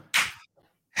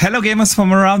Hello, gamers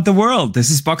from around the world. This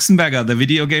is Boxenberger, the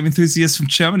video game enthusiast from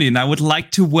Germany, and I would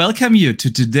like to welcome you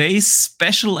to today's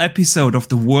special episode of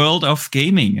the World of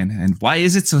Gaming. And why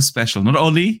is it so special? Not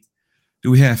only do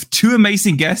we have two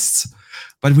amazing guests,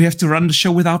 but we have to run the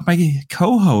show without my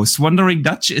co-host. Wandering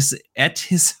Dutch is at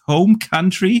his home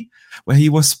country, where he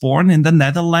was born in the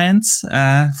Netherlands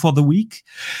for the week.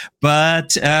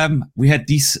 But we had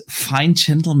these fine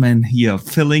gentlemen here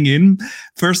filling in.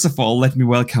 First of all, let me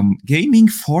welcome Gaming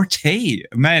Forte.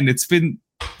 Man, it's been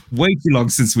way too long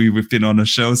since we've been on a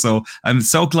show, so I'm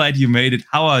so glad you made it.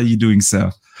 How are you doing,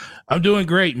 sir? I'm doing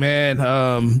great,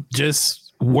 man. Just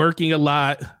working a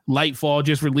lot. Lightfall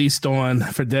just released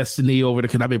for Destiny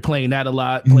because I've been playing that a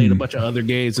lot, playing a bunch of other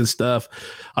games and stuff.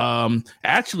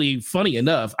 Actually, funny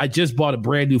enough, I just bought a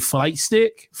brand new flight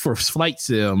stick for Flight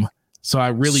Sim, so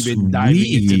I've really been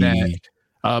diving into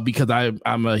that because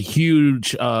I'm a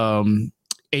huge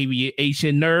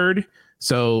aviation nerd.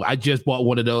 So I just bought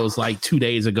one of those like 2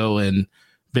 days ago and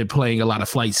been playing a lot of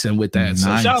Flight Sim with that. Nice.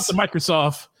 So shout out to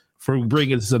Microsoft for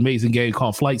bringing this amazing game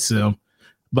called Flight Sim.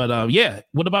 But yeah,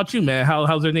 what about you, man? How's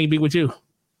everything been with you?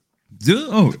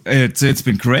 Oh, it's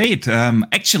been great.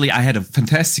 Actually, I had a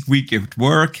fantastic week at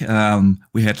work.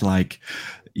 We had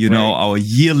our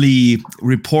yearly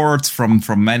reports from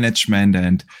management,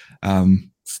 and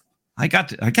I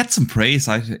got some praise.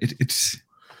 It's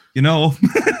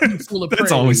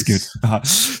it's always good.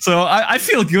 So I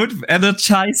feel good,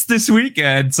 energized this week,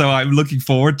 and so I'm looking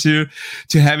forward to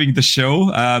having the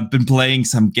show. Been playing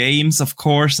some games, of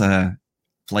course.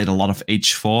 Played a lot of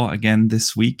H4 again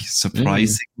this week,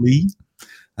 surprisingly.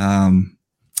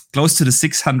 Close to the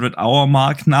 600-hour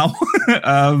mark now.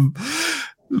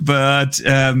 But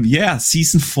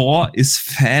season 4 is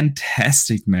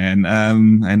fantastic, man.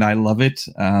 And I love it.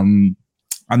 I'm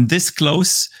this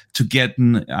close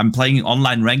to I'm playing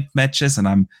online ranked matches, and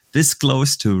I'm this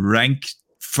close to rank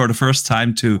for the first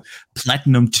time to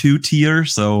Platinum 2 tier.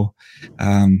 So,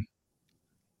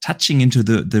 touching into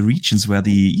the regions where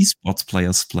the esports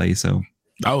players play. So,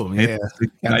 it's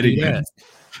exciting.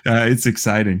 It's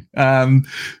exciting.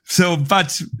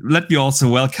 But let me also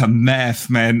welcome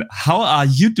Mav, man. How are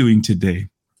you doing today?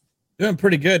 Doing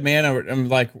pretty good, man.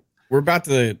 We're about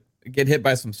to get hit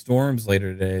by some storms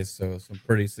later today, so some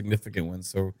pretty significant ones.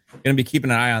 So we're going to be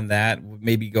keeping an eye on that.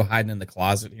 Maybe go hiding in the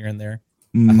closet here and there.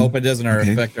 I hope it doesn't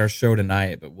affect our show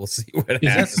tonight, but we'll see what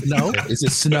happens. Is that snow? Is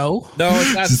it snow? No,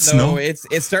 it's not snow.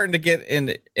 It's starting to get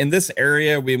in this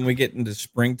area. When we get into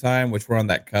springtime, which we're on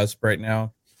that cusp right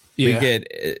now, we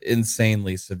get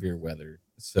insanely severe weather.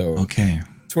 So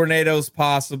tornadoes,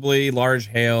 possibly large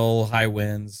hail, high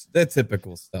winds, the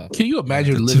typical stuff. Can you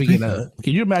imagine living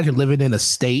in a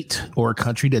state or a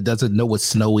country that doesn't know what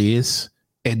snow is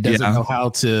and doesn't know how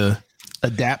to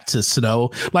adapt to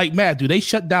snow? Like, Matt, do they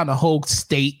shut down the whole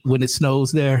state when it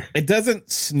snows there? It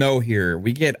doesn't snow here.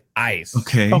 We get ice.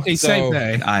 Okay, so, same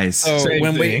thing. Ice. So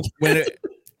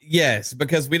yes,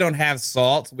 because we don't have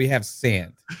salt, we have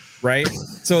sand, right?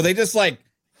 So they just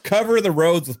cover the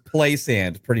roads with play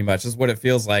sand, pretty much is what it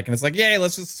feels like. And it's like, yay,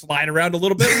 let's just slide around a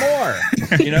little bit more.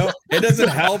 It doesn't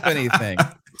help anything.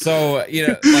 So,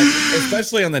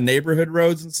 especially on the neighborhood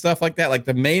roads and stuff like that, like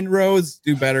the main roads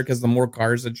do better because the more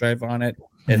cars that drive on it,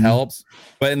 it helps.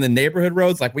 But in the neighborhood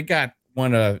roads, we got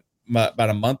one about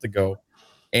a month ago,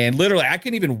 and literally I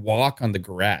couldn't even walk on the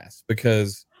grass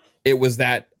because it was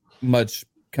that much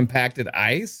compacted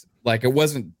ice. It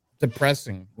wasn't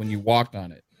depressing when you walked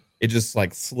on it. It just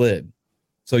slid.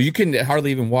 So you couldn't hardly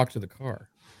even walk to the car.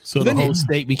 So the whole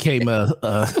state became and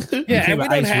we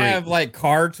don't have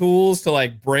car tools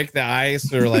to break the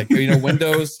ice or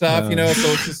Windows stuff, so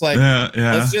it's just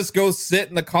let's just go sit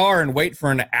in the car and wait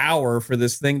for an hour for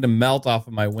this thing to melt off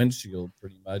of my windshield,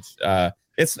 pretty much.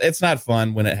 It's not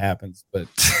fun when it happens, but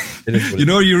it is what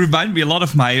you remind me a lot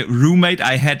of my roommate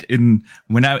I had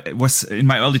when I was in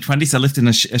my early 20s. I lived in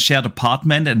a shared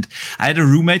apartment, and I had a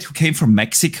roommate who came from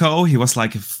Mexico. He was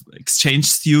like an exchange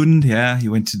student. Yeah, he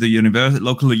went to the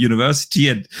local university,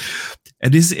 and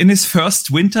in his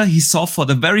first winter, he saw for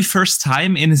the very first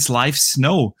time in his life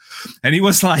snow. And he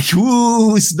was like,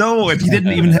 ooh, snow. And he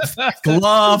didn't even have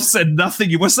gloves and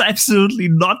nothing. He was absolutely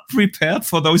not prepared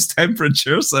for those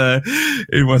temperatures.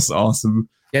 It was awesome.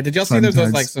 Yeah, did y'all see there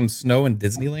was some snow in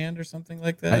Disneyland or something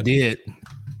like that? I did.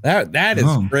 That is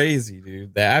crazy,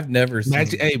 dude. That I've never seen.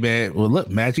 Hey, man. Well, look,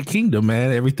 Magic Kingdom,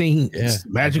 man. Everything,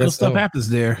 magical stuff happens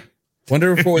there.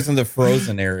 Wonder if it was in the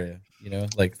Frozen area,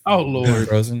 oh, Lord.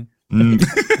 Frozen.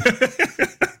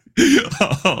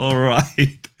 All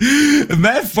right,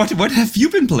 Mav, what have you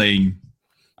been playing?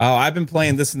 Oh, I've been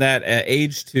playing this and that at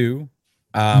Age 2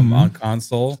 on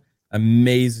console.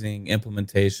 amazing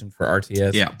implementation for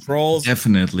RTS controls.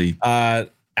 Definitely.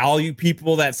 All you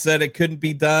people that said it couldn't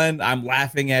be done, I'm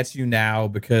laughing at you now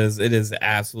because it is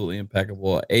absolutely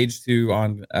impeccable. Age 2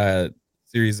 on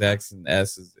Series X and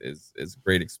S is a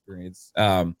great experience.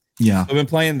 So I've been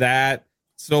playing that.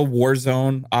 Still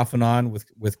Warzone off and on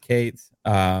with Kate.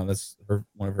 That's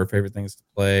one of her favorite things to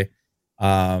play.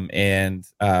 And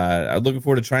I'm looking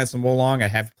forward to trying some more long. I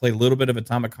have to play a little bit of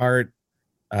Atomic Heart.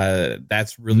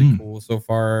 That's really cool so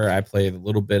far. I played a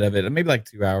little bit of it, maybe like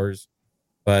 2 hours.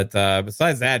 But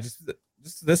besides that,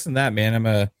 just this and that,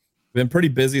 man. Been pretty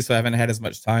busy, so I haven't had as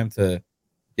much time to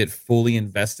get fully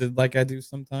invested like I do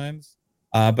sometimes.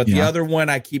 But the other one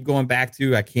I keep going back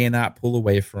to, I cannot pull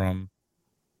away from,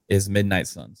 is Midnight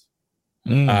Suns.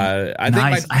 I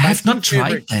have not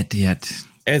tried that yet.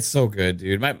 It's so good,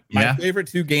 dude. My favorite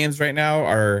 2 games right now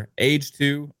are Age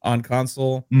 2 on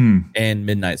console and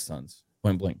Midnight Suns,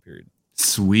 point blank period.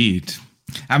 Sweet.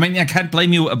 I mean, I can't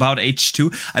blame you about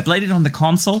H2. I played it on the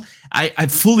console. I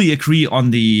fully agree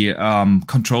on the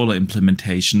controller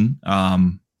implementation.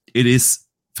 It is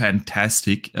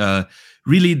fantastic.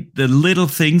 Really, the little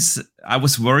things I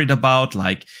was worried about,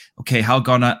 like, okay,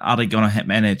 are they gonna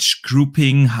manage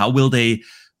grouping? How will they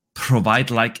provide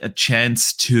like a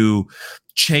chance to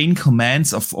chain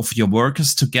commands of your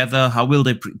workers together? How will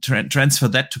they transfer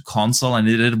that to console? And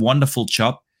it did a wonderful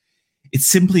job. It's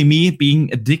simply me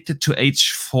being addicted to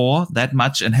H4 that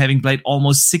much and having played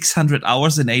almost 600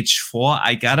 hours in H4.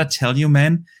 I gotta tell you,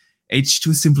 man,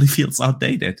 H2 simply feels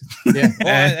outdated. Yeah,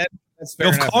 well, that's fair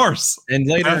enough. Of course. And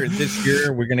later this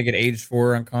year, we're gonna get Age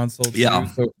 4 on console too. Yeah.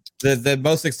 So the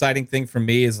most exciting thing for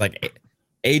me is like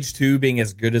Age 2 being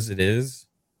as good as it is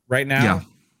right now. Yeah.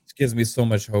 It gives me so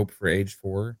much hope for Age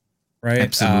 4, right?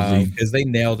 Absolutely. Because they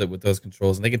nailed it with those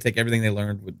controls, and they can take everything they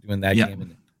learned with doing that game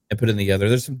and put it in the other.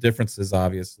 There's some differences,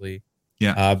 obviously.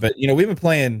 Yeah. But we've been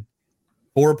playing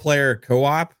 4-player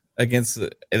co-op against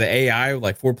the AI,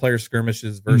 like 4-player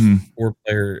skirmishes versus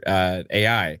 4-player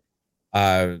AI,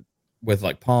 with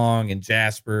like Pong and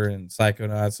Jasper and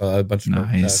Psychonauts, a bunch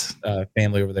of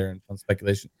family over there and fun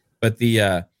speculation. But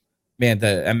the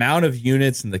amount of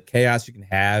units and the chaos you can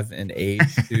have in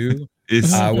Age 2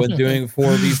 when doing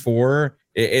 4v4,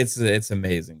 it's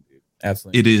amazing, dude.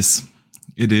 Absolutely.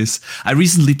 It is. I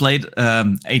recently played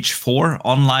H4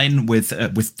 online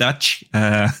with Dutch.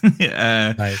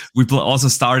 Nice. We also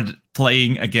started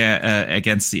playing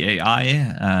against the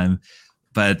AI,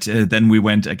 but then we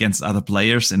went against other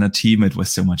players in a team. It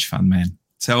was so much fun, man.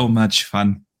 So much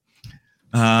fun.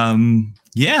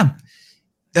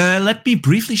 Let me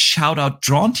briefly shout out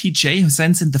Drawn TJ, who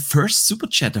sends in the first super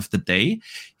chat of the day.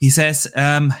 He says,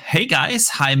 hey guys,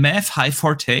 hi Mev, hi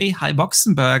Forte, hi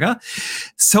Boxenberger.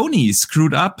 Sony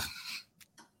screwed up.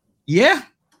 Yeah,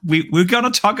 we're going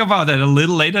to talk about that a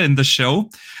little later in the show.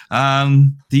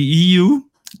 The EU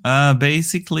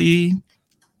basically,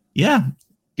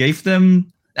 gave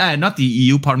them, not the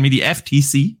EU, pardon me, the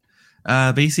FTC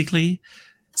basically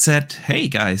said, hey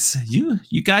guys, you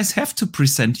guys have to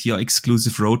present your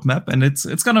exclusive roadmap, and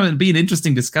it's gonna be an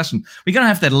interesting discussion. We're gonna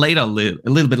have that later, a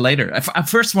little bit later. I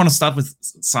first want to start with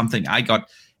something I got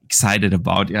excited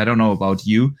about. I don't know about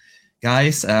you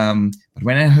guys, but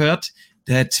when I heard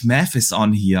that Math is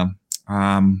on here,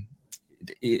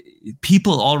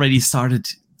 people already started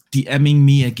DMing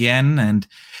me again and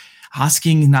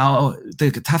asking now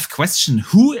the tough question: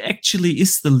 who actually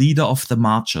is the leader of the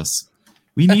marchers?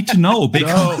 We need to know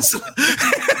because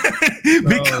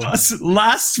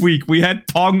last week we had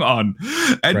Pong on,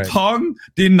 and Pong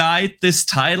denied this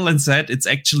title and said it's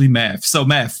actually Mav. So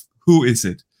Mav, who is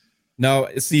it? No,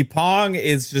 see, Pong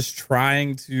is just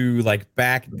trying to like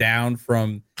back down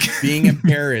from being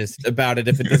embarrassed about it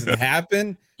if it doesn't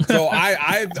happen. So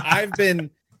I've been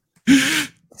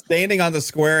standing on the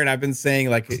square and I've been saying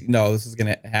like, no, this is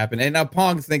gonna happen, and now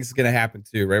Pong thinks it's gonna happen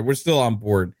too, right? We're still on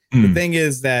board. The thing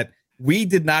is that we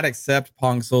did not accept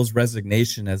Pong Soul's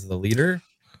resignation as the leader.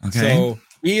 Okay. So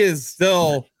he is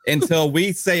still, until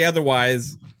we say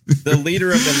otherwise, the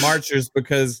leader of the marchers,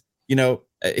 because, we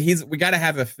got to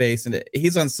have a face, and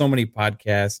he's on so many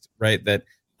podcasts, right, that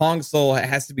Pong Soul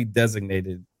has to be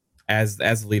designated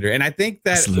as leader. And I think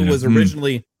that it was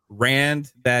originally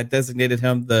Rand that designated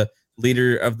him the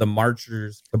leader of the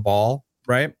marchers cabal,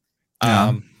 right?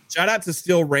 Yeah. Shout out to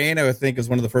Steel Rain, I would think, is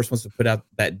one of the first ones to put out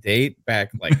that date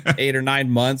back like 8 or 9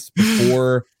 months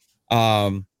before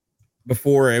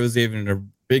it was even a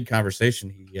big conversation.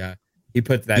 He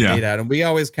put that date out, and we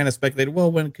always kind of speculated, well,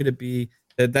 when could it be?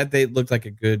 That date looked like a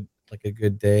good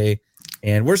day,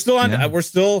 and we're still on. We're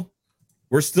still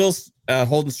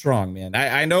holding strong, man.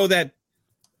 I know that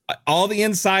all the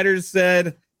insiders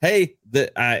said hey,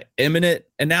 the imminent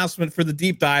announcement for the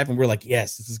deep dive, and we're like,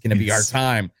 yes, this is going to be our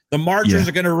time. The marchers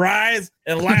are going to rise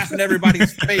and laugh in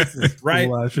everybody's faces, right?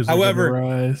 However,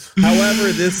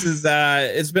 this is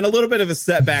it's been a little bit of a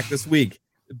setback this week.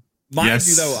 Mind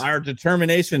you, though, our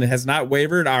determination has not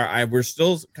wavered. We're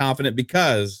still confident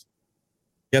because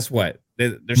guess what?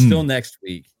 They're still next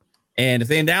week. And if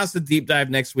they announce the deep dive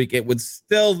next week, it would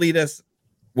still lead us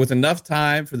with enough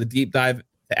time for the deep dive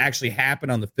to actually happen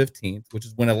on the 15th, which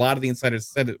is when a lot of the insiders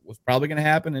said it was probably going to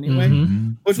happen anyway,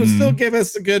 which would still give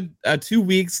us a good 2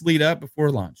 weeks lead up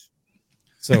before launch.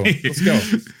 So let's go.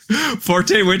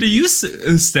 Forte, where do you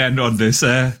stand on this?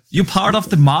 You part of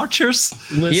the marchers?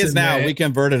 Listen, he is now. Man, we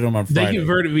converted him on Friday. They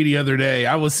converted me the other day.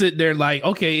 I was sitting there like,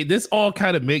 okay, this all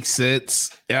kind of makes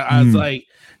sense. I was like,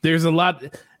 there's a lot.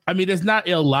 I mean, it's not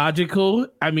illogical.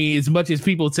 I mean, as much as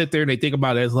people sit there and they think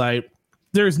about it, it's like,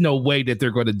 there's no way that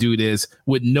they're going to do this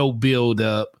with no build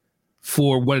up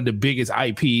for one of the biggest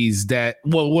IPs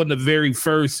one of the very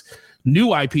first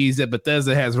new IPs that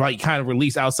Bethesda has kind of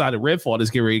released outside of Redfall that's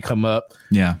getting ready to come up.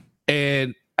 Yeah.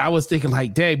 And I was thinking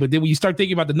like, dang, but then when you start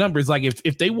thinking about the numbers, like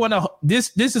if they want to,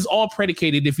 this is all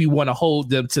predicated if you want to hold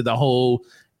them to the whole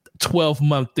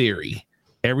 12-month theory.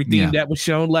 Everything that was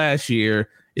shown last year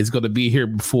is going to be here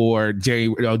before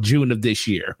June of this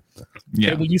year.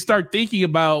 Yeah. And when you start thinking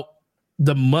about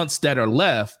the months that are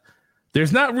left,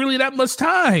 there's not really that much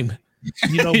time.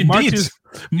 You know,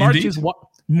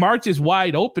 March is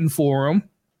wide open for them.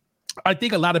 I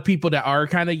think a lot of people that are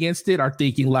kind of against it are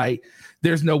thinking like,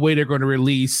 there's no way they're going to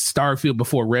release Starfield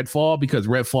before Redfall because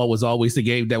Redfall was always the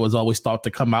game that was always thought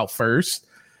to come out first.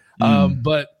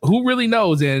 But who really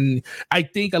knows? And I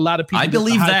think a lot of people. I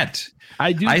believe that.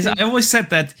 I do. I always said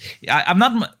that. I'm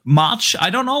not March. I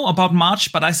don't know about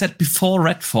March, but I said before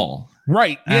Redfall.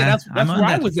 Right. Yeah, that's where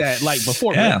I was at, like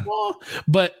before Redfall.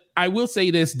 But I will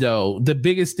say this though, the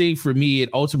biggest thing for me, it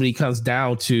ultimately comes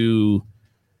down to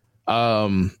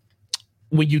when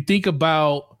you think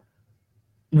about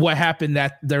what happened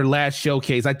at their last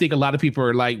showcase, I think a lot of people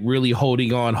are like really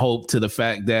holding on hope to the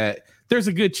fact that there's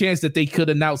a good chance that they could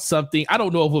announce something. I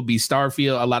don't know if it'll be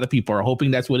Starfield. A lot of people are hoping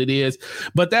that's what it is.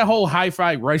 But that whole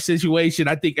Hi-Fi Rush situation,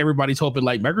 I think everybody's hoping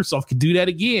like Microsoft could do that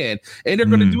again. And they're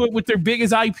going to do it with their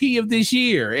biggest IP of this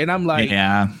year. And I'm like,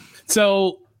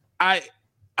 so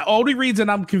only reason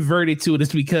I'm converted to it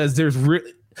is because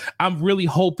I'm really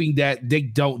hoping that they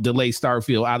don't delay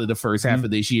Starfield out of the first half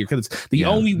of this year. Because the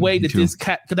only way that because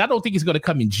I don't think it's going to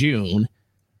come in June.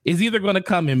 It's either going to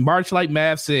come in March, like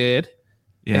Mav said,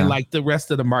 and like the rest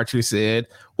of the marchers said,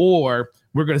 or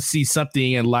we're going to see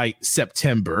something in like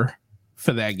September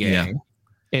for that game.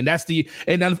 And that's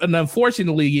and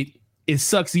unfortunately, it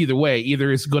sucks either way.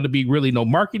 Either it's going to be really no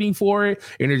marketing for it,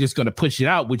 and they're just going to push it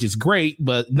out, which is great,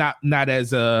 but not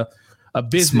as a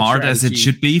business smart strategy. As it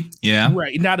should be. Yeah.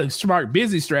 Right. Not a smart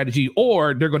business strategy,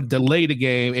 or they're going to delay the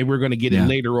game and we're going to get it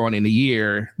later on in the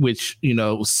year, which,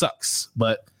 sucks,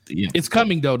 but it's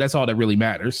coming though. That's all that really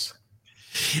matters.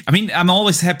 I mean, I'm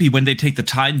always happy when they take the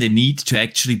time they need to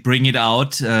actually bring it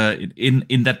out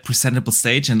in that presentable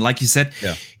stage. And like you said,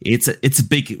 it's a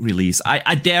big release.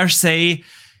 I dare say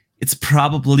it's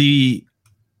probably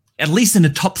at least in the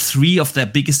top 3 of their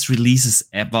biggest releases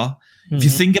ever. If you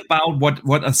think about what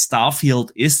a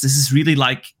Starfield is, this is really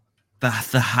like the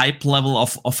hype level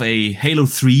of a Halo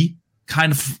 3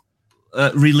 kind of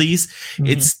release.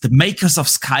 It's the makers of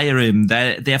Skyrim,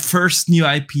 their first new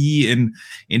IP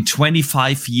in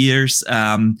 25 years.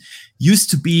 Used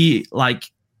to be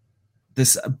like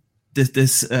this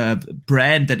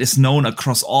brand that is known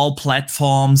across all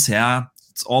platforms. Yeah,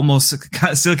 it's almost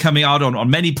still coming out on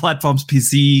many platforms,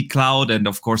 PC, cloud, and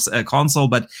of course console.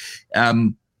 But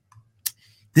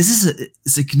this is a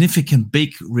significant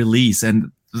big release,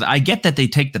 and I get that they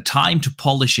take the time to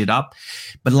polish it up,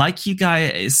 but like you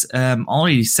guys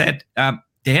already said,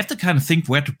 they have to kind of think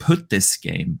where to put this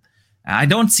game. I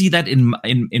don't see that in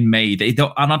May. They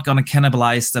are not going to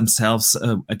cannibalize themselves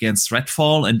against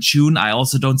Redfall. And June, I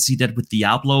also don't see that with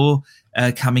Diablo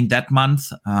coming that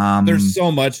month. There's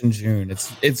so much in June.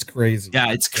 It's crazy.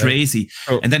 Yeah, it's crazy.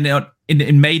 Oh. And then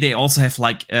in May, they also have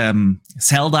like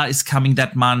Zelda is coming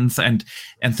that month and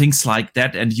things like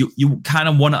that. And you kind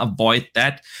of want to avoid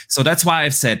that. So that's why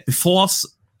I've said before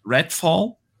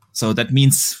Redfall. So that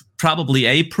means probably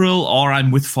April, or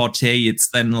I'm with Forte. It's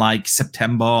then like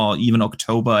September or even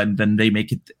October, and then they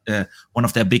make it one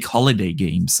of their big holiday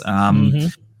games.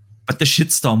 But the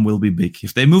shitstorm will be big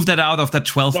if they move that out of that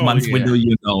 12-month window.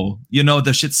 You know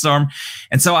the shitstorm.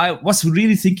 And so I was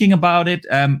really thinking about it.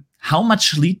 How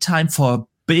much lead time for a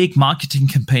big marketing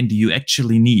campaign do you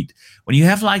actually need when you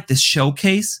have like this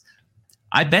showcase?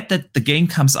 I bet that the game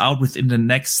comes out within the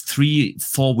next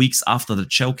 3-4 weeks after the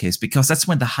showcase, because that's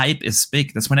when the hype is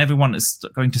big. That's when everyone is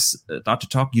going to start to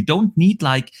talk. You don't need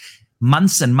like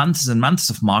months and months and months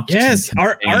of marketing.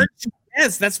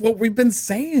 Yes, that's what we've been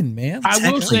saying, man.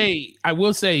 I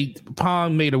will say,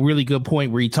 Pong made a really good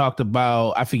point where he talked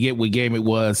about, I forget what game it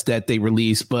was that they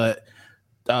released, but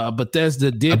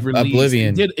Bethesda did release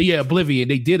Oblivion. Oblivion.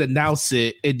 They did announce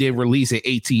it and did release it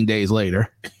 18 days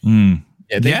later. Yeah,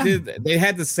 they did. They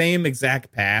had the same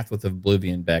exact path with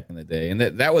Oblivion back in the day, and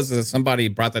that was somebody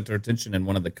brought that to our attention in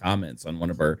one of the comments on one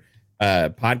of our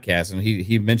podcasts, and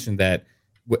he mentioned that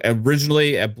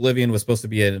originally Oblivion was supposed to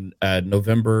be a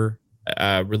November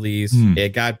release.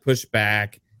 It got pushed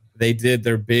back. They did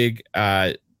their big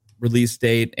release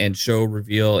date and show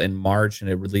reveal in March, and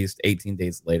it released 18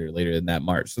 days later in that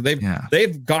March. So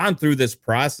they've gone through this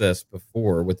process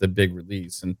before with the big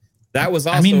release, and that was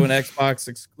also an Xbox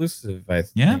exclusive, I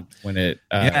think, when it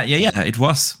it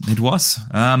was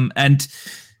and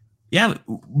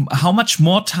how much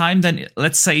more time than,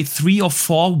 let's say, 3 or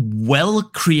 4 well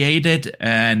created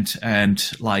and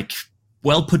like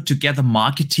well put together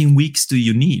marketing weeks do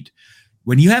you need?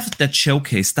 When you have that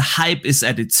showcase, the hype is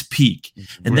at its peak,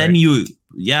 and then you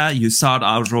start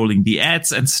out rolling the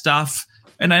ads and stuff,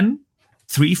 and then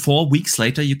 3-4 weeks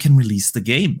later you can release the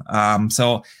game.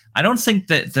 So I don't think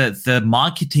that the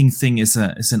marketing thing is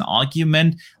an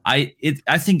argument. I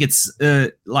think it's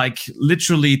like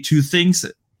literally 2 things.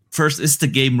 First, is the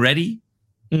game ready?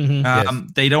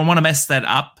 They don't want to mess that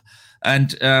up, and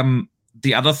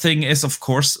the other thing is, of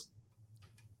course,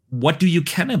 what do you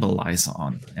cannibalize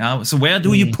on? So where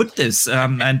do you put this?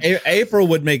 And April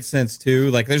would make sense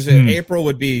too. Like April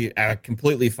would be a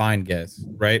completely fine guess,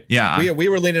 right? Yeah. We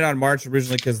were leaning on March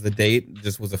originally because the date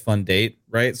just was a fun date,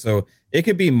 right? So it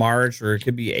could be March or it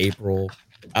could be April.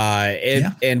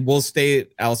 And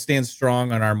I'll stand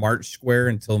strong on our March square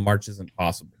until March isn't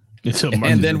possible.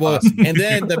 And then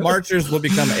the Marchers will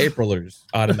become Aprilers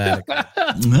automatically.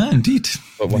 Indeed.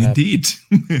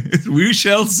 We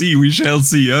shall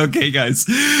see. Okay, guys.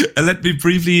 Let me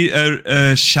briefly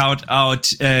shout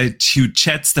out 2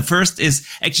 chats. The first is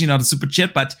actually not a super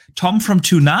chat, but Tom from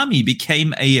Toonami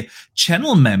became a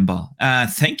channel member.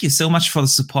 Thank you so much for the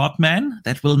support, man.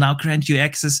 That will now grant you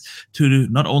access to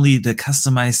not only the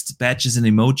customized badges and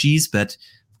emojis, but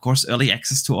of course early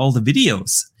access to all the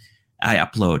videos I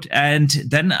upload. And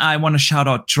then I want to shout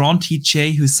out Drawn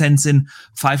TJ, who sends in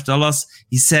 $5.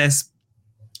 He says,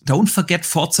 don't forget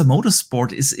Forza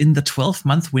Motorsport is in the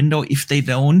 12-month window. If they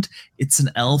don't, it's an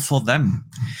L for them.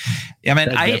 Yeah, man,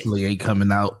 that definitely ain't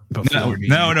coming out before.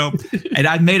 No. And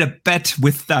I made a bet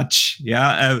with Dutch.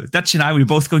 Yeah, Dutch and I, we're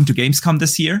both going to Gamescom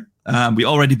this year. We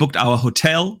already booked our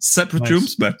hotel, separate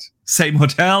rooms, but same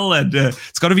hotel, and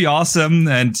it's going to be awesome.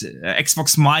 And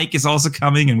Xbox Mike is also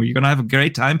coming, and we're going to have a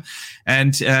great time.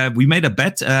 And we made a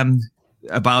bet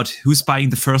about who's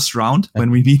buying the first round when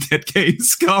we meet at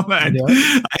Gamescom. And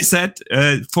I said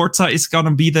Forza is going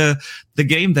to be the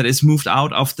game that is moved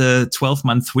out of the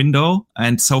 12-month window.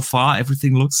 And so far,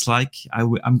 everything looks like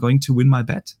I'm going to win my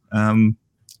bet.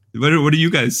 What do you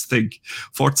guys think?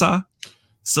 Forza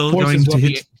still going to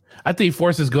hit? I think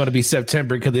Forza is going to be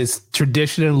September because it's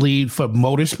traditionally for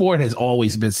motorsport has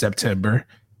always been September.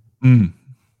 Yeah.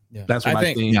 That's what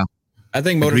I think. Yeah. I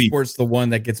think motorsport's the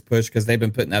one that gets pushed because they've been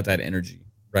putting out that energy,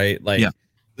 right? Like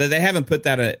they haven't put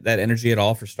that energy at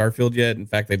all for Starfield yet. In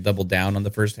fact, they've doubled down on the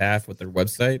first half with their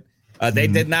website. They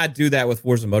did not do that with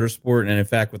Forza Motorsport, and in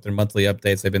fact, with their monthly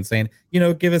updates, they've been saying,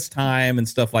 give us time and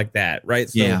stuff like that, right?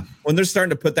 So when they're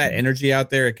starting to put that energy out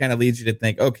there, it kind of leads you to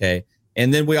think, okay.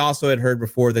 And then we also had heard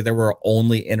before that they were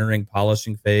only entering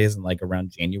polishing phase in like around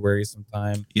January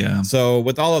sometime. Yeah. So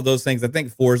with all of those things, I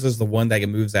think Forza is the one that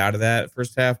moves out of that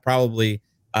first half, probably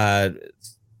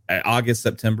August,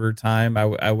 September time.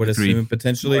 I would assume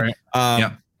potentially.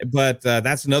 Right. But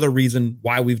that's another reason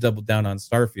why we've doubled down on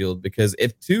Starfield, because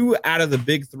if 2 out of the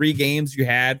big 3 games you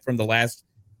had from the last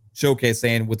showcase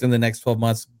saying within the next 12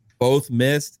 months both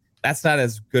missed, that's not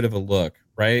as good of a look,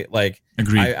 right? Like,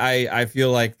 I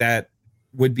feel like that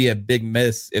would be a big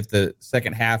miss if the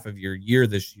second half of your year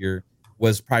this year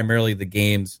was primarily the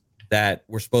games that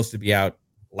were supposed to be out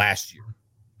last year,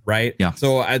 right? Yeah.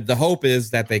 So the hope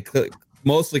is that they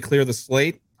mostly clear the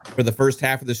slate for the first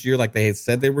half of this year, like they had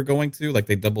said they were going to, like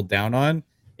they doubled down on,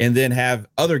 and then have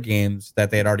other games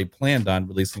that they had already planned on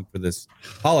releasing for this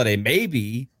holiday.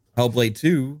 Maybe Hellblade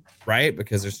 2, right?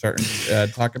 Because they're starting to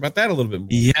talk about that a little bit more.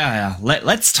 Yeah.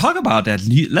 Let's talk about that.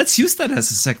 Let's use that as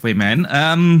a segue, man.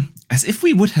 as if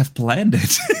we would have planned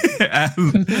it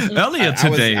earlier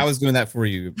today. I was doing that for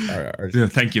you. Yeah,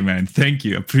 thank you, man. Thank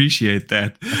you. Appreciate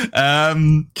that.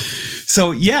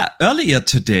 So yeah, earlier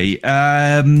today,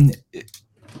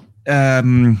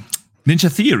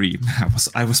 Ninja Theory.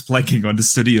 I was blanking on the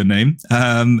studio name.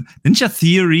 Ninja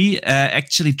Theory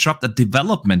actually dropped a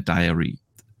development diary.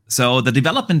 So the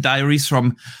development diaries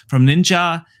from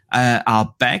Ninja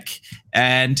are back,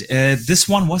 and this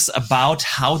one was about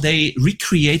how they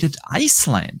recreated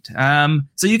Iceland.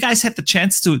 So you guys had the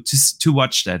chance to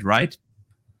watch that, right?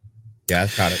 Yeah, I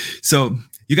got it. So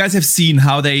you guys have seen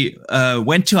how they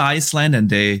went to Iceland, and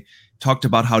they talked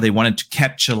about how they wanted to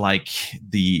capture like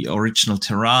the original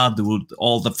terrain,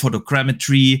 all the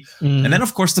photogrammetry, and then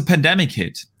of course the pandemic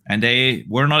hit. And they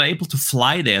were not able to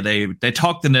fly there. They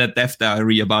talked in the dev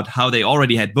diary about how they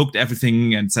already had booked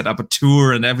everything and set up a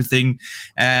tour and everything.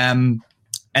 And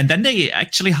then they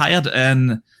actually hired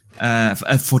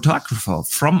a photographer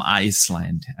from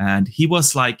Iceland. And he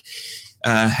was like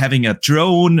having a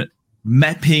drone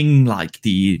mapping like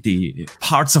the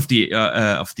parts of the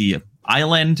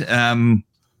island.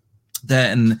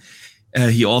 Then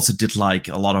he also did like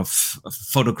a lot of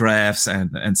photographs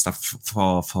and stuff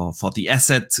for the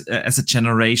asset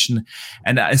generation.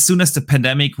 And as soon as the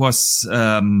pandemic was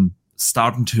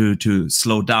starting to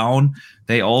slow down,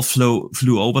 they all flew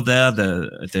over there.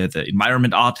 The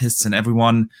environment artists and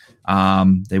everyone.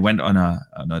 They went on a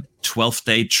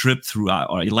 12-day trip through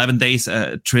or 11 days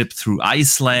trip through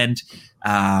Iceland,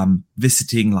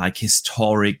 visiting like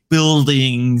historic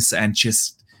buildings and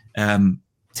just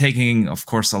taking, of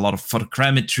course, a lot of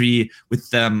photogrammetry with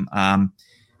them.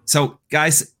 So,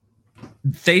 guys,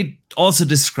 they also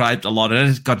described a lot,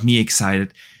 and it got me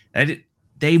excited, that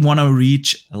they want to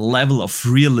reach a level of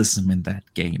realism in that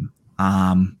game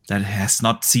that has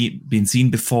not been seen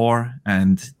before,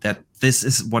 and that this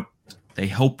is what they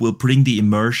hope will bring the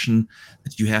immersion,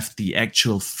 that you have the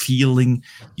actual feeling,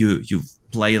 you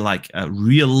play like a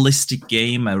realistic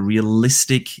game, a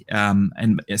realistic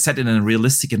and set in a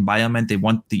realistic environment. They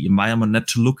want the environment not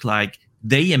to look like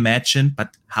they imagine,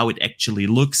 but how it actually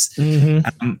looks.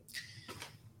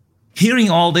 Hearing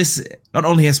all this not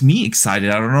only has me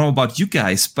excited, I don't know about you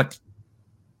guys, but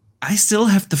I still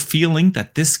have the feeling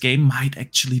that this game might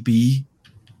actually be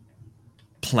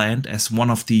planned as one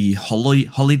of the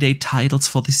holiday titles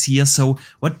for this year. So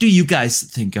what do you guys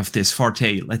think of this,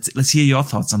 Forte? Let's hear your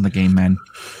thoughts on the game, man.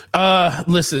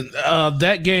 Listen,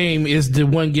 that game is the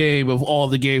one game of all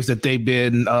the games that they've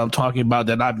been talking about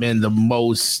that I've been the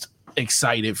most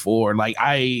excited for. Like,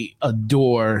 I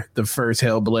adore the first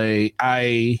Hellblade.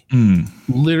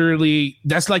 Literally,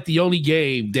 that's like the only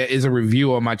game that is a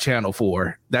review on my channel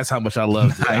for. That's how much I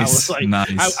loved it. I was like,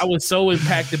 I was so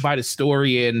impacted by the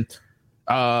story, and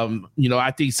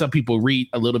I think some people read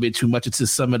a little bit too much into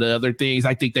some of the other things.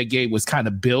 I think that game was kind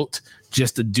of built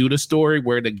just to do the story,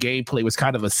 where the gameplay was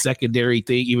kind of a secondary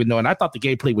thing, even though, and I thought the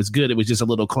gameplay was good. It was just a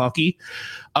little clunky.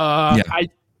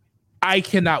 I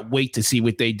cannot wait to see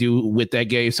what they do with that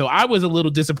game. So I was a little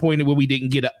disappointed when we didn't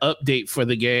get an update for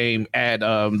the game at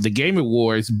the Game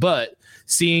Awards, but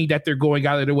seeing that they're going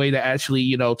out of their way to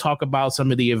actually, talk about some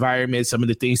of the environment, some of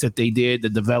the things that they did, the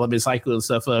development cycle and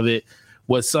stuff of it,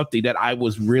 was something that I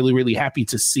was really, really happy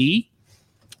to see.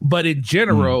 But in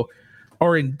general,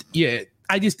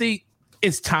 I just think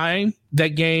it's time.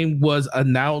 That game was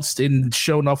announced and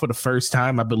shown off for the first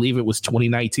time. I believe it was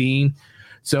 2019.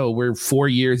 So we're 4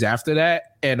 years after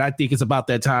that. And I think it's about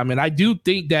that time. And I do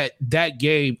think that that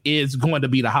game is going to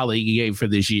be the holiday game for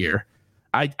this year.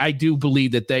 I do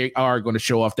believe that they are going to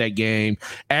show off that game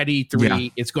at E3. Yeah.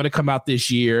 It's going to come out this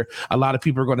year. A lot of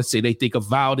people are going to say they think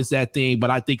Avowed is that thing, but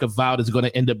I think Avowed is going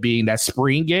to end up being that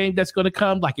spring game that's going to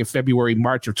come like in February,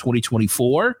 March of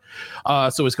 2024.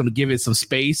 So it's going to give it some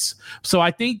space. So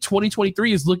I think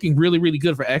 2023 is looking really, really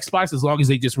good for Xbox, as long as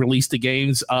they just release the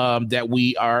games that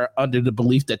we are under the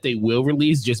belief that they will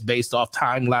release, just based off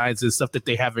timelines and stuff that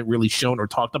they haven't really shown or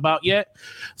talked about yet.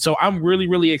 So I'm really,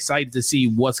 really excited to see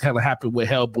what's going to happen with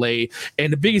Hellblade.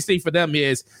 And the biggest thing for them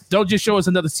is, don't just show us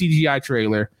another CGI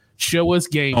trailer, show us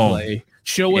gameplay,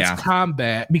 show us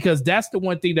combat, because that's the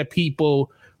one thing that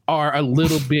people are a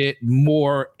little bit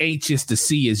more anxious to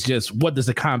see, is just what does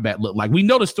the combat look like. We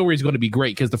know the story is going to be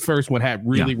great because the first one had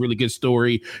really, really good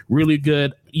story, really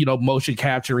good, motion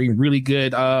capturing, really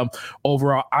good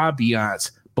overall ambiance.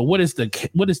 But what is the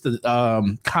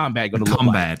combat going to look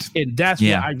like? And that's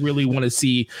what I really want to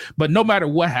see. But no matter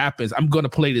what happens, I'm going to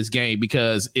play this game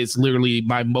because it's literally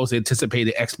my most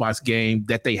anticipated Xbox game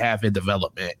that they have in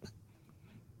development.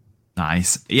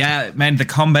 Nice. Yeah, man, the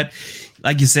combat,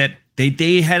 like you said,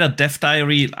 they had a dev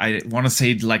diary, I want to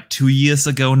say like 2 years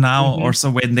ago now or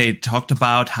so, when they talked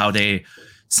about how they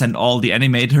sent all the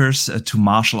animators to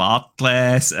martial art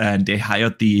class, and they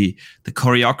hired the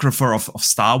choreographer of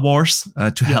Star Wars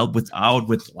to help with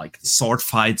like sword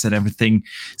fights and everything.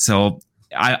 So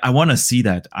I want to see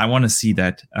that.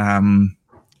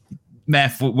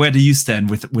 Matt, where do you stand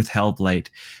with Hellblade?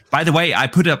 By the way, I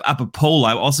put up a poll.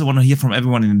 I also want to hear from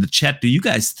everyone in the chat. Do you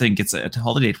guys think it's a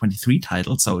Holiday 23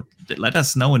 title? So let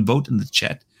us know and vote in the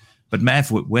chat. But Matt,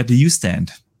 where do you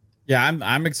stand? Yeah,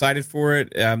 I'm excited for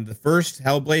it. The first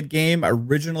Hellblade game,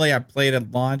 originally I played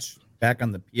at launch back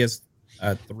on the PS3.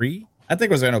 I think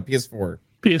it was PS4.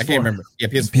 I can't remember. Yeah,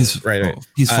 PS4. Right.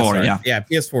 PS4, yeah,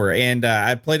 PS4. And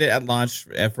I played it at launch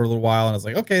for a little while, and I was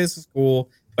like, okay, this is cool.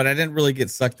 But I didn't really get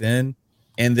sucked in.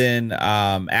 And then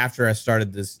after I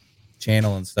started this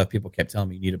channel and stuff, people kept telling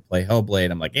me you need to play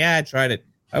Hellblade. I'm like, yeah, I tried it.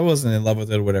 I wasn't in love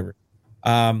with it or whatever.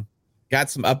 Got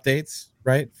some updates,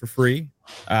 right, for free.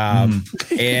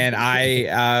 And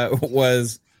I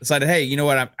was decided, hey, you know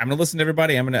what? I'm gonna listen to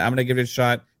everybody. I'm gonna give it a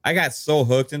shot. I got so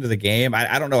hooked into the game.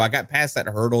 I don't know. I got past that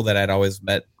hurdle that I'd always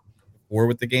met before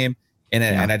with the game, and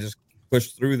I just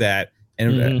pushed through that.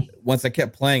 And once I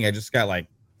kept playing, I just got like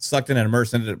sucked in and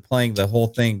immersed. Ended up playing the whole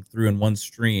thing through in one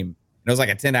stream. And it was like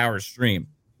a 10-hour stream.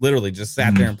 Literally just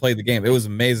sat there and played the game. It was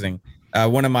amazing.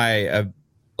 One of my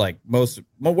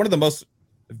one of the most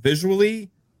visually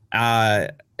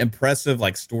impressive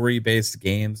like story-based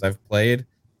games I've played.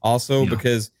 Also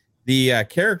because the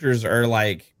characters are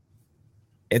like,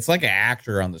 it's like an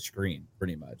actor on the screen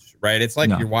pretty much, right? It's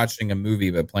like you're watching a movie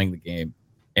but playing the game.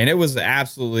 And it was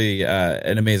absolutely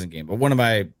an amazing game.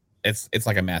 But it's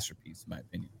like a masterpiece in my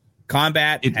opinion.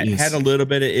 Combat had a little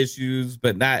bit of issues,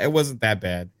 but it wasn't that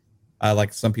bad,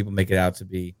 like some people make it out to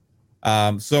be.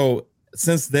 So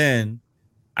since then,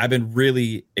 I've been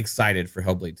really excited for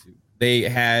Hellblade 2. They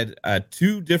had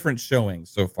 2 different showings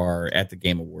so far at the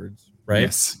Game Awards, right?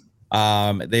 Yes.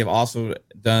 They've also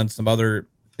done some other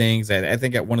things. I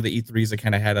think at one of the E3s, they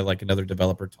kind of had another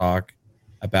developer talk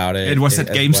about it. It was at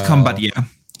Gamescom, but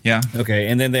yeah. Okay,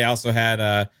 and then they also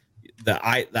had the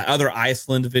other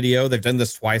Iceland video. They've done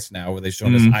this twice now, where they've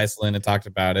shown us Iceland and talked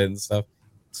about it and stuff.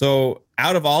 So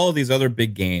out of all of these other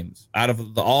big games, out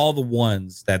of all the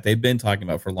ones that they've been talking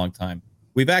about for a long time,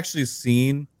 we've actually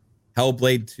seen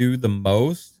Hellblade 2 the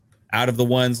most out of the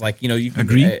ones. Like, you can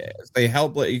say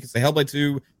Hellblade. You can say Hellblade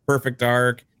 2, Perfect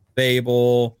Dark,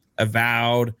 Fable,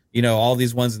 Avowed. All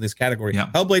these ones in this category. Yeah.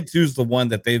 Hellblade 2 is the one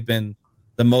that they've been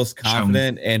the most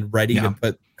confident and ready to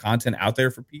put content out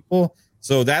there for people.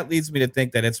 So that leads me to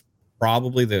think that it's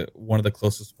probably one of the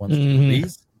closest ones to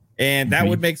release. And that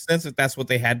would make sense if that's what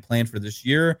they had planned for this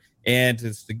year. And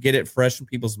to get it fresh in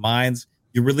people's minds,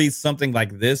 you release something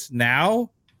like this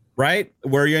now, right?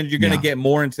 Where you're going to get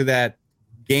more into that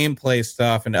gameplay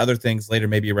stuff and other things later,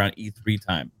 maybe around E3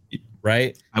 time,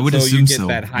 right? I would assume so. You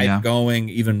get that hype going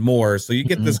even more. So you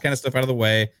get this kind of stuff out of the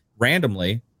way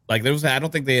randomly. Like I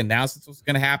don't think they announced this was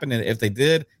going to happen. And if they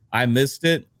did, I missed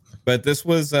it. But this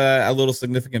was a little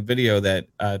significant video that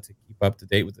to keep up to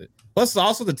date with it. Plus,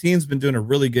 also the team's been doing a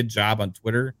really good job on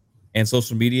Twitter and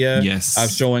social media,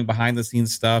 showing behind the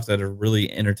scenes stuff that are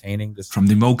really entertaining. From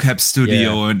the mocap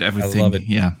studio and everything. I love it.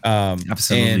 Yeah,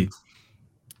 absolutely.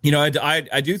 And,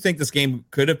 I do think this game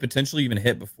could have potentially even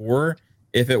hit before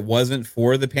if it wasn't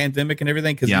for the pandemic and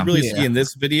everything. Because you really see in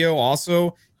this video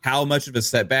also how much of a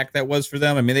setback that was for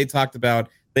them. I mean, they talked about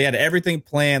they had everything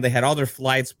planned. They had all their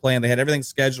flights planned. They had everything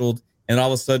scheduled. And all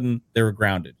of a sudden they were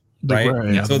grounded.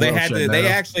 Right. So they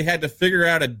actually had to figure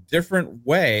out a different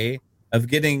way of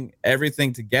getting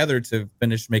everything together to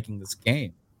finish making this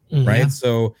game. Right.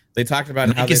 So they talked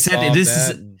about how they said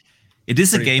it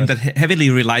is a game that heavily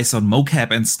relies on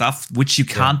mocap and stuff, which you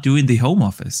can't do in the home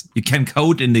office. You can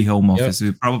code in the home office.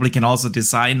 You probably can also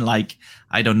design, like,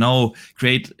 I don't know,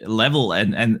 create level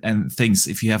and things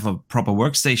if you have a proper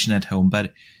workstation at home.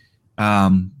 But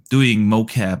doing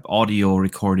mocap, audio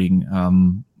recording,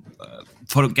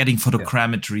 getting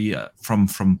photogrammetry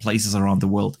from places around the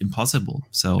world, impossible.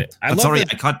 So I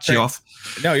cut you off.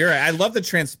 No, you're right. I love the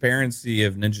transparency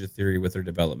of Ninja Theory with their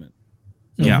development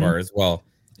so far as well.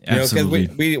 Because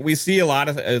we see a lot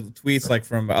of tweets like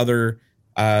from other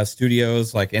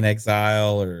studios like In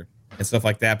Exile and stuff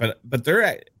like that, but they're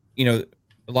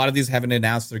a lot of these haven't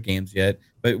announced their games yet,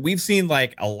 but we've seen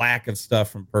like a lack of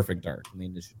stuff from Perfect Dark in the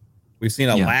industry. We've seen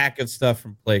a lack of stuff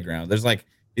from Playground. There's like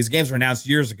these games were announced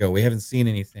years ago. We haven't seen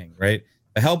anything, right?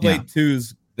 The Hellblade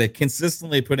 2's they're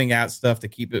consistently putting out stuff to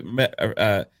keep it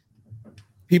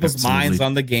people's minds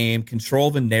on the game,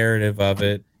 control the narrative of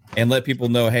it, and let people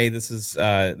know, hey, this is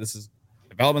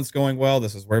development's going well.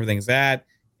 This is where everything's at,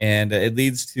 and it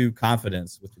leads to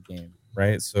confidence with the game,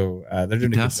 right? So they're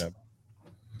doing a good job.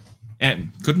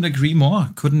 And couldn't agree more.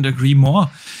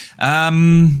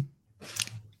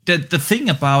 The thing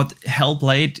about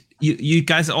Hellblade, you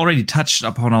guys already touched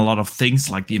upon a lot of things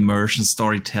like the immersion,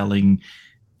 storytelling,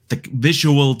 the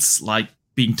visuals, like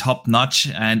being top notch,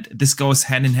 and this goes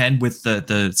hand in hand with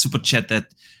the super chat that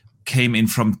came in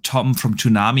from Tom from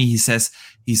Toonami. He says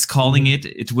he's calling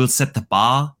it will set the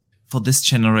bar for this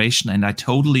generation, and I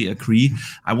totally agree.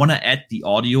 I want to add the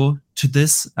audio to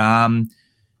this.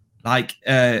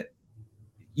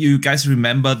 You guys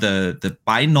remember the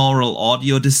binaural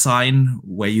audio design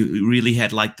where you really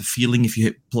had like the feeling if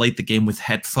you played the game with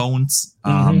headphones,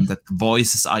 that the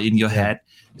voices are in your head.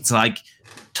 It's like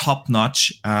top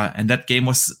notch. And that game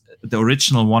the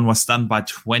original one was done by a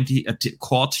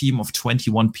core team of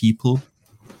 21 people,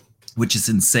 which is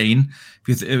insane.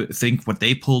 If you think what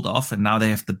they pulled off, and now they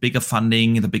have the bigger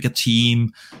funding, the bigger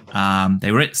team.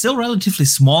 They were still relatively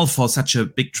small for such a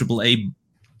big AAA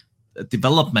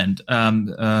development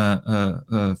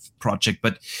project,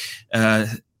 but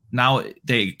now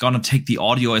they're gonna take the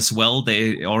audio as well.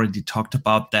 They already talked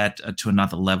about that to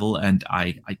another level, and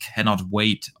I cannot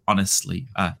wait, honestly,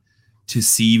 to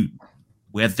see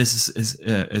where this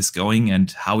is going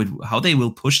and how they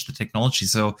will push the technology.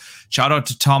 So shout out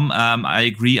to Tom. I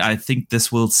agree. I think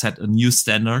this will set a new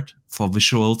standard for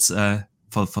visuals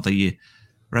for the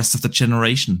rest of the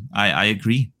generation. I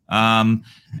agree. And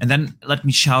then let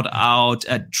me shout out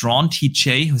Drawn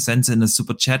TJ, who sends in a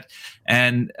super chat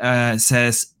and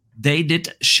says they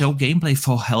did show gameplay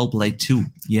for Hellblade 2.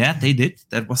 Yeah, they did.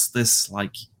 That was this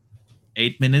like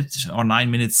 8-minute or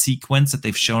 9-minute sequence that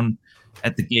they've shown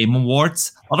at the Game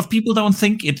Awards. A lot of people don't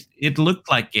think it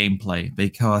looked like gameplay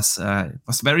because it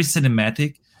was very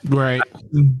cinematic. Right.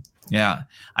 Yeah.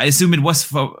 I assume it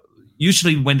was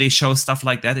usually when they show stuff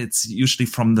like that, it's usually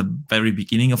from the very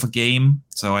beginning of a game.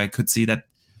 So I could see that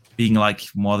being like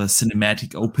more the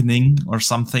cinematic opening or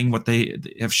something, what they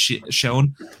have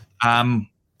shown.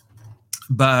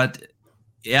 But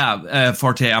yeah,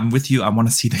 Forte, I'm with you. I want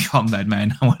to see the combat,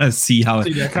 man. I want to see how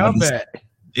that combat.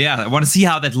 I want to see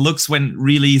how that looks when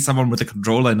really someone with a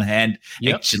controller in the hand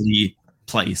actually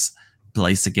plays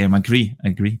the game. I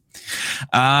agree.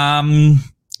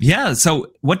 Yeah.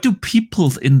 So, what do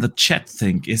people in the chat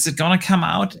think? Is it gonna come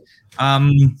out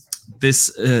this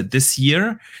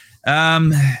year?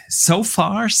 So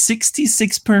far,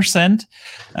 66%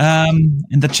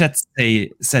 in the chat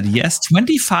said yes,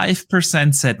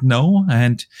 25% said no,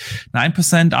 and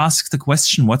 9% asked the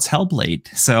question, "What's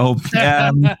Hellblade?" So,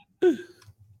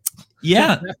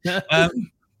 yeah.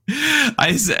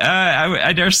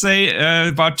 I dare say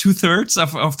about 2/3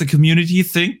 of the community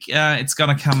think it's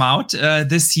gonna come out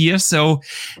this year. So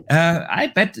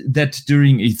I bet that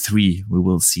during E3 we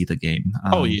will see the game.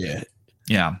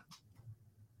 Yeah.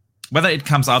 Whether it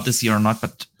comes out this year or not,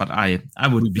 but I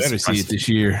wouldn't be surprised. See it this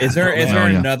year. Is there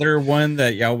another one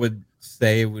that y'all would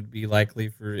say would be likely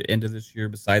for end of this year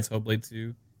besides Hellblade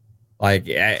 2? Like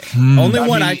I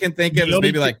can think of is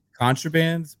maybe like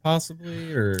Contraband's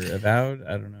possibly or Avowed.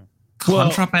 I don't know.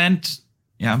 Contraband.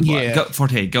 Yeah.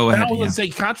 Forte, go ahead. I would say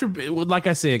Contraband. Like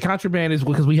I said, Contraband is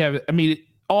because we have. I mean,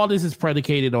 all this is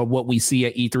predicated on what we see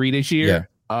at E3 this year.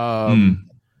 Yeah.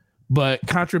 But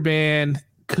Contraband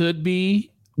could be.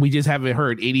 We just haven't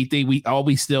heard anything. All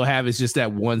we still have is just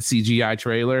that one CGI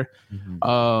trailer.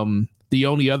 Mm-hmm. The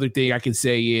only other thing I can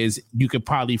say is you could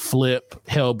probably flip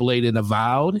Hellblade and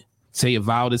Avowed. Say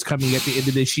Avowed is coming at the end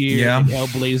of this year, and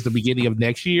Hellblade is the beginning of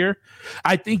next year.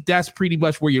 I think that's pretty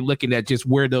much where you're looking at, just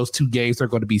where those two games are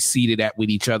going to be seated at with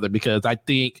each other. Because I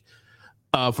think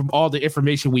from all the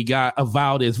information we got,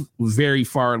 Avowed is very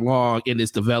far along in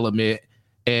its development,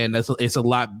 and it's a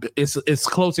lot. It's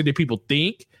closer than people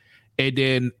think. And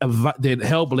then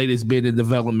Hellblade has been in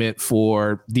development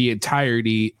for the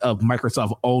entirety of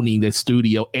Microsoft owning the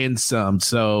studio and some.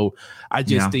 So I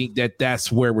just think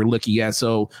that's where we're looking at.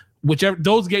 So whichever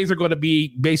those games are going to be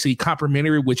basically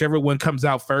complementary. Whichever one comes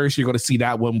out first, you're going to see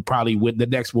that one probably with the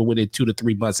next one within 2 to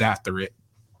 3 months after it.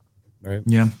 Right.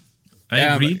 Yeah. I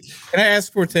agree. Can I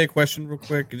ask Forte a question real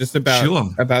quick? Just about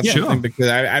something because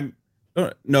I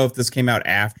don't know if this came out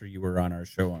after you were on our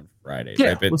show on Friday. Yeah,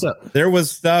 right? But what's up? There was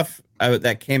stuff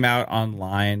that came out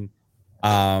online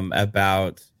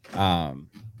about a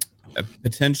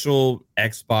potential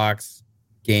Xbox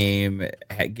game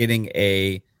getting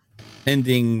a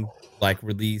pending like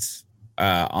release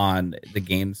on the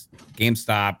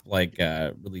GameStop like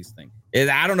release thing.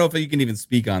 I don't know if you can even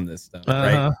speak on this stuff,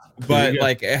 right? But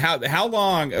like how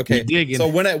long? Okay, so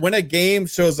when a game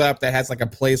shows up that has like a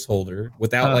placeholder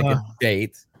without like a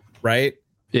date, right?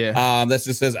 Yeah. That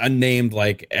just says unnamed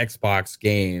like Xbox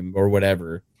game or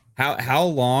whatever. How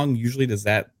long usually does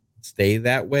that stay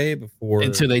that way before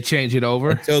Until they change it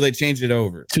over? Until they change it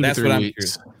over. 2 That's to 3 what I'm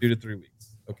weeks. curious. 2 to 3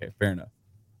 weeks. Okay, fair enough.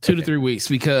 2 to 3 weeks,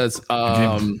 because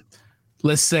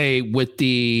let's say with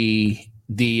the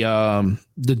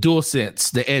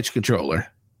DualSense, the Edge controller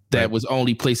that was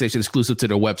only PlayStation exclusive to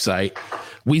their website,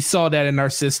 we saw that in our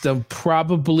system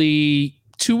probably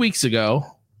 2 weeks ago,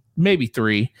 maybe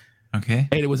 3. Okay.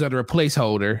 And it was under a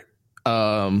placeholder.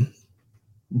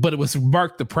 But it was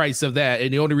marked the price of that.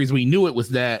 And the only reason we knew it was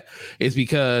that is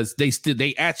because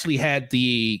they actually had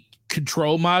the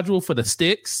control module for the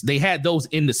sticks. They had those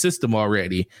in the system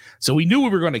already. So we knew we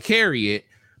were going to carry it,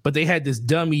 but they had this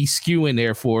dummy SKU in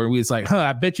there for it. We was like,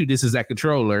 I bet you this is that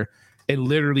controller. And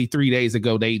literally 3 days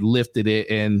ago, they lifted it,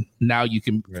 and now you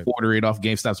can order it off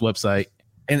GameStop's website.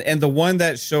 And the one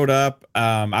that showed up,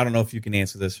 I don't know if you can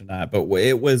answer this or not, but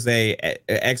it was a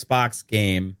Xbox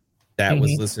game that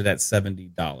was listed at $70,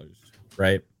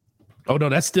 right? Oh no,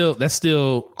 that's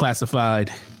still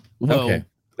classified. Well, okay.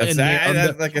 Like I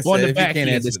said, on the back end,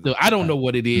 it's still, I don't know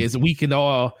what it is. We can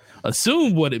all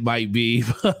assume what it might be.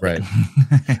 Right.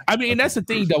 I mean, that's the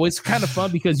thing though. It's kind of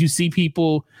fun because you see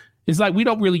people. It's like we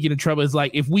don't really get in trouble. It's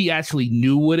like if we actually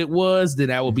knew what it was, then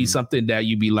that would be something that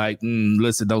you'd be like,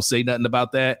 listen, don't say nothing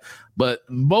about that. But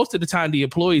most of the time, the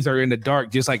employees are in the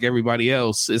dark, just like everybody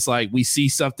else. It's like we see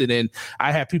something, and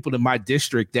I have people in my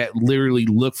district that literally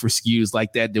look for SKUs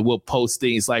like that will post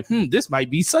things like, this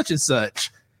might be such and such.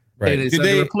 Right. And it's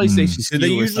under a PlayStation SKU. Do they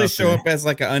usually show up as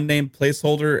like an unnamed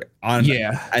placeholder on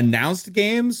announced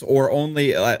games, or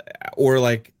only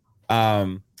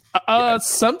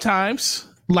sometimes?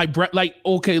 So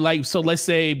let's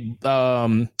say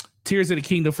Tears of the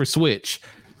Kingdom for Switch.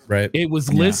 Right. It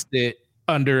was listed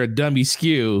under a dummy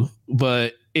SKU,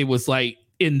 but it was like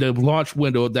in the launch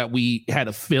window that we had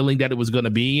a feeling that it was going to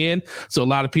be in. So a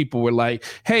lot of people were like,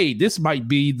 hey, this might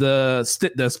be the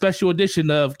special edition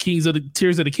of Tears of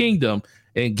the Kingdom.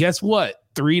 And guess what?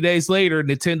 3 days later,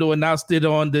 Nintendo announced it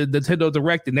on the Nintendo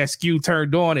Direct, and that SKU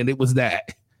turned on, and it was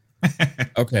that.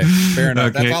 Okay, fair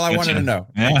enough. That's all I wanted to know.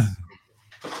 Yeah.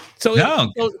 So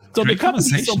the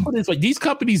companies, these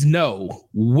companies know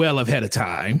well ahead of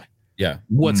time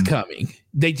what's coming.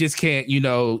 They just can't,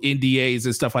 NDAs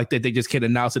and stuff like that. They just can't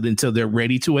announce it until they're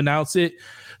ready to announce it.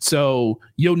 So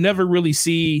you'll never really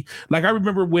see, like I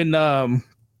remember when the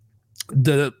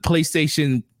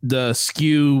PlayStation, the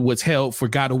SKU was held for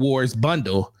God of War's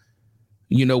bundle.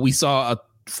 We saw a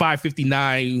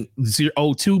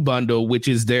 $559.02 bundle, which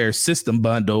is their system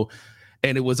bundle.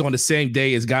 And it was on the same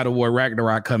day as God of War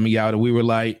Ragnarok coming out. And we were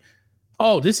like,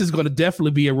 oh, this is going to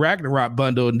definitely be a Ragnarok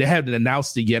bundle. And they haven't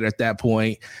announced it yet at that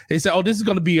point. They said, oh, this is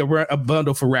going to be a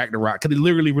bundle for Ragnarok, because it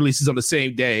literally releases on the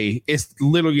same day. It's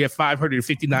literally a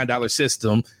 $559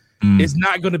 system. It's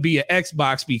not going to be an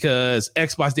Xbox because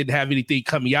Xbox didn't have anything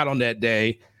coming out on that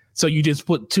day. So you just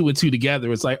put 2 and 2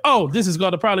 together. It's like, oh, this is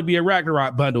going to probably be a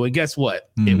Ragnarok bundle. And guess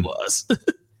what? It was.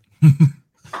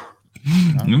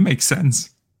 It makes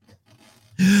sense.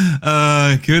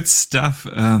 Good stuff.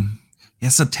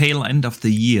 So tail end of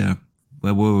the year.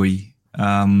 Where were we?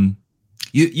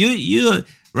 You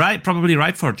right? Probably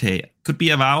right, Forte. Could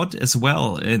be Avowed as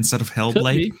well instead of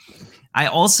Hellblade. I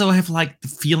also have like the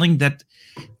feeling that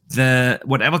the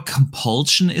whatever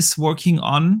Compulsion is working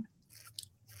on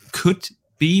could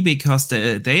be, because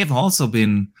they have also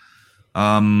been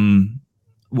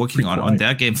working on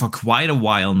their game for quite a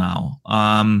while now.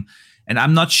 And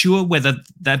I'm not sure whether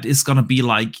that is going to be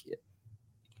like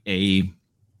a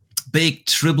big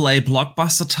AAA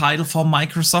blockbuster title for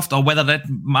Microsoft, or whether that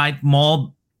might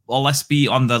more or less be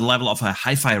on the level of a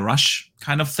Hi-Fi Rush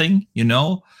kind of thing,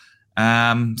 So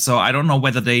I don't know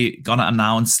whether they're going to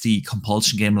announce the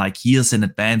Compulsion game like years in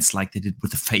advance, like they did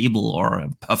with the Fable or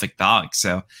Perfect Dark.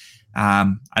 So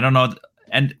I don't know.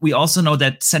 And we also know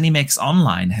that ZeniMax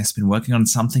Online has been working on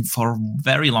something for a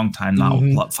very long time now,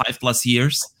 5+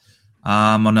 years.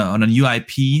 On a new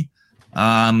IP.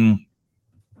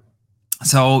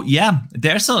 So yeah,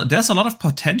 there's a lot of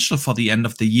potential for the end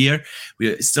of the year.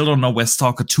 We still don't know where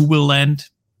Stalker 2 will land.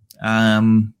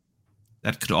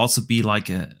 That could also be like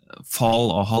a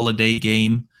fall or holiday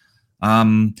game.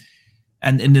 And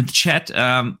in the chat,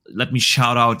 let me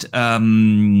shout out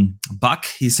Buck.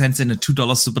 He sends in a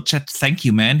 $2 super chat. Thank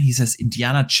you, man. He says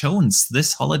Indiana Jones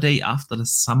this holiday after the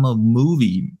summer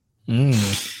movie.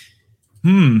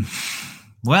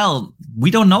 Well, we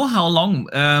don't know how long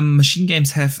Machine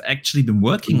Games have actually been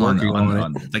working on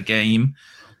the game.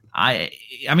 I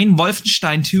mean,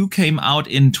 Wolfenstein 2 came out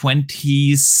in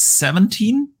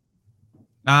 2017.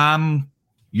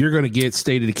 you're going to get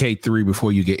State of Decay 3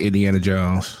 before you get Indiana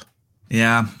Jones.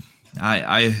 Yeah,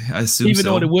 I assume Even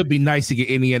so. though it would be nice to get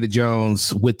Indiana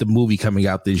Jones with the movie coming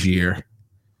out this year.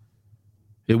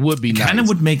 It would be nice. Kind of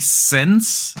would make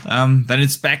sense. Then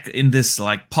it's back in this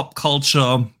like pop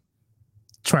culture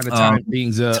trying to time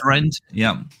things up. Trend.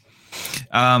 Yeah.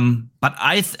 But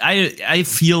I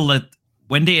feel that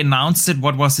when they announced it,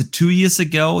 what was it, 2 years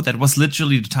ago? That was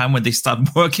literally the time when they started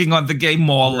working on the game,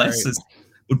 more or less.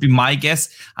 Would be my guess.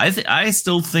 I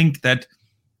still think that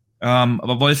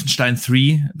Wolfenstein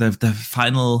 3, the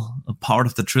final part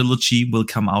of the trilogy, will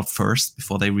come out first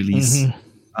before they release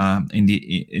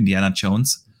Indiana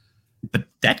Jones. But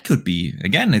that could be,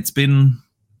 again, it's been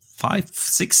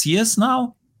 5-6 years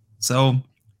now. So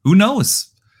who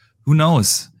knows? Who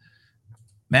knows?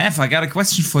 Mav, I got a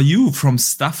question for you from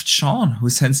Stuffed Sean, who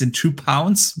sends in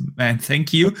 £2. Man,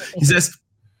 thank you. He says,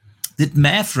 did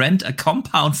Mav rent a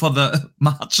compound for the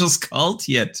Marchers cult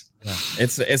yet? Yeah.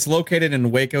 It's located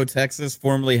in Waco, Texas,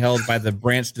 formerly held by the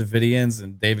Branch Davidians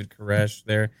and David Koresh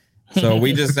there. So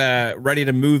we just ready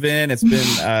to move in. It's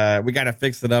been we got to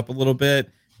fix it up a little bit.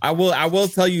 I will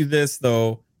tell you this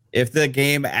though, if the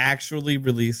game actually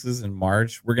releases in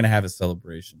March, we're gonna have a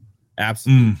celebration.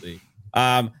 Absolutely.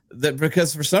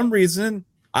 Because for some reason,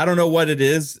 I don't know what it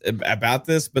is about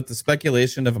this, but the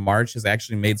speculation of March has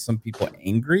actually made some people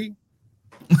angry.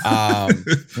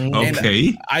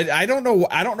 Okay. I don't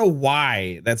know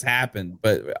why that's happened,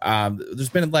 but there's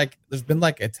been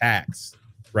like attacks,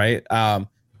 right?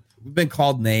 We've been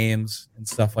called names and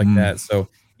stuff like that. So,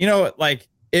 you know, like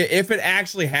if it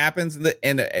actually happens,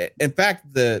 and in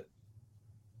fact, the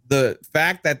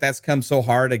fact that that's come so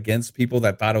hard against people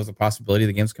that thought it was a possibility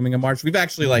the game's coming in March, we've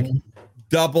actually like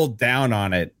doubled down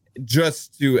on it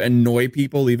just to annoy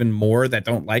people even more that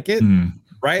don't like it.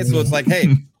 Right. So it's like,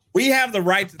 hey, we have the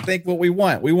right to think what we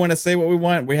want. We want to say what we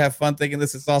want. We have fun thinking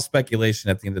this. It's all speculation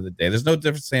at the end of the day. There's no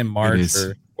difference saying March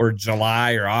or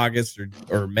July or August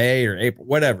or May or April,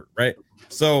 whatever. Right.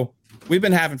 So we've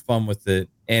been having fun with it,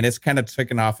 and it's kind of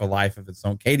taken off a life of its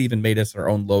own. Kate even made us our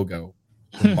own logo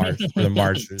for the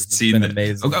Marchers. It's been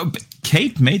amazing.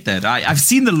 Kate made that. I've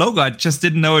seen the logo. I just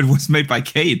didn't know it was made by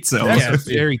Kate. So that's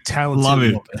very talented. Love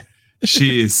it.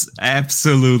 She is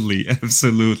absolutely. Not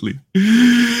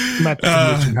to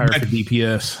her for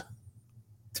DPS.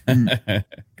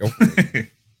 Go for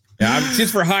it. Yeah,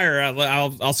 she's for hire.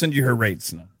 I'll send you her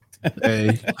rates now.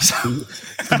 Hey,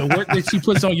 for the work that she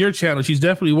puts on your channel, she's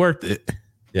definitely worth it.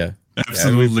 Yeah,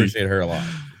 absolutely. Yeah, we appreciate her a lot.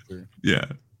 Sure. Yeah,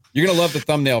 you're gonna love the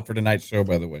thumbnail for tonight's show,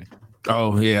 by the way.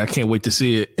 Oh yeah, I can't wait to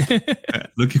see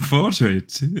it. Looking forward to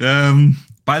it.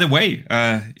 By the way,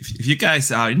 if you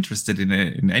guys are interested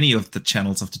in any of the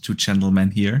channels of the two gentlemen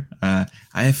here, I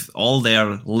have all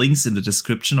their links in the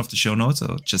description of the show notes.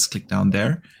 So just click down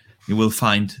there. You will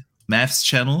find Mav's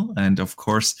channel and, of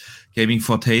course, Gaming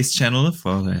Forte's channel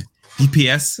for the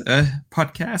DPS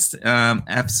podcast.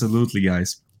 Absolutely,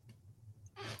 guys.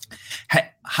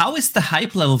 How is the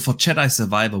hype level for Jedi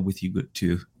Survivor with you good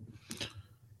too?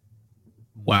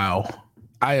 Wow.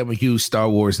 I am a huge Star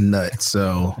Wars nut,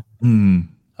 so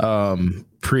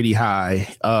pretty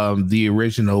high. The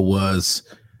original was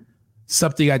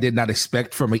something I did not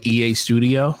expect from an EA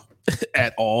studio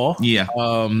at all. Yeah.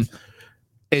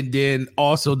 And then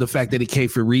also the fact that it came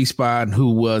from Respawn,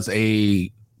 who was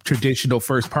a traditional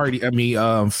first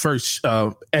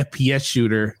FPS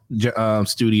shooter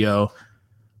studio,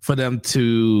 for them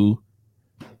to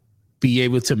be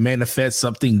able to manifest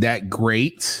something that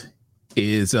great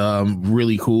is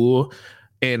really cool.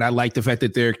 And I like the fact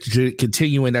that they're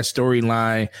continuing that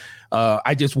storyline.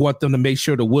 I just want them to make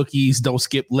sure the Wookiees don't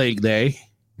skip leg day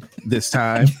this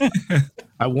time.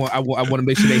 I want to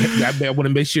make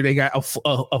sure they got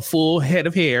a full head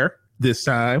of hair this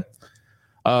time.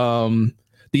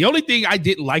 The only thing I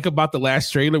didn't like about the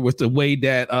last trailer was the way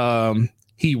that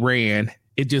he ran.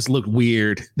 It just looked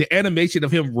weird. The animation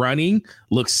of him running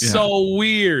looks so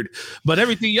weird, but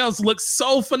everything else looks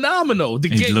so phenomenal. The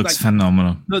game looks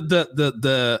phenomenal.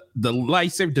 The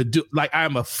lightsaber,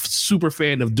 I'm a super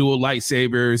fan of dual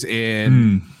lightsabers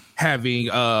and having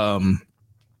the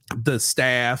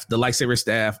lightsaber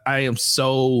staff. I am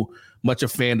so much a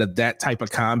fan of that type of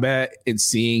combat, and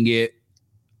seeing it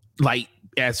like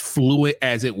as fluid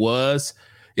as it was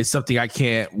is something I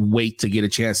can't wait to get a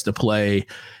chance to play.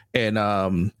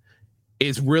 And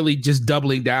it's really just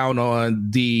doubling down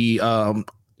on the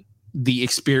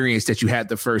experience that you had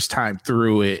the first time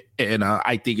through it. And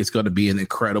I think it's going to be an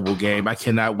incredible game. I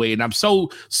cannot wait. And I'm so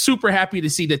super happy to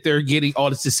see that they're getting all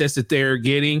the success that they're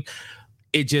getting.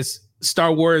 It just,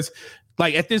 Star Wars,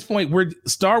 like at this point, we're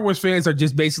Star Wars fans are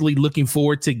just basically looking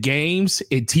forward to games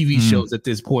and TV shows at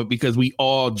this point because we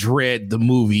all dread the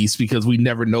movies because we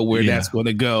never know where that's going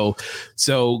to go.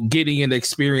 So getting an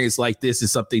experience like this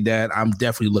is something that I'm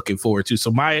definitely looking forward to. So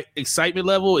my excitement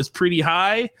level is pretty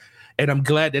high, and I'm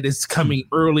glad that it's coming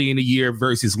early in the year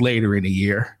versus later in the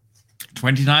year.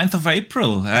 29th of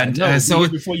April, and so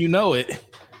before you know it.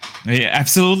 Yeah,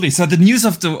 absolutely. So the news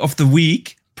of the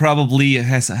week probably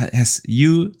has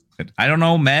you. I don't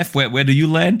know, Mav, where do you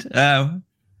land? Down?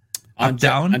 On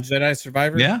Jedi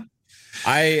Survivor? Yeah.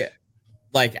 I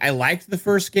liked the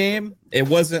first game. It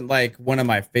wasn't like one of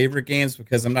my favorite games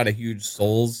because I'm not a huge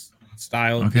Souls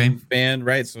style game fan,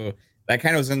 right? So that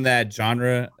kind of was in that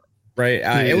genre, right?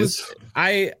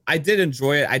 I did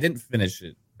enjoy it. I didn't finish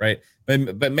it, right?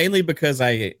 But mainly because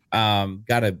I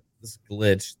got this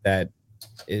glitch that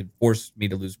it forced me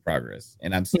to lose progress,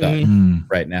 and I'm stuck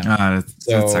right now.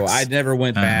 So I never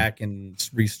went back and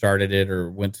restarted it or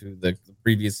went to the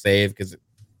previous save because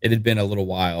it had been a little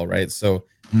while, right? So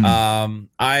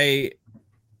I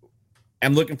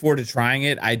am looking forward to trying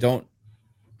it. I don't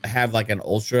have like an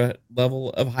ultra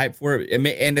level of hype for it,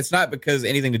 and it's not because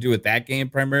anything to do with that game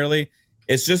primarily.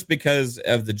 It's just because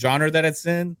of the genre that it's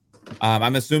in.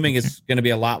 I'm assuming it's going to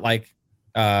be a lot like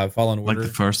Fallen Order, like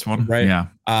the first one, right?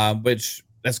 Yeah. Which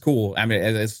that's cool. I mean,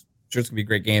 it's sure it's gonna be a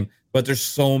great game. But there's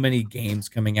so many games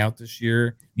coming out this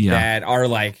year that are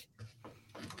like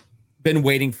been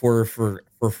waiting for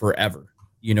forever.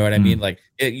 You know what I mean? Like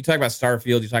you talk about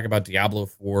Starfield, you talk about Diablo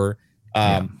 4,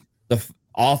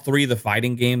 all three of the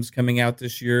fighting games coming out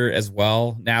this year as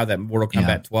well. Now that Mortal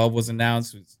Kombat 12 was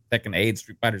announced, Tekken 8,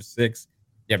 Street Fighter 6,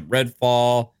 you have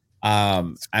Redfall.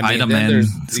 Spider-Man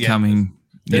is coming.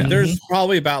 There's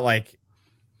probably about like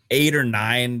 8 or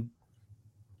 9,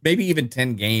 maybe even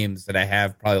 10 games that I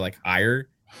have probably like higher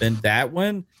than that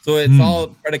one. So it's all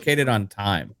predicated on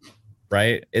time,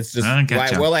 right? It's just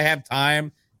will I have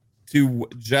time to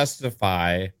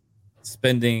justify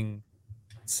spending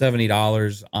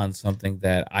 $70 on something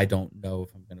that I don't know if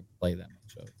I'm going to play that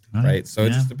much of, right? So it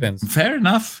just depends. Fair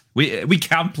enough. We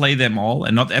can't play them all,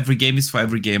 and not every game is for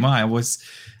every gamer. I always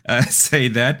say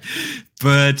that,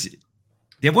 but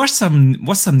there was some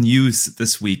news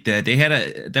this week that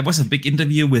there was a big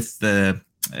interview with the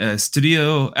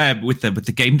studio with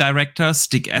the game director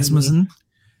Stig Asmussen,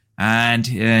 and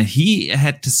he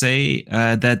had to say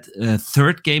that a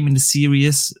third game in the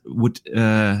series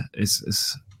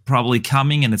is probably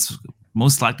coming, and it's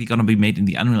most likely going to be made in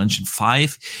the Unreal Engine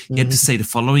 5. He had to say the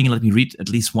following. Let me read at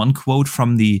least one quote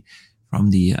from the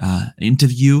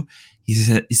interview. He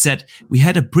said, "We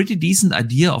had a pretty decent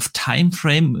idea of time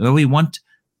frame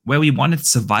where we wanted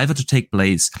Survivor to take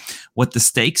place, what the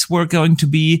stakes were going to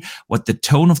be, what the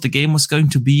tone of the game was going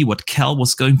to be, what Cal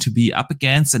was going to be up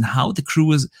against, and how the crew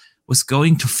was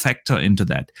going to factor into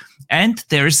that. And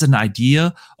there is an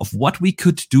idea of what we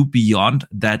could do beyond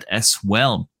that as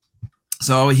well."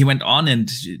 So he went on,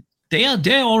 and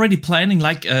they're already planning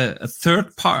like a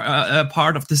third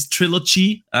part of this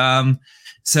trilogy. When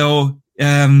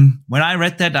I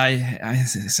read that, I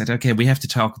said, okay, we have to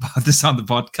talk about this on the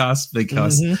podcast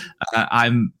because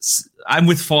I'm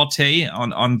with Forte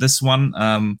on this one.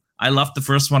 I loved the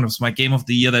first one. It was my game of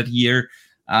the year that year.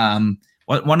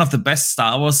 One of the best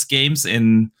Star Wars games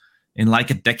in like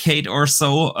a decade or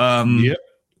so.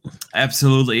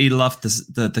 Absolutely loved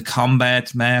the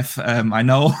combat math. I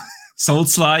know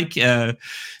Souls-like,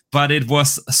 but it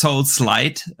was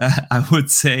Souls-light, I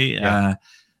would say.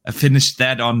 I finished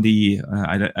that on the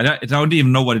I don't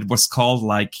even know what it was called,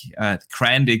 like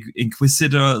Grand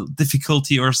Inquisitor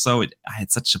difficulty or so. I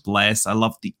had such a blast. I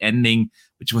loved the ending,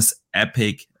 which was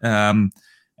epic, and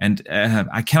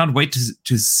I cannot wait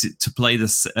to play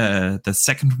this the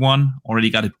second one.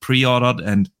 Already got it pre-ordered,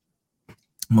 and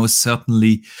most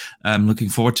certainly looking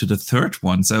forward to the third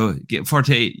one. So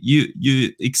Forte,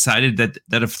 you excited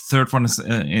that a third one is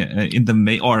in the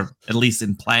May, or at least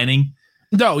in planning?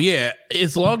 No, yeah.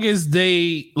 As long as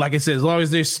they, like I said, as long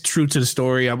as they're true to the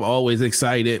story, I'm always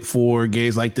excited for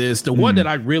games like this. The one that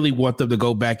I really want them to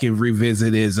go back and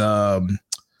revisit is the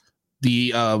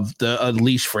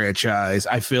Unleashed franchise.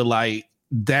 I feel like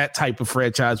that type of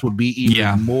franchise would be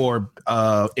even more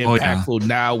impactful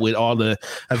now with all the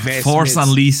advancements. Force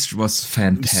Unleashed was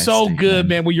fantastic. So good,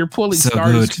 man. When you're pulling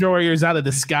Star Destroyers out of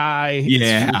the sky,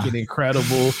 it's freaking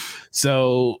incredible.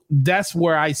 So that's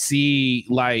where I see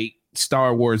like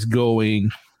Star Wars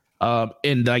going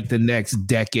in like the next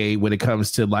decade when it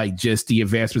comes to like just the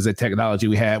advancements in technology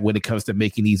we have when it comes to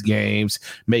making these games,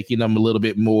 making them a little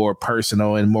bit more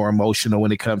personal and more emotional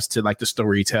when it comes to like the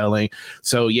storytelling.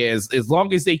 So yeah, as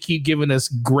long as they keep giving us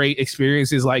great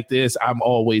experiences like this, I'm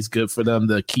always good for them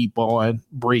to keep on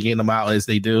bringing them out as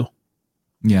they do.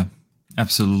 Yeah,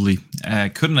 absolutely.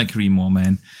 Couldn't agree more,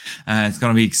 man. It's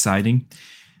going to be exciting.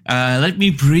 Let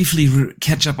me briefly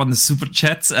catch up on the super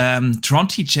chats. Tron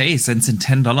TJ sends in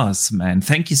 $10, man.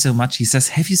 Thank you so much. He says,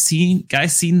 have you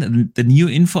guys seen the new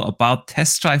info about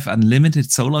Test Drive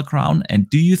Unlimited Solar Crown? And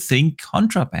do you think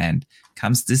Contraband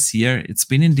comes this year? It's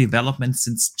been in development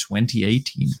since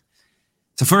 2018.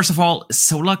 So first of all,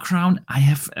 Solar Crown, I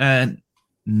have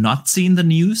not seen the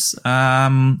news. I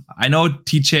know,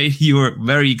 TJ, you were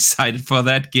very excited for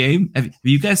that game. Have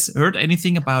you guys heard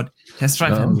anything about Test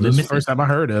Drive Unlimited? This is the first time I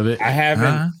heard of it. I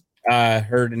haven't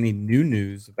heard any new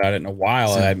news about it in a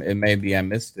while. It maybe I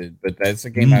missed it, but that's a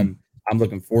game I'm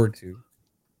looking forward to.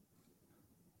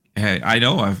 I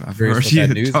know. I've heard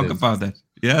you talk about that.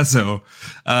 Yeah. So,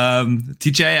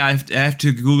 TJ, I have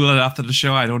to Google it after the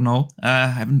show. I don't know. I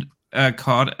haven't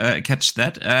catch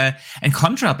that. And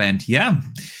Contraband, yeah.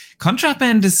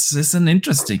 Contraband is an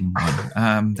interesting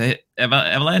one.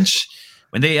 Avalanche,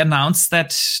 when they announced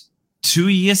that 2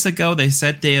 years ago, they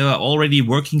said they are already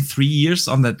working 3 years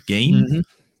on that game. Mm-hmm.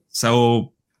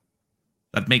 So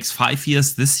that makes 5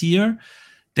 years this year.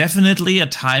 Definitely a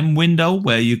time window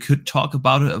where you could talk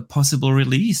about a possible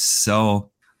release. So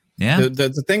yeah.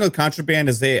 The thing with Contraband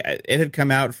is it had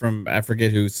come out from, I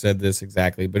forget who said this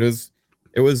exactly, but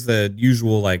it was the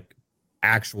usual like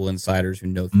actual insiders who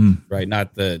know things, right?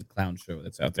 Not the clown show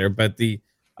that's out there. But they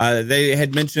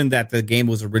had mentioned that the game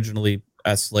was originally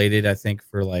slated, I think,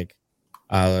 for like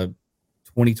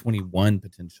 2021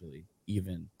 potentially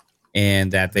even,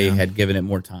 and that they had given it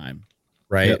more time,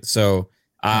 right? Yep. So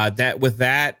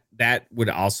that would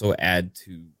also add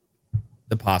to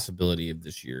the possibility of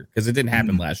this year because it didn't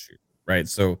happen last year, right?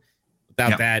 So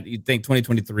without that, you'd think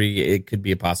 2023 it could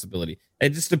be a possibility.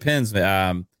 It just depends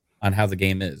on how the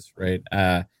game is, right?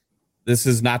 This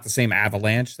is not the same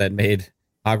Avalanche that made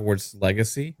Hogwarts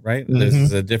Legacy, right? Mm-hmm. This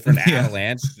is a different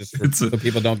Avalanche, just so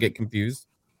people don't get confused.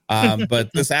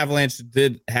 But this Avalanche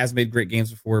has made great games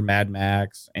before, Mad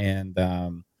Max and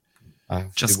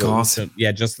Just Cause.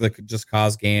 Just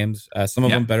Cause games. Some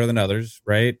of them better than others,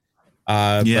 right?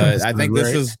 But I think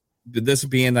this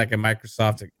being like a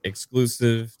Microsoft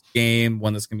exclusive game,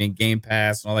 one that's gonna be in Game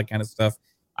Pass and all that kind of stuff.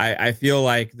 I feel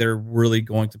like they're really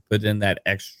going to put in that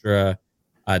extra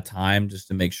time just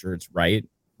to make sure it's right?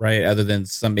 Other than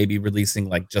some maybe releasing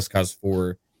like Just Cause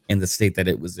 4 in the state that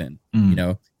it was in, you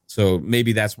know? So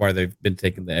maybe that's why they've been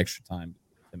taking the extra time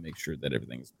to make sure that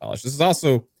everything is polished. This is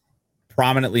also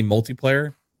prominently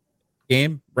multiplayer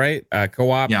game, right?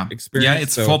 Co-op experience. Yeah,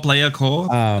 it's 4-player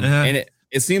co-op. And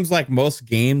it seems like most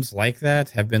games like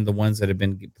that have been the ones that have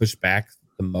been pushed back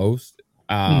the most.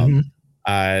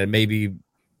 Maybe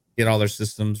get all their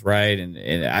systems right,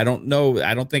 and I don't know.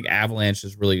 I don't think Avalanche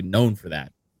is really known for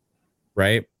that,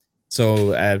 right?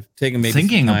 So I've taken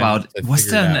thinking about was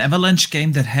there an Avalanche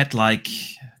game that had like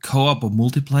co-op or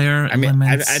multiplayer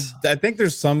elements? I think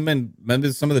there's some in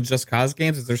maybe some of the Just Cause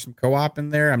games. Is there some co-op in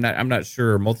there? I'm not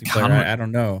sure. Multiplayer, I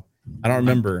don't know. I don't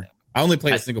remember. I only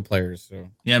played single players. So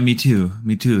yeah, me too.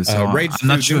 So Rage 2.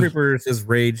 Not sure. Reaper says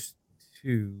Rage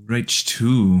 2. Rage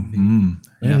 2.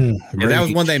 That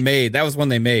was one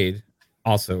they made.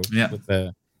 Also with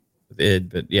id.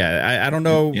 But yeah, I don't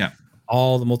know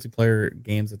all the multiplayer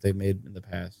games that they made in the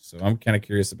past. So I'm kind of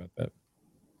curious about that.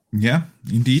 Yeah,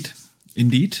 indeed.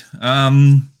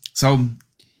 So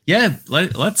yeah,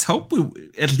 let's hope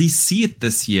we at least see it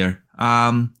this year.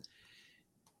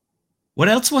 What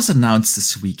else was announced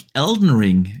this week? Elden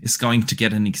Ring is going to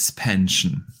get an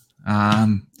expansion.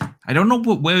 I don't know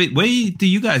where do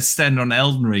you guys stand on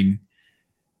Elden Ring?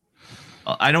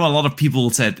 I know a lot of people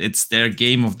said it's their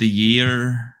game of the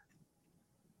year.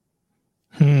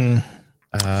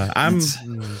 I'm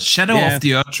Shadow of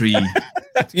the Earth Tree.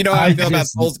 You know how I feel about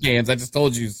Souls games. I just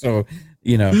told you, so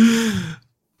you know.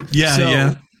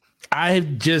 Yeah.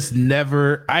 I've just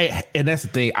never. And that's the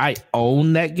thing. I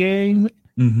own that game.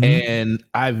 And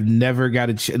I've never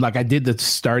got like I did the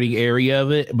starting area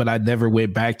of it, but I never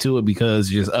went back to it because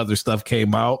just other stuff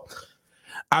came out.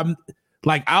 I'm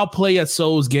like, I'll play a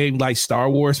Souls game like Star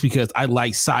Wars because I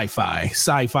like sci-fi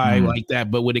like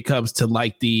that. But when it comes to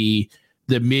like the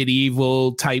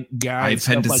medieval type guy,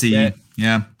 fantasy, like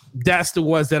that, that's the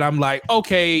ones that I'm like,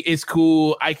 okay, it's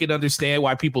cool. I can understand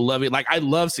why people love it. Like I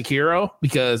love Sekiro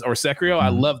I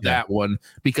love that one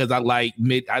because I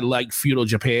like feudal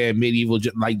Japan, medieval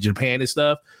like Japan and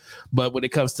stuff. But when it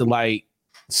comes to like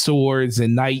swords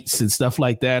and knights and stuff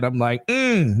like that, I'm like,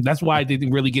 that's why I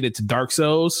didn't really get into Dark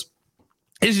Souls.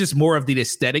 It's just more of the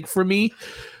aesthetic for me.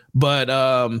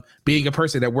 But being a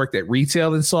person that worked at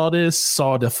retail and saw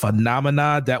the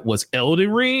phenomena that was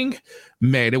Elden Ring,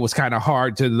 man, it was kind of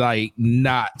hard to like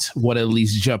not want to at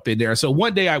least jump in there. So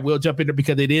one day I will jump in there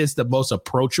because it is the most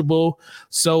approachable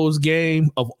Souls game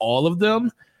of all of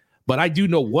them. But I do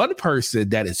know one person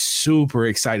that is super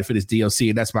excited for this DLC,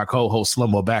 and that's my co-host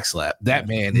Slumbo Backslap. That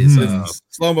man is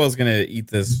Slumbo's gonna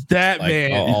eat this. That like,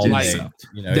 man, all day,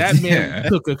 that man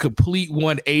took a complete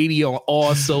 180 on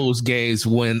all Souls games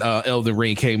when Elden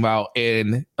Ring came out,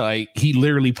 and like he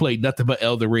literally played nothing but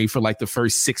Elden Ring for like the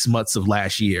first 6 months of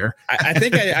last year. I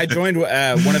think I joined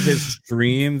one of his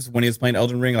streams when he was playing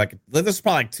Elden Ring. Like this is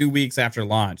probably like 2 weeks after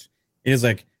launch. He was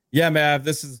like, "Yeah, man,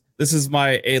 this is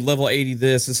my level 80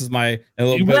 this is my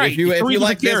level, right. if you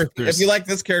like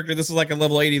this character, this is like a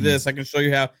level 80 this. I can show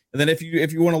you how. And then if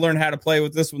you want to learn how to play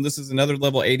with this one, this is another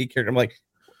level 80 character." I'm like,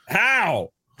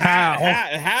 how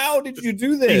did you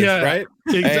do this? Yeah, right?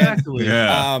 Exactly.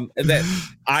 And, that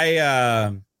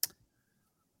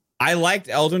I liked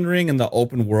Elden Ring in the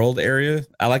open world area.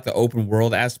 I like the open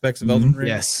world aspects of Elden Ring.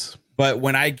 Yes. But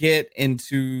when I get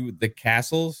into the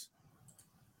castles,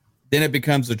 then it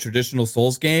becomes a traditional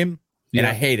Souls game, and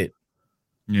I hate it.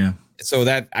 Yeah. So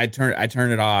that I turn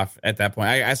it off at that point.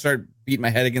 I start beating my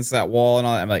head against that wall and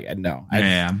all that. I'm like, no.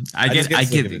 I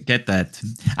get that.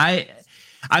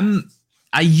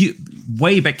 I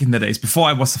way back in the days before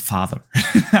I was a father,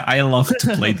 I loved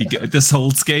to play the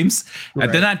Souls games. Right.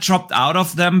 And then I dropped out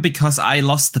of them because I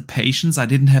lost the patience. I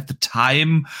didn't have the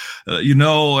time,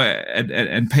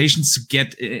 and patience to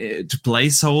get to play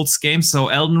Souls games. So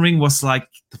Elden Ring was like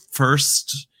the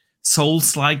first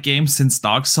Souls-like game since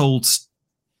Dark Souls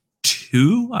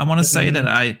 2, I want to say, that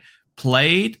I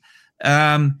played.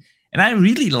 And I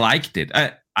really liked it.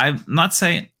 I'm not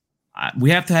saying...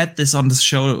 we have had this on the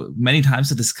show many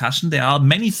times, a discussion. There are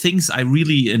many things I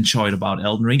really enjoyed about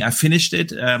Elden Ring. I finished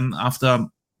it after, I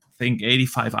think,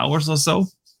 85 hours or so.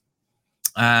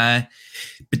 But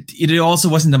it also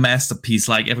wasn't a masterpiece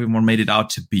like everyone made it out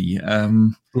to be.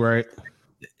 Right.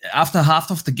 After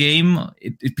half of the game,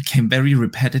 it became very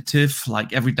repetitive.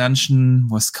 Like every dungeon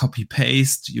was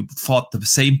copy-paste. You fought the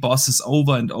same bosses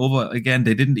over and over again.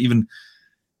 They didn't even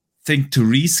think to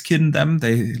reskin them.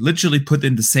 They literally put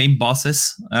in the same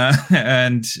bosses,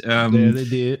 and yeah, they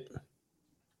did.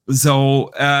 So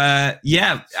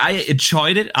I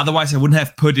enjoyed it. Otherwise, I wouldn't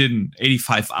have put in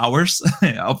 85 hours,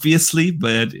 obviously.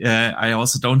 But I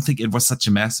also don't think it was such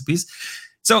a masterpiece.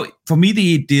 So for me,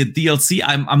 the DLC,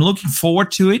 I'm looking forward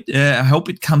to it. I hope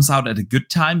it comes out at a good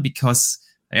time because,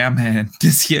 yeah, man,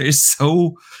 this year is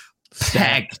so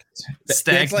stacked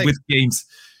like, with games.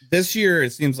 This year,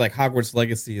 it seems like Hogwarts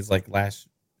Legacy is like last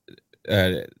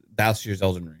year's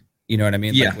Elden Ring. You know what I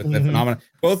mean? Yeah. Like with the phenomenon.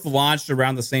 Both launched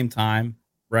around the same time,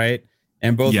 right?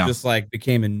 And both just like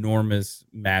became enormous,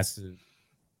 massive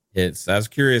hits. I was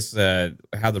curious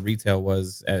how the retail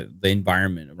was at the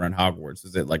environment around Hogwarts.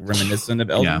 Is it like reminiscent of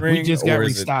Elden Ring? We just got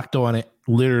restocked on it.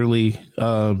 Literally,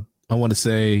 I want to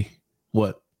say,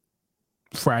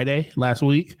 Friday last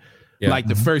week? Yeah. Like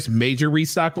the first major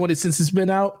restock on it since it's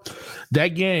been out. That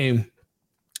game.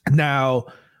 Now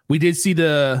we did see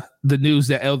the news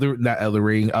that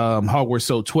Hogwarts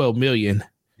sold 12 million.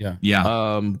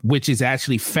 Yeah. Which is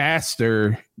actually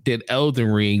faster than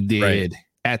Elden Ring did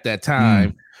at that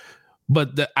time.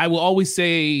 But I will always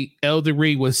say Elden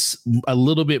Ring was a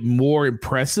little bit more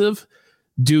impressive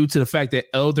due to the fact that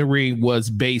Elden Ring was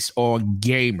based on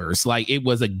gamers. Like it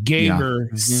was a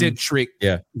gamer-centric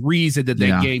reason that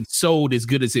game sold as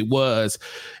good as it was,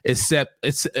 except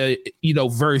it's,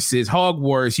 versus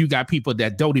Hogwarts, you got people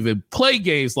that don't even play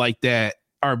games like that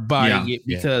are buying it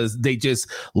because they just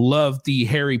love the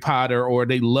Harry Potter or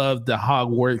they love the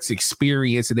Hogwarts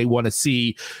experience and they want to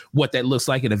see what that looks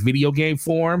like in a video game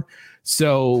form.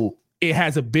 So it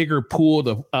has a bigger pool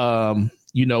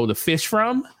to fish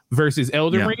from versus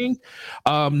Elden Ring.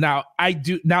 This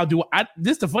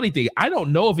is the funny thing. I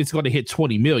don't know if it's going to hit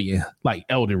 20 million like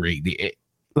Elden Ring did.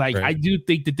 I do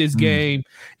think that this game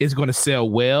is going to sell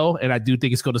well, and I do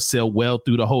think it's going to sell well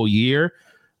through the whole year.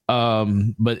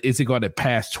 But is it going to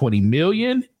pass 20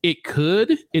 million? It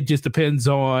could. It just depends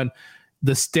on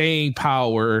the staying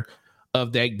power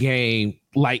of that game.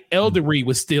 Like Elden Ring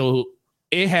was still...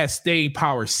 It has staying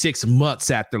power 6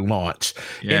 months after launch.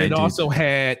 And it also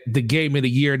had the Game of the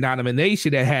Year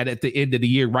nomination that had at the end of the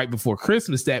year, right before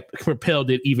Christmas, that propelled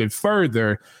it even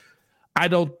further. I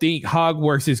don't think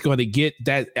Hogwarts is going to get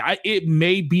that. It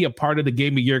may be a part of the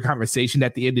Game of the Year conversation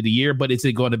at the end of the year, but is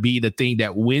it going to be the thing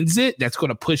that wins it? That's going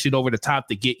to push it over the top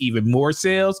to get even more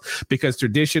sales? Because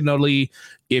traditionally,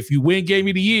 if you win Game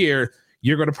of the Year,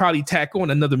 you're going to probably tack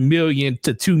on another 1 million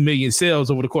to 2 million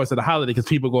sales over the course of the holiday because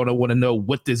people are going to want to know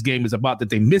what this game is about that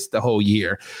they missed the whole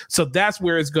year. So that's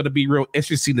where it's going to be real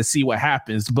interesting to see what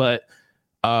happens. But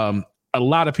a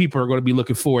lot of people are going to be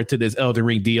looking forward to this Elden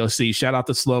Ring DLC. Shout out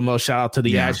to Slow-Mo. Shout out to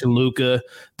the Ash and Luca.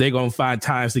 They're going to find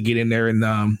times to get in there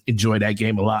and enjoy that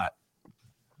game a lot.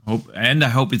 I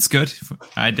hope it's good.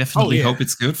 I definitely hope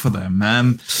it's good for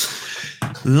them.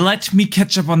 Let me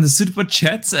catch up on the super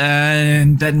chats,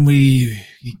 and then we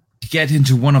get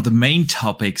into one of the main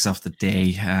topics of the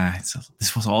day.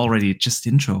 This was already just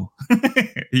intro.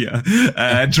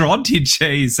 Drawn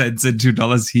TJ sends in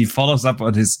 $2. He follows up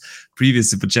on his previous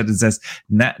super chat and says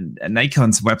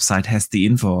Nikon's website has the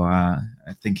info. I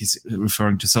think he's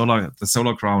referring to the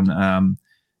Solar Crown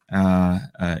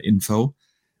info.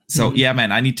 So yeah,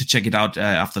 man, I need to check it out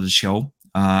after the show.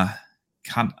 I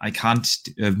can't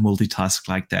multitask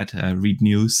like that. Read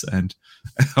news and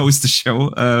host the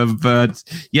show. But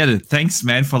yeah, thanks,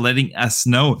 man, for letting us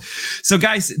know. So,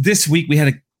 guys, this week we had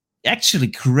a actually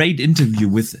great interview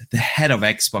with the head of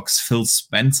Xbox, Phil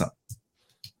Spencer.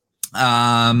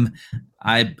 I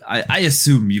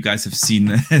assume you guys have seen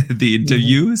the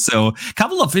interview. So, a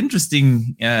couple of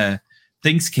interesting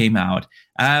things came out.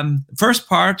 First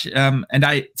part, and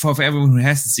for everyone who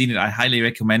hasn't seen it, I highly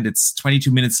recommend. It's 22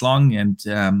 minutes long and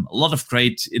a lot of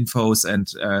great infos, and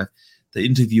the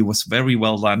interview was very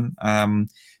well done.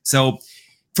 So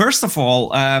first of all,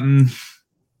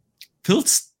 Phil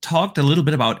talked a little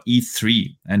bit about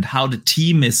E3 and how the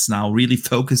team is now really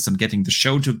focused on getting the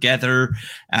show together.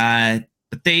 But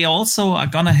they also are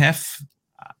going to have,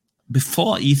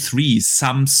 before E3,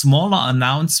 some smaller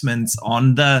announcements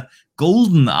on the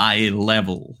GoldenEye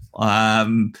level.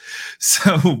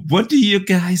 So what do you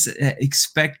guys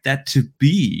expect that to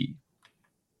be?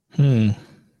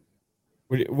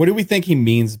 What do we think he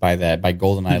means by that? By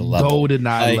GoldenEye level?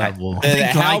 GoldenEye level.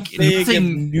 How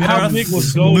big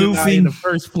was GoldenEye in the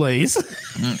first place?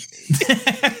 That's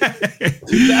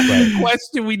the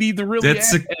question we need to really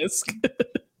ask.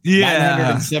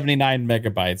 979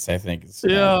 megabytes, I think.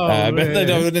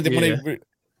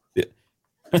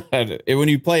 When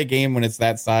you play a game when it's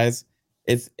that size,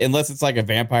 it's unless it's like a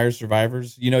Vampire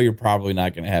Survivors, you're probably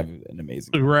not going to have an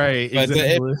amazing right. But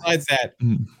exactly. Besides that,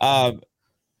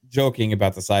 joking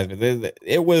about the size of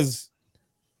it was,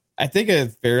 I think, a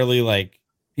fairly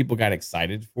people got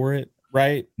excited for it,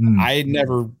 right? I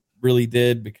never really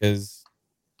did because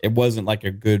it wasn't like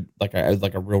a good like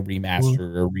a real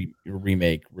remaster or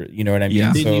remake. You know what I mean?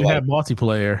 Yeah. Didn't have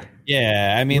multiplayer.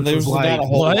 Yeah, I mean, there's not a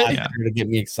whole lot to get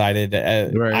me excited.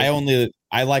 Right.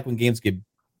 I like when games get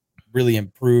really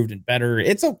improved and better.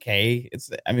 It's okay.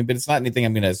 But it's not anything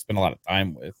I'm going to spend a lot of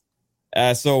time with.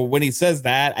 So when he says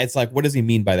that, it's like, what does he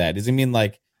mean by that? Does he mean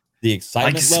like the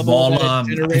excitement level that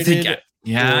it generated?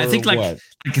 I think like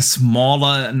a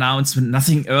smaller announcement,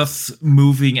 nothing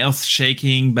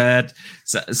earth-shaking, but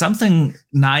something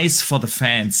nice for the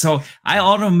fans. So I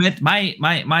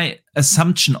my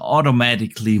assumption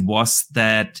automatically was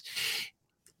that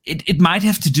it might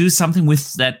have to do something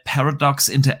with that Paradox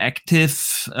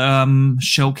Interactive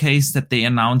showcase that they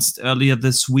announced earlier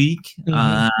this week.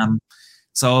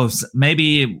 So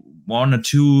maybe one or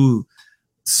two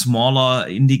smaller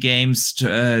indie games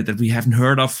that we haven't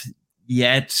heard of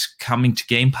yet coming to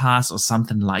Game Pass or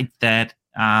something like that.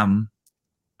 I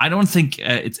don't think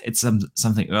it's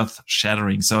something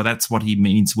earth-shattering. So that's what he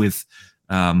means with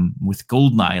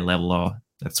GoldenEye level, or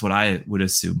that's what I would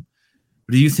assume.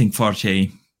 What do you think, Forte?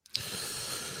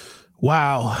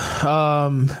 Wow,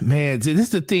 man, this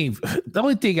is the thing. The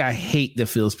only thing I hate that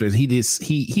Phil Spencer,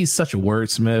 he's such a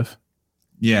wordsmith.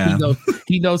 Yeah,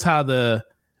 he knows how to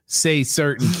say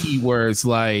certain keywords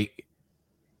like,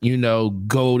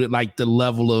 go to like the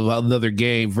level of another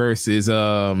game versus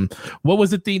what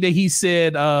was the thing that he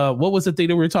said? What was the thing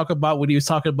that we were talking about when he was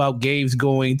talking about games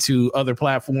going to other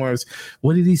platforms?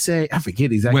 What did he say? I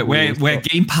forget exactly. Where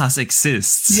Game Pass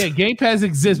exists. Yeah, Game Pass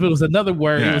exists, but it was another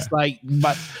word. Yeah. It was like,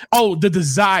 the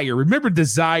desire. Remember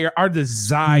desire? Our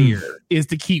desire is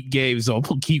to keep games on,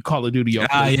 keep Call of Duty on.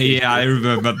 Yeah, I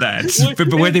remember that.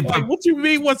 What you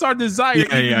mean? What's our desire?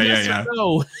 Yeah.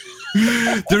 No.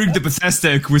 During the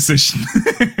Bethesda acquisition.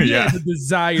 The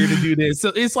desire to do this. So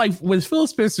it's like when Phil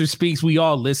Spencer speaks, we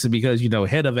all listen because,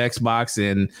 head of Xbox,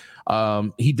 and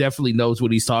he definitely knows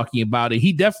what he's talking about. And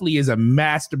he definitely is a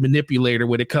master manipulator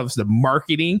when it comes to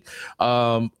marketing.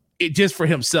 it just for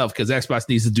himself, because Xbox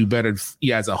needs to do better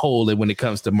as a whole and when it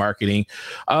comes to marketing.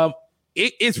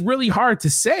 It's really hard to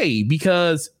say,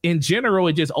 because in general,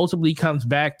 it just ultimately comes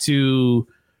back to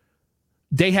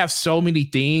they have so many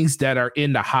things that are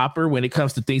in the hopper when it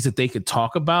comes to things that they could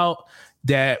talk about,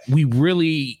 that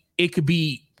it could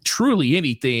be truly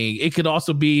anything. It could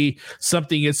also be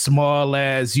something as small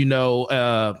as,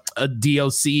 a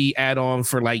DLC add-on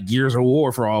for like Gears of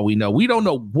War, for all we know. We don't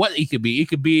know what it could be. It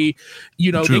could be,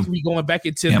 they could be going back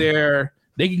into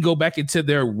they can go back into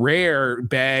their rare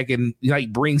bag and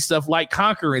like bring stuff like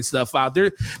Conquer and stuff out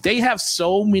there. They have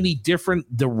so many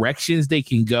different directions they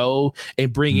can go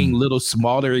and bringing little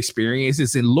smaller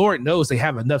experiences. And Lord knows they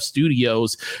have enough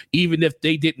studios, even if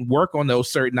they didn't work on those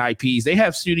certain IPs, they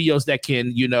have studios that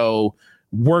can,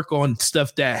 work on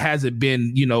stuff that hasn't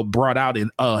been, brought out in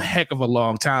a heck of a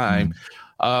long time.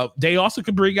 They also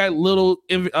could bring out little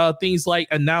things like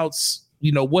announce,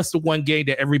 what's the one game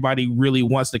that everybody really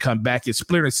wants to come back is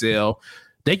Splinter Cell.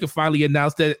 They could finally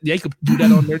announce that. They could do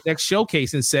that on their next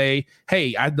showcase and say,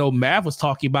 hey, I know Mav was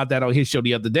talking about that on his show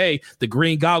the other day. The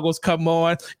green goggles come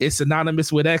on. It's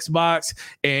synonymous with Xbox.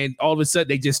 And all of a sudden,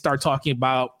 they just start talking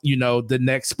about, the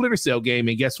next Splinter Cell game.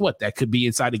 And guess what? That could be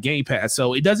inside the Game Pass.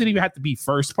 So it doesn't even have to be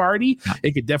first party.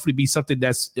 It could definitely be something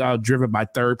that's driven by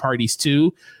third parties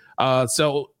too.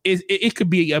 So it could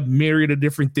be a myriad of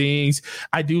different things.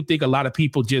 I do think a lot of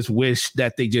people just wish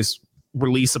that they just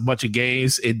release a bunch of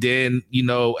games, and then,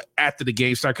 after the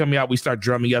games start coming out, we start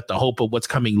drumming up the hope of what's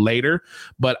coming later.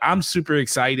 But I'm super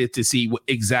excited to see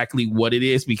exactly what it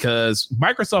is, because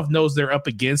Microsoft knows they're up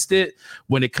against it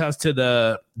when it comes to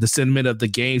the sentiment of the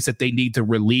games that they need to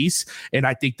release. And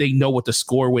I think they know what the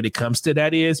score when it comes to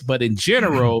that is. But in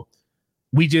general,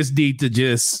 we just need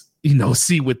to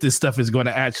see what this stuff is going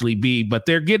to actually be. But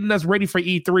they're getting us ready for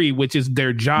E3, which is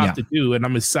their job to do. And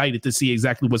I'm excited to see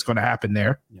exactly what's going to happen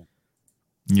there.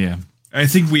 Yeah. I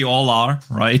think we all are,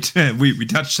 right? we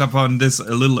touched upon this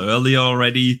a little earlier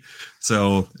already.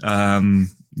 So,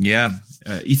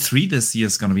 E3 this year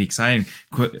is going to be exciting.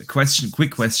 Quick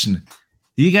question.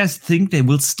 Do you guys think they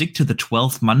will stick to the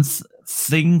 12-month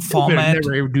thing format?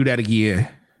 Never ever do that again.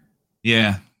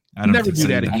 Yeah. I don't never do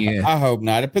that again. I hope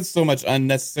not. It puts so much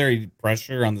unnecessary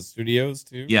pressure on the studios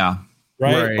too. Yeah.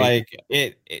 Right. Like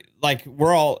it like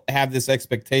we're all have this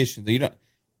expectation that you don't,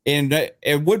 and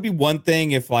it would be one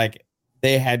thing if like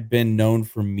they had been known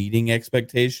for meeting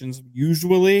expectations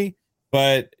usually,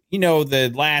 but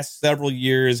the last several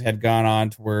years had gone on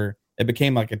to where it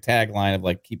became like a tagline of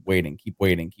like, keep waiting.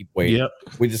 Yep.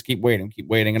 We just keep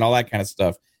waiting and all that kind of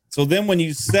stuff. So then when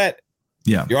you set,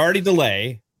 you already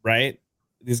delay, right?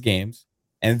 These games,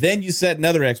 and then you set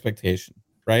another expectation,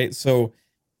 right? So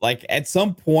like at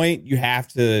some point you have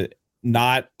to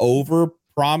not over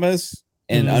promise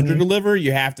and under deliver.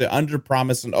 You have to under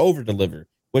promise and over deliver,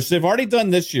 which they've already done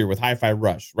this year with Hi-Fi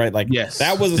Rush, right? Like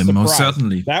that was a surprise. Most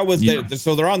certainly. That was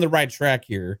so they're on the right track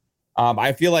here.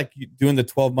 I feel like doing the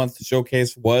 12-month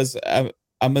showcase was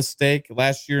a mistake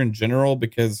last year in general,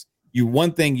 because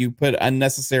you put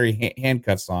unnecessary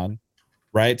handcuffs on,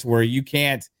 right? To where you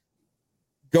can't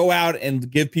go out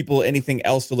and give people anything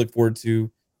else to look forward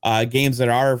to. Games that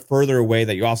are further away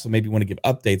that you also maybe want to give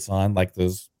updates on, like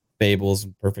those Fables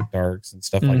and Perfect Darks and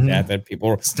stuff like that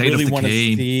people really want to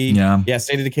see. Yeah,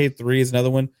 State of Decay 3 is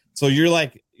another one. So you're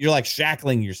like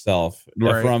shackling yourself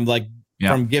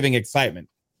from giving excitement.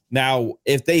 Now,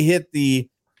 if they hit the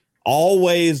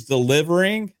always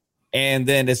delivering, and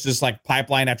then it's just like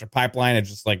pipeline after pipeline and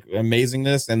just like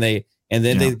amazingness, and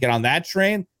then they get on that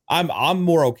train, I'm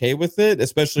more okay with it,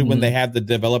 especially when they have the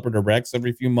developer directs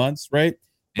every few months, right?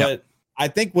 Yep. But I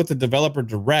think with the developer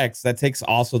directs, that takes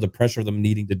also the pressure of them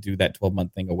needing to do that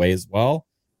 12-month thing away as well,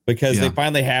 because they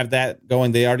finally have that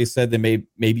going. They already said they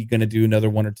maybe going to do another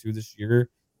one or two this year,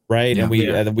 right?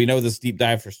 Yeah, and we know this deep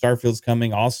dive for Starfield's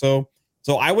coming also.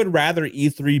 So I would rather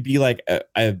E3 be like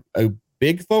a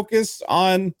big focus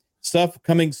on stuff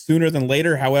coming sooner than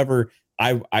later. However,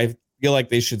 I feel like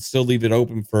they should still leave it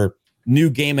open for new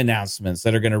game announcements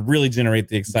that are going to really generate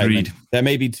the excitement. Agreed. That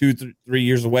may be 2-3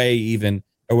 years away even,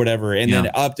 or whatever, and then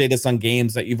update us on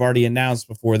games that you've already announced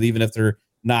before, even if they're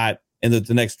not in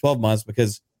the next 12 months.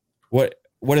 Because what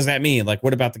does that mean? Like,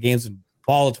 what about the games in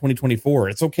fall of 2024?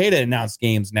 It's okay to announce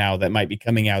games now that might be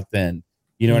coming out then.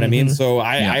 You know what I mean? So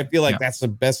I feel like that's the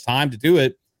best time to do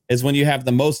it, is when you have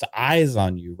the most eyes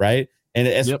on you, right? And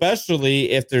especially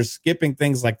if they're skipping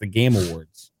things like the Game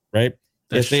Awards, right?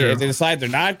 If they decide they're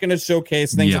not going to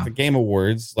showcase things at the Game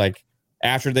Awards, like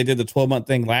after they did the 12-month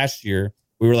thing last year,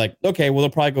 we were like, okay, well, they'll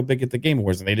probably go big at the Game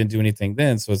Awards, and they didn't do anything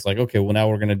then. So it's like, okay, well, now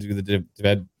we're going to do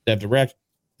the Dev Direct.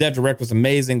 Dev Direct was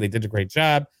amazing. They did a great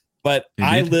job. But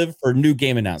I live for new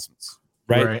game announcements,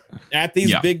 right? At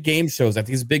these big game shows, at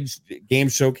these big game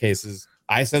showcases,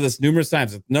 I said this numerous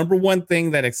times. The number one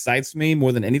thing that excites me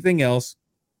more than anything else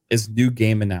is new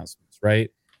game announcements, right?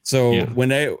 So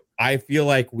when I feel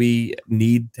like we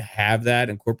need to have that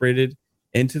incorporated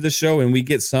into the show, and we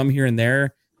get some here and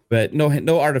there, but no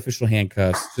artificial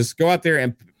handcuffs. Just go out there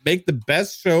and make the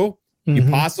best show you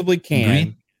possibly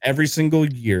can every single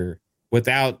year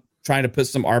without trying to put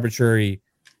some arbitrary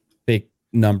fake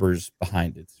numbers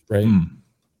behind it, right?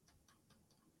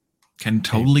 Can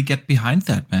totally get behind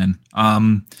that, man.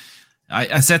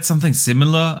 I said something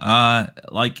similar.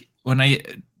 Like when I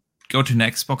go to an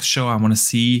Xbox show, I want to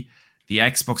see the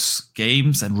Xbox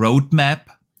games and roadmap.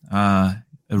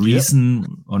 A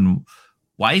reason on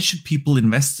why should people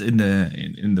invest in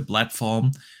the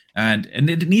platform, and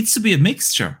it needs to be a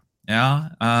mixture.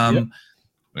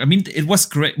 I mean, it was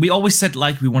great. We always said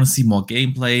like we want to see more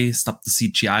gameplay, stop the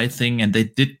CGI thing, and they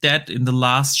did that in the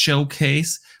last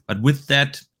showcase. But with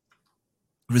that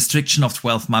restriction of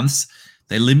 12 months,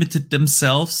 they limited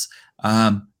themselves.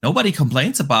 Nobody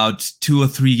complains about 2 or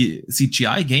 3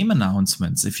 CGI game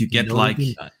announcements if you get a lot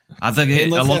of other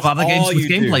games with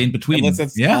gameplay in between. Unless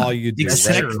that's all you do,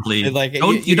 exactly. Right? Like,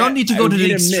 you don't need to go to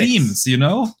the extremes, you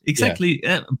know? Exactly.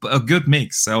 Yeah, a good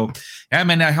mix. So yeah,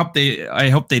 man, I hope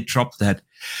they drop that.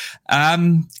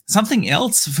 Something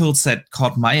else Phil said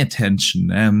caught my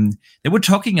attention. They were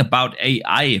talking about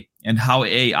AI and how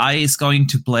AI is going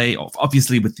to play,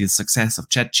 obviously with the success of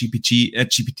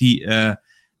GPT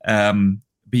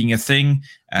being a thing.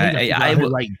 AI will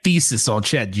write thesis on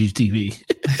ChatGPT.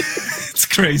 It's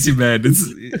crazy, man.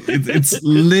 It's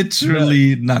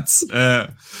literally nuts.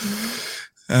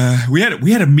 We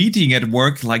had a meeting at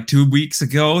work like 2 weeks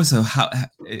ago. So how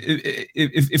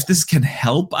if this can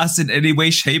help us in any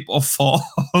way, shape, or form,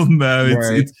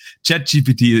 it's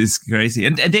ChatGPT is crazy.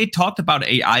 And they talked about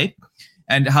AI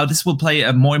and how this will play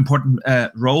a more important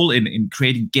role in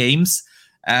creating games,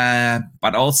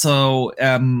 but also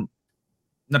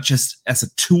not just as a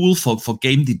tool for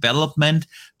game development,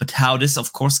 but how this,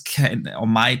 of course, can or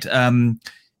might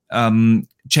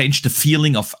change the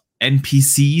feeling of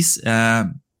NPCs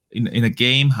in a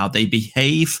game, how they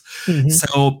behave.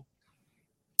 So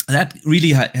that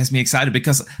really has me excited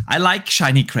because I like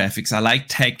shiny graphics, I like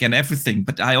tech and everything,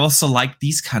 but I also like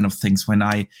these kind of things when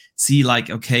I see like,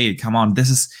 okay, come on,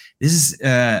 this is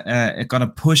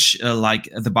gonna push like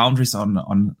the boundaries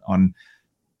on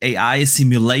AI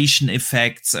simulation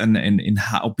effects and in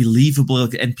how believable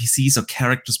NPCs or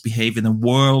characters behave in the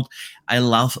world. I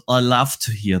love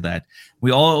to hear that.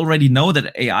 We all already know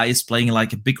that AI is playing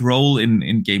like a big role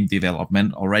in game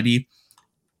development already.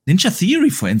 Ninja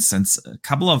Theory, for instance, a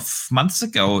couple of months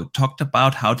ago talked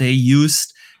about how they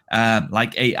used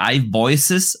like AI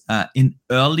voices in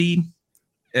early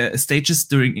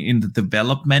stages in the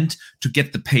development to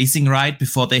get the pacing right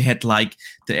before they had like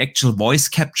the actual voice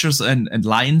captures and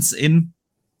lines in.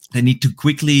 They need to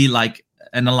quickly like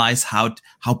analyze how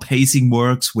pacing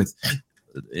works with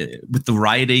the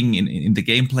writing in the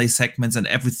gameplay segments and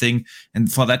everything.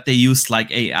 And for that, they used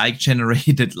like AI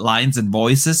generated lines and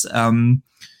voices.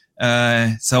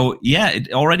 So yeah,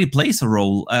 it already plays a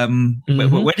role.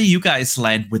 Where do you guys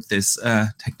land with this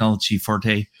technology,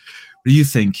 Forte? What do you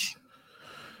think?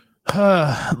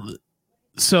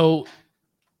 So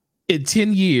in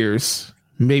 10 years,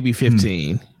 maybe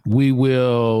 15, we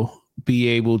will be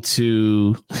able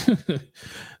to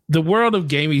the world of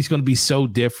gaming is going to be so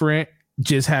different,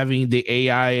 just having the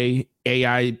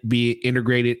AI be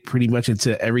integrated pretty much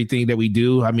into everything that we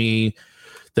do. I mean,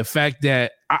 the fact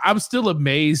that I'm still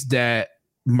amazed that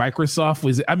Microsoft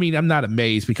was, I mean, I'm not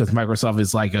amazed because Microsoft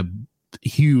is like a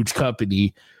huge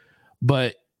company,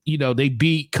 but you know, they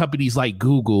beat companies like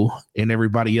Google and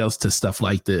everybody else to stuff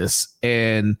like this.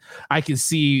 And I can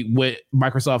see with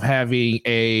Microsoft having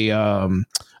a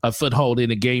foothold in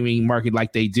the gaming market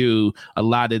like they do, a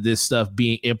lot of this stuff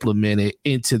being implemented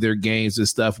into their games and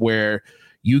stuff where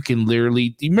you can literally,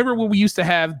 do you remember when we used to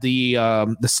have the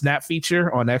snap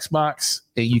feature on Xbox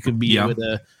and you can be able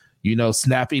to, you know,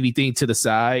 snap anything to the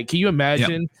side? Can you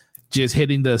imagine just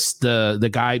hitting the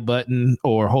guide button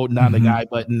or holding down the guide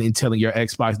button and telling your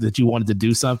Xbox that you wanted to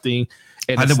do something?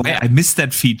 And by the way, I missed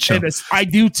that feature. I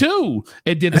do too.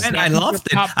 And I loved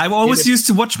it. I always used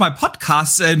to watch my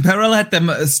podcasts and parallel had them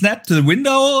snap to the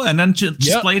window and then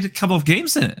just played a couple of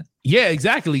games in it. Yeah,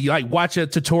 exactly. Like watch a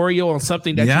tutorial on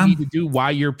something that you need to do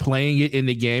while you're playing it in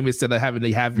the game instead of having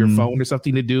to have your phone or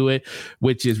something to do it,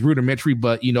 which is rudimentary,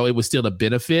 but it was still a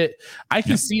benefit. I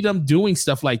can see them doing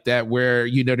stuff like that where,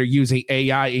 they're using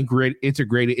AI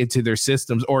integrated into their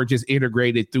systems or just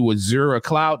integrated through Azure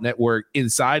cloud network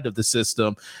inside of the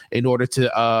system in order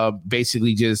to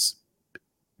basically just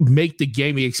make the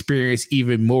gaming experience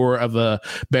even more of a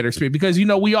better experience, because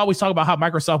we always talk about how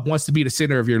Microsoft wants to be the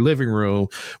center of your living room.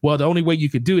 Well, the only way you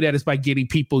could do that is by getting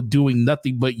people doing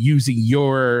nothing but using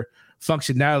your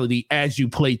functionality as you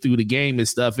play through the game and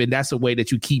stuff, and that's a way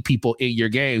that you keep people in your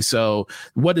game. So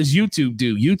what does YouTube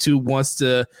do? YouTube wants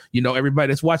to,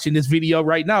 everybody that's watching this video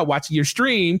right now, watching your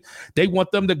stream, they want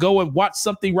them to go and watch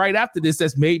something right after this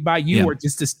that's made by you, or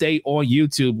just to stay on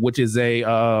YouTube, which is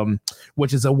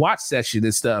a watch session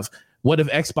and stuff. What if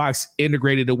Xbox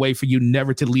integrated a way for you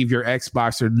never to leave your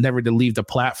Xbox or never to leave the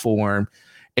platform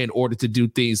in order to do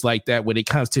things like that when it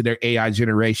comes to their AI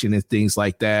generation and things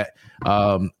like that?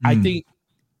 I think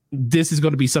this is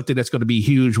going to be something that's going to be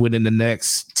huge within the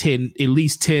next at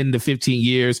least 10 to 15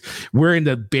 years. We're in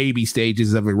the baby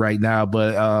stages of it right now,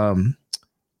 but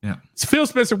Phil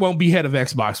Spencer won't be head of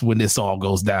Xbox when this all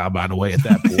goes down, by the way, at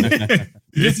that point.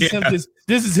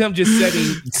 This is him just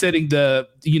setting the,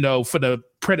 for the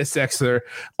predecessor,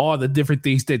 all the different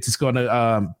things that's going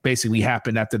to basically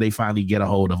happen after they finally get a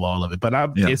hold of all of it. But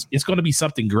it's going to be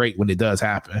something great when it does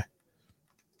happen.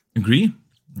 Agree.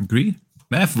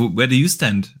 Mav, where do you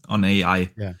stand on AI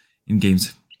in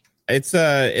games?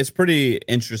 It's pretty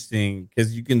interesting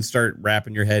because you can start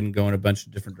wrapping your head and go in a bunch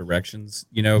of different directions.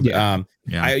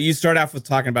 You start off with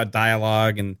talking about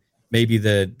dialogue, and maybe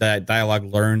that dialogue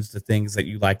learns the things that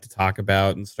you like to talk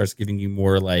about and starts giving you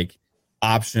more like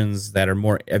options that are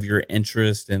more of your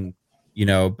interest. And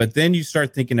but then you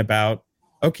start thinking about,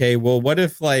 okay, well, what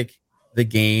if like the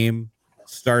game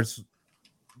starts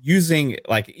using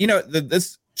like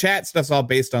this chat stuff's all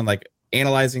based on like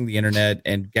analyzing the internet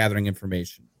and gathering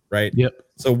information, right? Yep.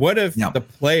 So what if the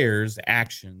player's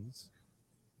actions,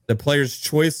 the player's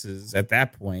choices at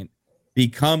that point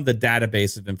become the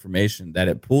database of information that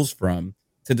it pulls from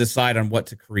to decide on what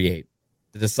to create,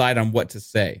 to decide on what to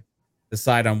say,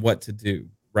 decide on what to do,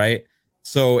 right?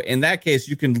 So in that case,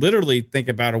 you can literally think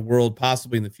about a world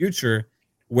possibly in the future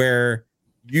where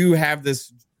you have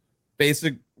this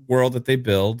basic world that they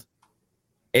build,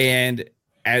 and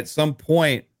at some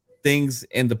point, things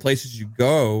in the places you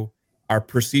go are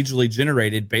procedurally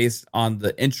generated based on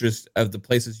the interest of the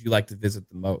places you like to visit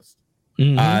the most.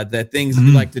 The things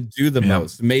you like to do the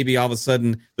most. Maybe all of a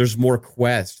sudden there's more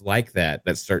quests like that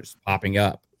starts popping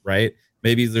up, right?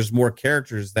 Maybe there's more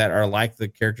characters that are like the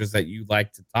characters that you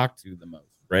like to talk to the most,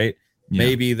 right?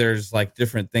 Maybe there's like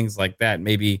different things like that.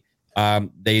 Maybe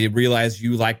they realize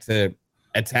you like to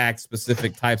attack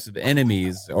specific types of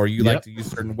enemies, or you like to use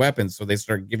certain weapons, so they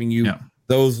start giving you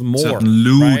those more certain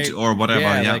loot, right? Or whatever.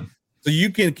 Like, so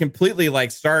you can completely like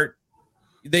start.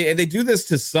 They do this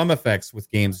to some effects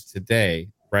with games today,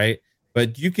 right?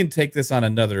 But you can take this on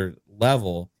another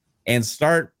level and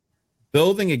start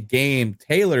building a game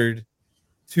tailored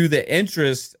to the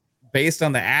interest based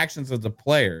on the actions of the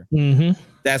player.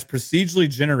 That's procedurally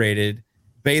generated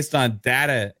based on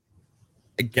data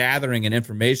gathering and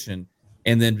information,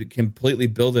 and then completely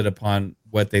build it upon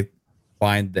what they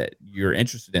find that you're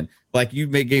interested in. Like you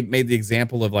made the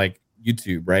example of like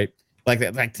YouTube, right?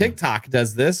 Like TikTok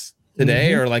does this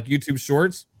today, or like YouTube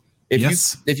Shorts.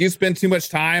 If you spend too much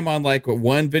time on like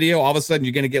one video, all of a sudden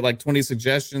you're going to get like 20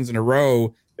 suggestions in a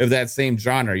row of that same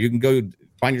genre. You can go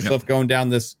find yourself going down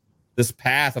this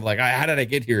path of like, how did I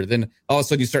get here? Then all of a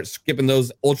sudden you start skipping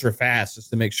those ultra fast just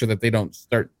to make sure that they don't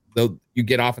start. You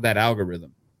get off of that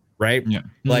algorithm, right?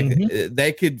 Like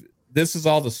they could. This is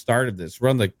all the start of this. We're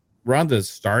on the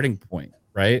starting point,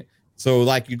 right? So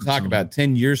like you talk about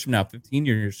 10 years from now, 15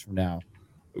 years from now,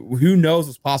 who knows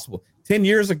what's possible? 10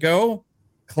 years ago,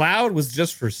 cloud was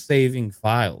just for saving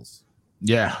files.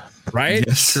 Yeah. Right?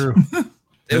 Yes. True.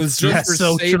 It was just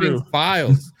for saving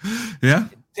files.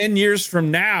 10 years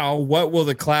from now, what will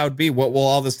the cloud be? What will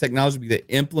all this technology be that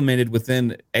implemented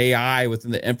within AI,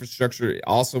 within the infrastructure,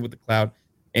 also with the cloud,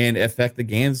 and affect the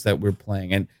games that we're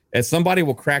playing? And if somebody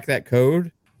will crack that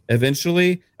code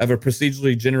eventually of a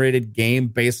procedurally generated game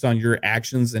based on your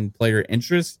actions and player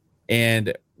interest,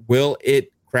 and will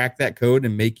it crack that code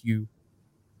and make you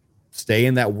stay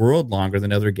in that world longer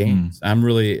than other games? I'm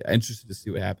really interested to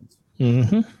see what happens.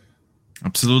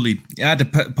 Absolutely. Yeah, the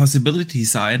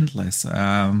possibilities are endless.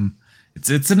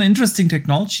 It's an interesting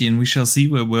technology, and we shall see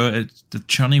where the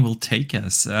journey will take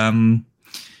us.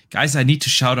 Guys, I need to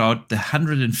shout out the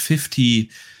 150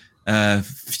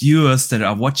 viewers that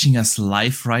are watching us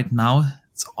live right now.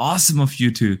 It's awesome of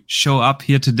you to show up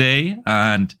here today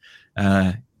and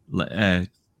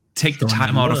take the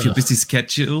time out of your busy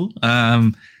schedule.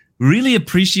 Really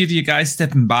appreciate you guys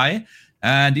stepping by.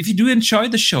 And if you do enjoy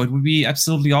the show, it would be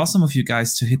absolutely awesome of you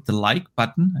guys to hit the like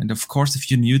button. And of course,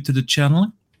 if you're new to the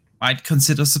channel, might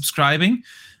consider subscribing.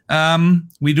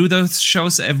 We do those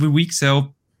shows every week.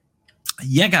 So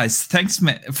yeah, guys, thanks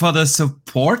for the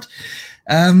support.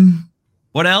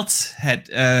 What else had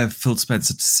Phil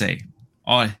Spencer to say?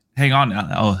 Oh, hang on.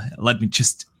 Let me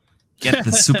just get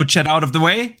the super chat out of the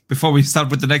way before we start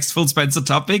with the next Phil Spencer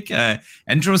topic.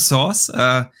 Andrew Source.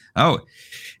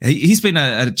 He's been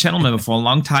a channel member for a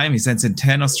long time. He sends in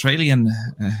 10 Australian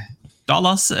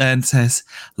dollars and says,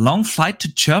 long flight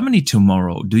to Germany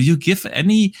tomorrow. Do you give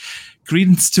any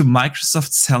credence to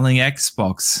Microsoft selling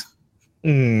Xbox?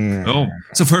 Oh,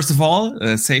 so first of all,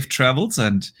 safe travels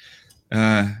and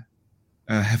have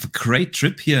a great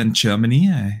trip here in Germany.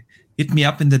 Hit me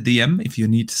up in the DM if you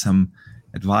need some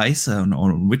advice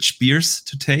on which beers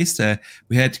to taste.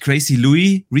 We had Crazy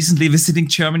Louis recently visiting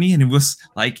Germany, and it was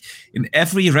like in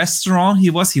every restaurant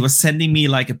he was sending me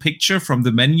like a picture from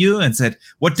the menu and said,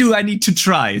 what do I need to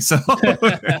try? So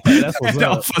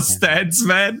that's for stands,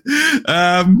 man.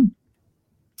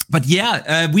 But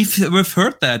yeah, we've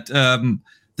heard that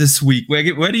this week.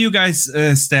 Where do you guys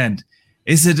stand?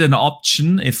 Is it an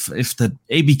option if the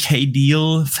ABK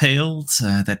deal fails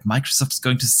that Microsoft's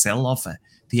going to sell off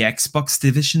the Xbox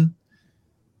division?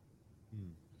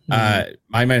 I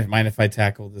mind if I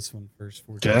tackle this one first?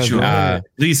 Sure.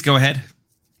 Please go ahead.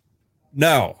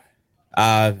 No.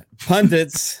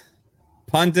 Pundits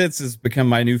has become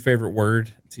my new favorite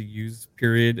word to use,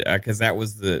 period, because that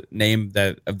was the name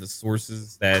of the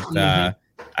sources that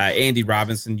Andy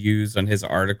Robinson used on his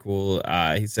article.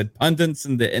 He said pundits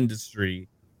in the industry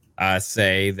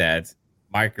say that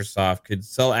Microsoft could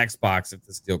sell Xbox if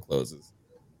this deal closes.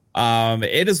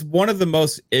 It is one of the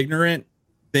most ignorant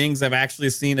things I've actually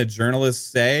seen a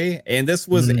journalist say, and this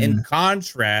was in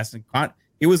contrast, and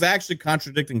he was actually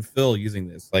contradicting Phil using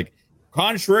this, like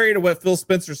contrary to what Phil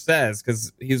Spencer says,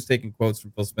 because he was taking quotes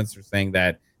from Phil Spencer saying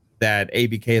that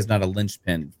ABK is not a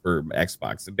linchpin for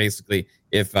Xbox. And basically,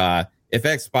 if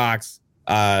Xbox,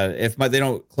 they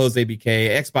don't close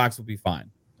ABK, Xbox will be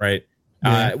fine, right?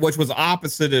 Yeah. Which was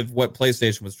opposite of what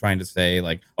PlayStation was trying to say,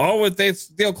 like, oh, if this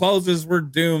deal closes, we're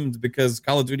doomed because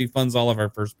Call of Duty funds all of our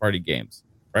first-party games,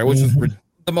 right? Which is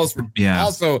the most,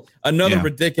 also another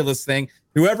ridiculous thing.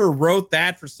 Whoever wrote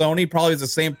that for Sony probably is the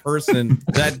same person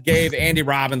that gave Andy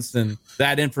Robinson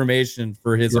that information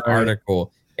for his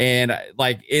article. And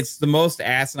like, it's the most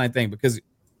asinine thing, because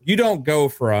you don't go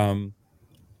from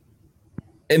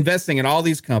investing in all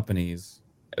these companies,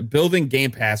 building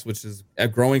Game Pass, which is a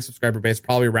growing subscriber base,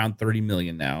 probably around 30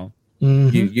 million now.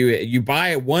 You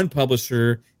buy one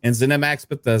publisher and ZeniMax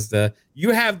Bethesda.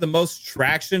 You have the most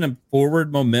traction and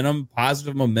forward momentum,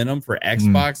 positive momentum for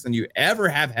Xbox than you ever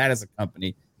have had as a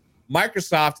company.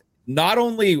 Microsoft not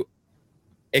only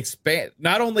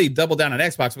doubled down on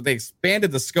Xbox, but they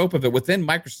expanded the scope of it within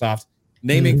Microsoft,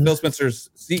 naming Phil Spencer's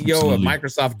CEO of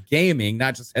Microsoft Gaming,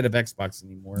 not just head of Xbox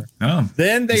anymore. Oh.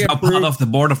 Then they approved part of the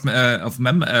board of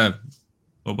member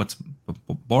of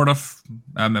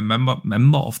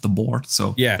the board.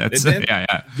 So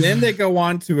Then they go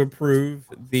on to approve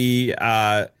the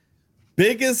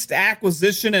biggest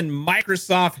acquisition in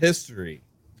Microsoft history,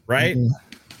 right?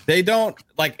 They don't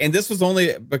like, and this was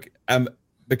only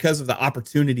because of the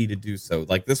opportunity to do so.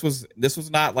 Like this was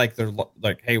not like they're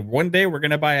like, hey, one day we're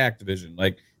gonna buy Activision.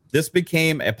 Like this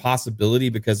became a possibility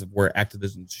because of where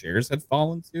Activision's shares had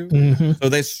fallen to. So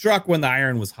they struck when the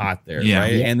iron was hot there, right? Yeah.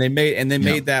 And they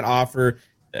made that offer.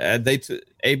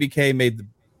 ABK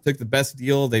took the best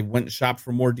deal. They went and shopped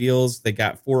for more deals. They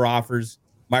got 4 offers.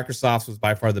 Microsoft's was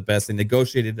by far the best. They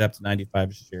negotiated it up to 95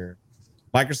 a share.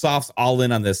 Microsoft's all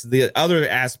in on this. The other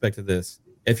aspect of this,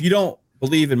 if you don't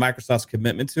believe in Microsoft's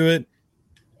commitment to it,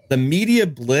 the media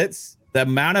blitz, the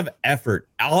amount of effort,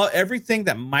 everything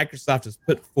that Microsoft has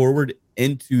put forward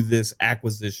into this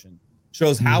acquisition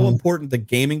shows how important the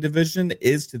gaming division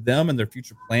is to them and their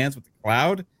future plans with the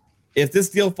cloud. If this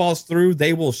deal falls through,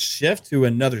 they will shift to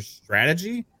another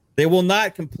strategy. They will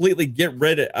not completely get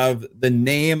rid of the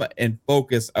name and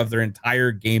focus of their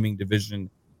entire gaming division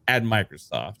at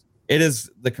Microsoft. It is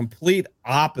the complete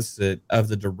opposite of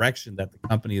the direction that the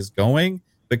company is going,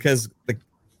 because the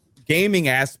gaming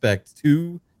aspect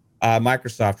to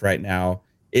Microsoft right now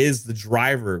is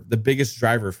the biggest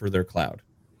driver for their cloud,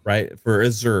 right? For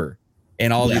Azure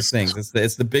and all these things.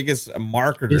 It's the biggest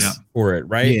marketer for it,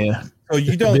 right? Yeah. So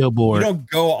you don't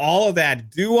go all of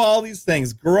that, do all these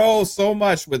things, grow so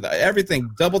much with everything,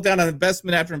 double down on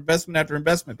investment after investment after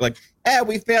investment. Like,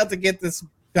 we failed to get this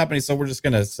company, so we're just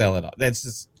gonna sell it off. That's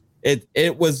just it.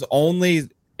 It was only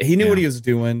he knew what he was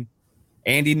doing.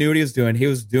 Andy knew what he was doing. He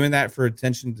was doing that for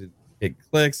attention to get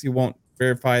clicks. He won't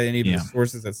verify any of the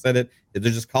sources that said it.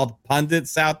 They're just called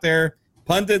pundits out there.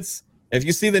 Pundits. If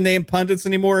you see the name pundits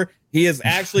anymore, he has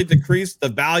actually decreased the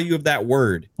value of that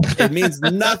word. It means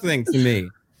nothing to me,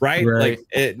 right? Like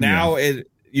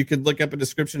you could look up a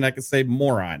description that could say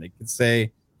moron. It could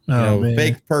say,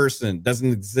 fake person,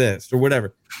 doesn't exist, or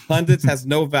whatever. Pundits has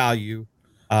no value,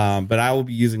 but I will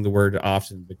be using the word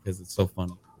often because it's so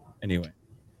funny. Anyway.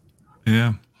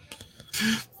 Yeah.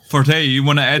 Forte, you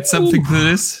want to add something to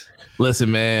this?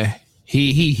 Listen, man,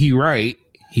 he right.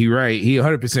 He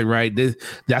 100% right.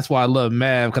 That's why I love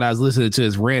Mav, because I was listening to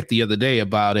his rant the other day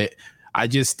about it. I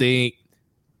just think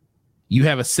you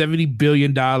have a $70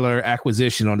 billion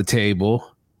acquisition on the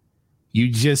table. You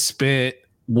just spent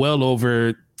well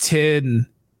over 10,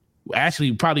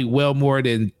 actually probably well more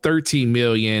than 13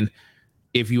 million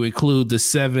if you include the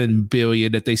 7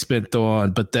 billion that they spent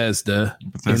on Bethesda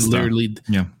in literally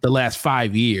the last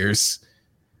 5 years.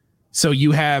 So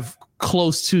you have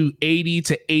close to 80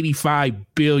 to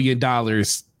 85 billion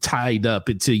dollars tied up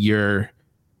into your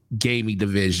gaming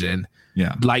division.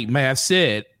 Yeah. Like Mav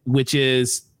said, which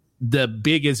is the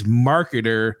biggest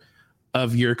marketer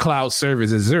of your cloud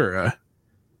service, Azure.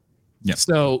 Yeah.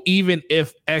 So even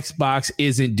if Xbox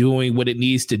isn't doing what it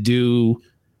needs to do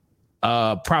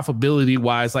profitability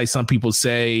wise, like some people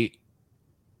say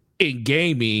in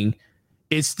gaming,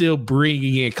 it's still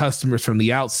bringing in customers from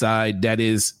the outside that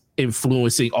is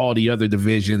influencing all the other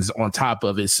divisions on top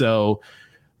of it. So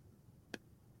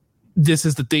this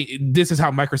is the thing. This is how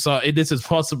Microsoft, and this is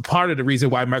part of the reason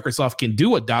why Microsoft can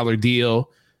do a dollar deal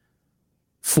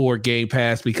for Game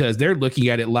Pass, because they're looking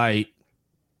at it like,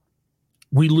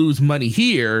 we lose money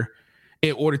here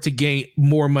in order to gain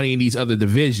more money in these other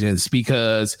divisions.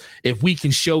 Because if we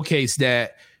can showcase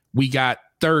that we got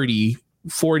 30,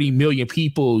 40 million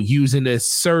people using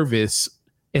this service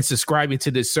and subscribing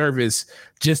to this service,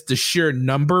 just the sheer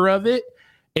number of it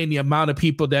and the amount of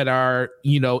people that are,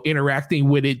 interacting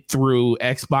with it through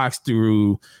Xbox,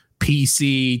 through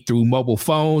PC, through mobile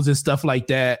phones and stuff like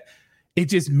that, it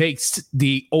just makes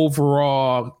the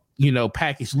overall,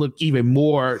 package look even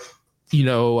more,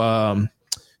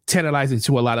 tantalizing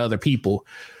to a lot of other people.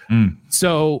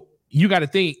 So you got to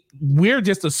think, we're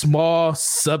just a small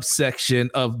subsection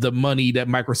of the money that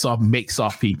Microsoft makes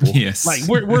off people. Yes. Like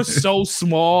we're so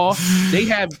small. They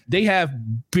have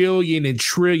billion and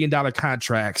trillion dollar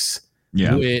contracts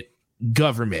with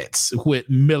governments, with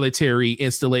military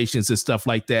installations and stuff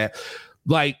like that.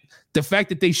 Like the fact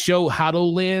that they show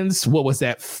HoloLens, what was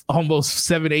that, almost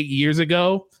 7-8 years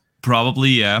ago? Probably,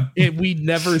 yeah. And we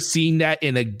never seen that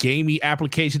in a gaming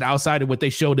application outside of what they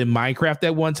showed in Minecraft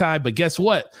at one time. But guess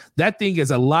what? That thing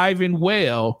is alive and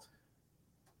well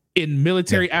in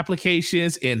military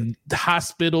applications, in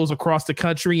hospitals across the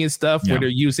country and stuff, where they're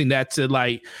using that to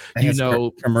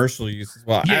commercial use as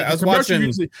well. Yeah, I was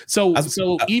watching. So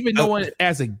even though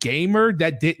as a gamer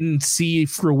that didn't see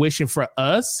fruition for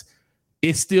us,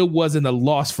 it still wasn't a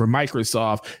loss for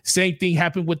Microsoft. Same thing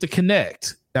happened with the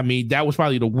Kinect. I mean, that was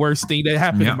probably the worst thing that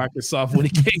happened to Microsoft when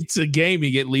it came to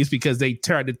gaming, at least because they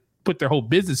tried to put their whole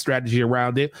business strategy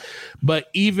around it. But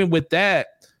even with that,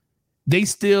 it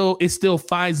still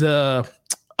finds a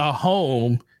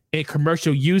home in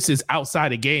commercial uses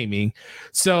outside of gaming.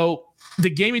 So the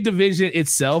gaming division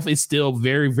itself is still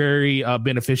very, very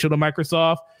beneficial to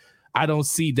Microsoft. I don't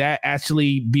see that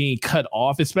actually being cut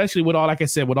off, especially with all, like I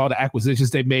said, with all the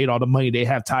acquisitions they made, all the money they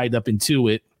have tied up into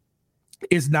it.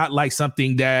 It's not like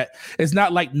it's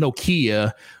not like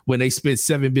Nokia when they spent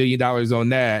 $7 billion on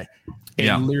that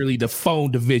and literally the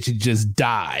phone division just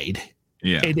died.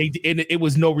 Yeah. And it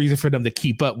was no reason for them to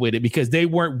keep up with it because they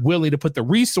weren't willing to put the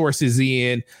resources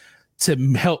in to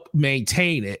help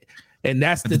maintain it. And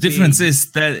that's the difference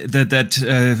is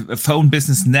that phone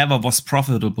business never was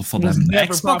profitable for them. The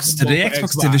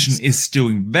Xbox division is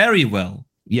doing very well.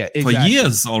 Yeah, exactly. For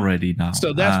years already now.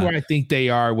 So that's where I think they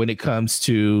are when it comes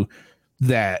to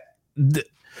that.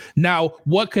 Now,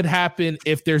 what could happen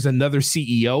if there's another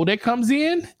CEO that comes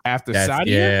in after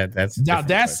Satya? Yeah,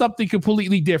 that's something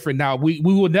completely different. Now, we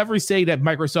will never say that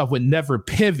Microsoft would never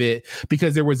pivot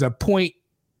because there was a point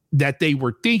that they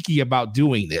were thinking about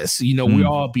doing this. We'd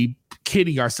all be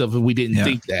kidding ourselves if we didn't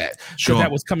think that. Sure.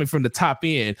 That was coming from the top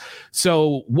end.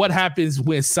 So what happens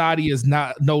when Satya is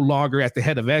no longer at the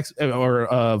head of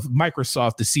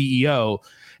Microsoft, the CEO,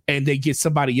 and they get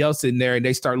somebody else in there and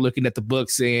they start looking at the book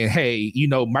saying, hey,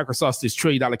 Microsoft's this $1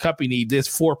 trillion company, this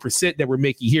 4% that we're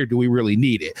making here, do we really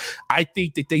need it? I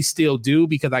think that they still do,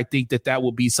 because I think that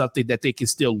will be something that they can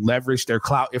still leverage their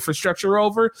cloud infrastructure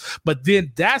over. But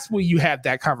then that's when you have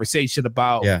that conversation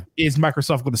about, is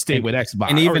Microsoft going to stay with Xbox?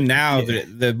 And even now,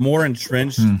 the more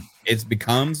entrenched it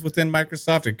becomes within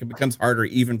Microsoft, it becomes harder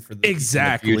even for the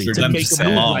future to make a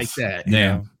move like that.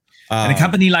 Yeah. And a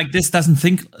company like this doesn't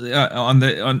think on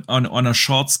a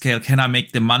short scale. Can I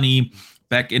make the money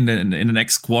back in the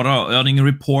next quarter earning a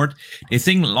report? They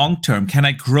think long term. Can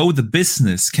I grow the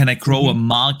business? Can I grow a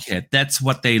market? That's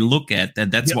what they look at,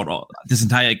 and that's what this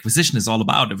entire acquisition is all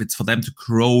about. If it's for them to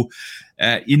grow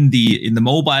in the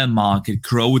mobile market,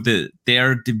 grow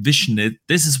their division,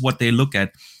 this is what they look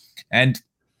at. And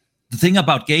the thing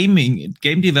about game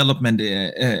development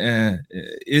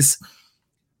is,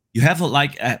 you have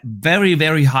a very,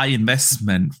 very high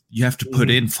investment you have to put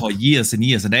in for years and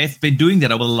years. And they've been doing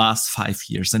that over the last 5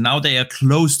 years. And now they are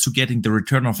close to getting the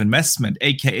return of investment,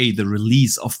 aka the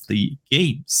release of the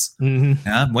games.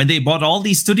 When they bought all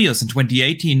these studios in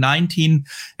 2018, 19,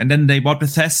 and then they bought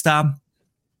Bethesda,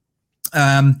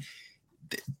 they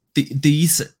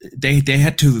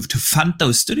had to fund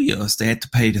those studios. They had to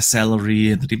pay the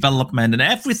salary and the development and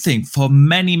everything for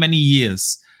many, many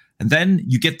years. And then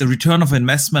you get the return of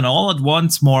investment all at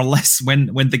once, more or less,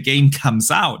 when the game comes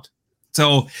out.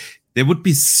 So they would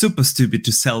be super stupid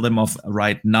to sell them off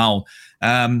right now,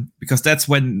 because that's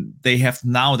when they have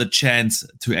now the chance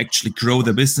to actually grow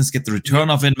the business, get the return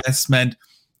of investment,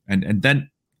 and then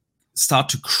start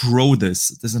to grow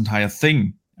this entire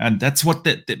thing. And that's what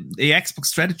the Xbox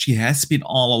strategy has been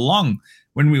all along.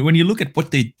 When you look at what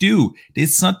they do,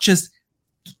 it's not just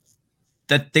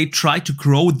that they try to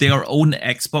grow their own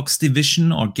Xbox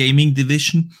division or gaming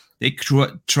division. They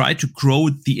try to grow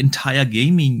the entire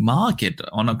gaming market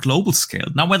on a global scale.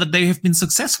 Now, whether they have been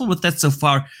successful with that so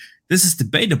far, this is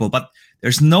debatable, but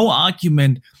there's no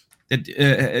argument that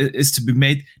is to be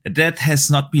made that has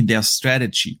not been their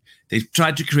strategy. They've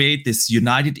tried to create this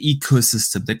united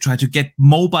ecosystem. They try to get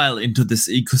mobile into this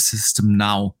ecosystem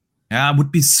now. Yeah, I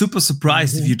would be super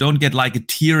surprised if you don't get like a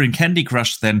tier in Candy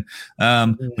Crush then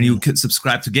when you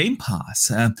subscribe to Game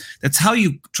Pass. That's how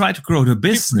you try to grow the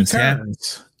business. Yeah.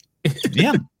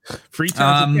 Free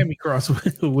times with Candy Crush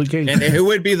with Game Pass. And who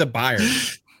would be the buyer?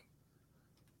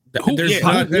 There's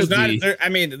not. There's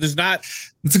not.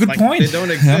 It's a good point. They don't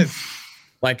exist.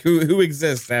 Like who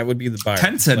exists? That would be the buyer.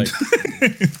 Tencent.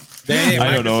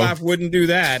 Microsoft wouldn't do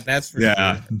that. That's for sure.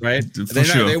 Right?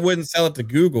 They wouldn't sell it to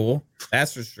Google.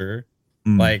 That's for sure.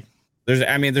 Like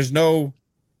there's no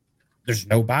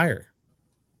buyer.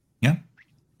 Yeah.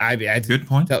 Good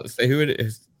point. Say who it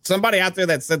is. Somebody out there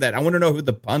that said that. I want to know who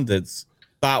the pundits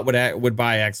thought would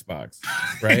buy Xbox.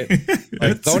 Right?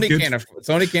 Like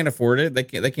Sony can't afford it. They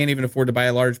can't even afford to buy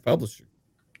a large publisher.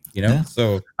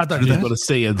 So I thought you were going to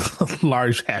say a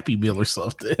large Happy Meal or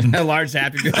something. A large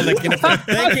Happy Meal. They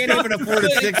can't even afford a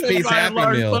 6-piece Happy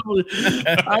Meal.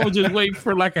 I was just waiting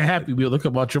for like a Happy Meal to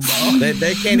come out your mouth.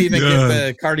 They can't even get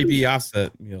the Cardi B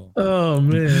Offset meal. Oh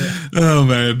man.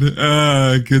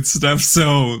 Good stuff.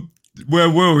 So where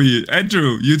were we?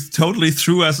 Andrew, you totally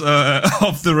threw us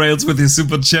off the rails with your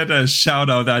super chat. Shout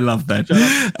out. I love that.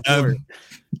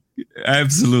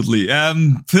 Absolutely.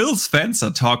 Phil Spencer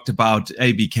talked about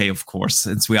ABK, of course,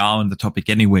 since we are on the topic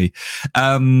anyway,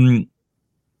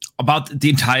 about the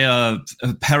entire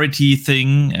parity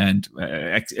thing and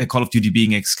Call of Duty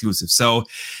being exclusive. So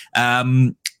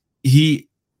he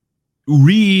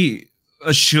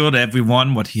reassured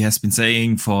everyone what he has been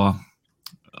saying for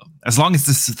as long as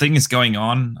this thing is going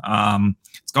on.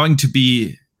 It's going to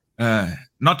be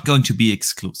not going to be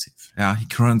exclusive. Yeah, he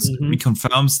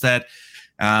confirms that.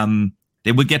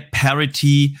 They will get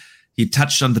parity. He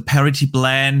touched on the parity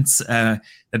plans. That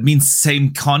means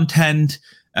same content.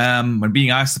 When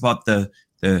being asked about the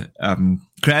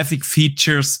graphic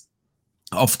features,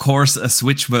 of course, a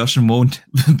Switch version won't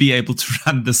be able to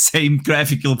run the same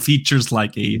graphical features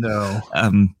like an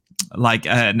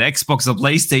Xbox or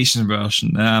PlayStation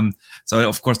version. So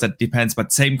of course that depends,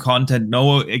 but same content,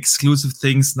 no exclusive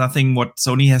things, nothing what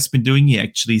Sony has been doing. He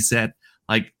actually said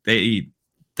like they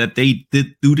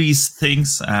did do these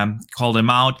things, call them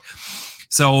out.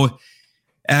 So,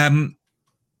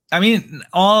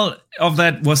 all of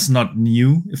that was not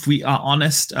new, if we are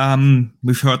honest.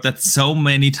 We've heard that so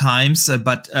many times,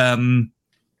 but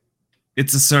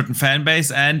it's a certain fan base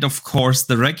and, of course,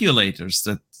 the regulators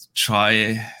that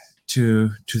try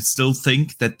to still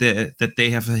think that they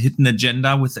have a hidden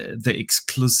agenda with the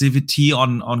exclusivity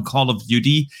on Call of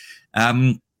Duty.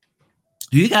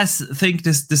 Do you guys think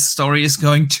this story is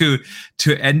going to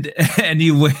end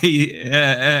anyway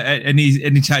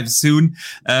anytime soon,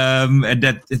 and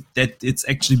that it's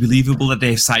actually believable that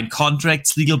they've signed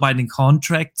contracts, legal binding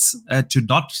contracts, to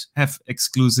not have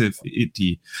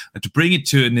exclusivity, to bring it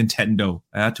to Nintendo,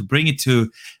 to bring it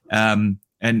to and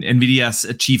Nvidia's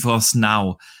GeForce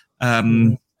Now,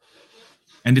 and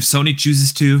if Sony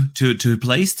chooses to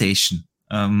PlayStation,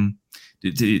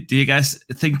 do you guys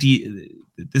think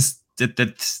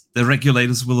that the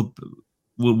regulators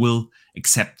will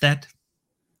accept that?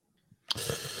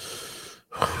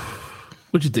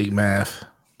 What you think, Math?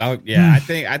 Oh yeah,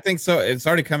 I think so. It's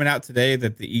already coming out today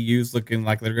that the EU's looking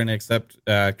like they're going to accept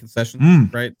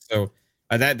concessions, right? So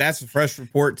that's a fresh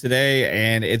report today,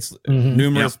 and it's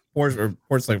numerous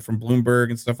reports like from Bloomberg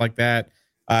and stuff like that.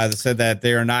 That said that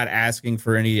they are not asking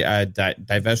for any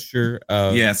divestiture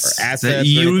of or assets or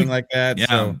anything like that.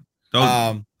 Yeah.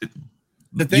 So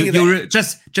the thing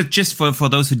just for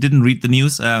those who didn't read the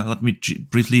news, let me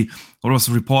briefly. What was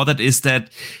reported is that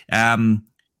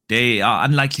they are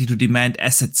unlikely to demand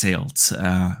asset sales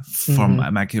from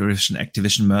Microsoft and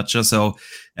Activision merger. So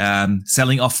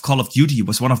selling off Call of Duty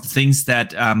was one of the things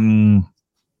that the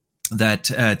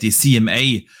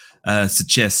CMA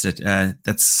suggested.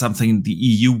 That's something the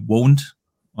EU won't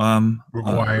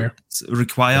require,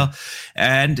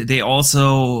 and they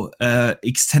also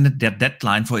extended their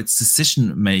deadline for its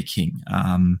decision making.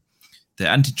 The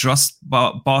antitrust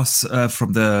boss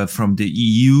from the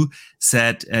EU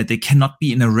said they cannot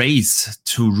be in a race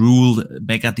to rule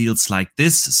mega deals like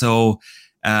this. So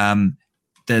the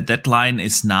deadline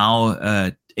is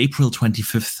now April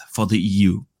 25th for the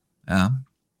EU.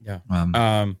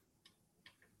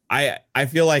 I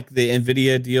feel like the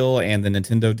Nvidia deal and the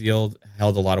Nintendo deal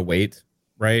held a lot of weight,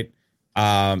 right?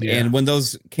 And when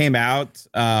those came out,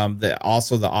 the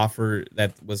offer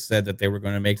that was said that they were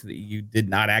going to make to the EU did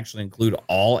not actually include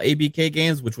all ABK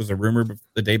games, which was a rumor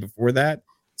the day before that.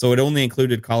 So it only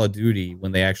included Call of Duty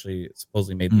when they actually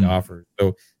supposedly made the offer.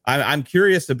 So I'm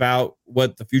curious about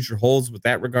what the future holds with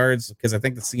that regards, because I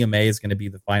think the CMA is going to be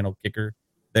the final kicker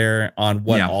there on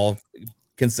what all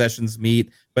concessions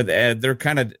meet, but they're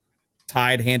kind of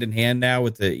tied hand in hand now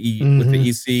with the with the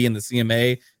EC and the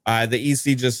CMA. The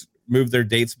EC just moved their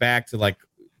dates back to like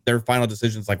their final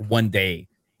decisions like one day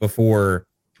before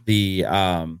the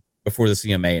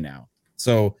CMA now.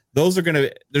 So those are gonna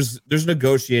there's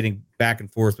negotiating back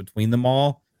and forth between them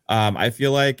all. I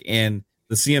feel like, and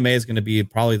the CMA is going to be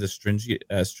probably the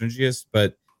stringiest,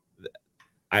 but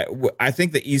I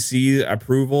think the EC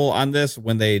approval on this,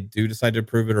 when they do decide to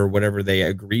approve it or whatever they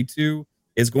agree to,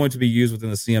 is going to be used within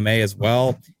the CMA as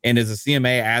well. And as the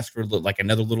CMA asks for like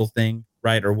another little thing,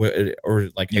 right? Or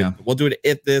like, hey, we'll do it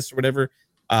if this or whatever.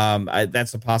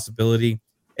 That's a possibility.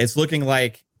 It's looking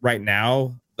like right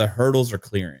now the hurdles are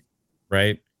clearing,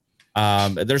 right?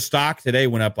 Their stock today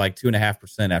went up like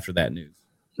 2.5% after that news,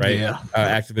 right? Yeah.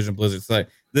 Activision Blizzard. So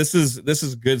this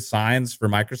is good signs for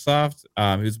Microsoft,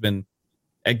 who's been,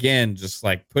 again, just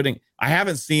like I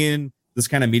haven't seen this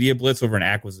kind of media blitz over an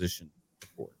acquisition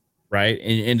before, right?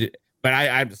 But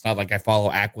I it's not like I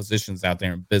follow acquisitions out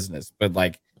there in business, but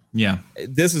like,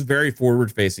 this is very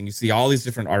forward facing. You see all these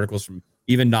different articles from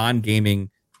even non-gaming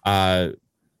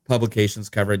publications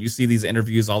cover it. You see these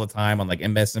interviews all the time on like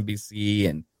MSNBC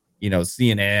and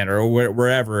CNN or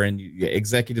wherever, and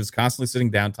executives constantly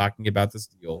sitting down talking about this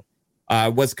deal.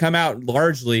 What's come out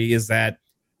largely is that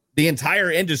the entire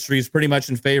industry is pretty much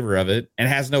in favor of it and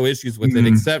has no issues with it,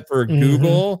 except for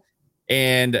Google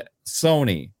and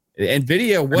Sony.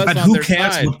 Nvidia was but on who their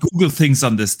cares side. What Google thinks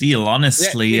on this deal?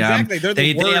 Honestly, exactly.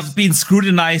 They have been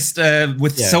scrutinized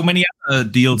with so many other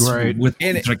deals. Right. With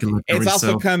it's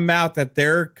also come out that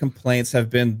their complaints have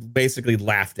been basically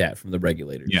laughed at from the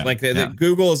regulators.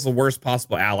 Google is the worst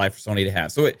possible ally for Sony to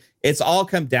have. So it's all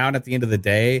come down at the end of the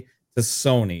day to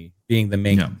Sony being the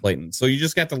main complainant. So you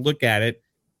just got to look at it.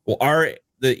 Well, are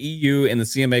the EU and the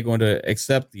CMA going to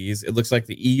accept these? It looks like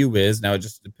the EU is. Now it's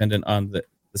just dependent on the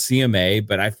CMA,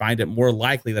 but I find it more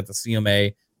likely that the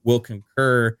CMA will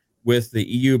concur with the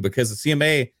EU, because the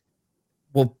CMA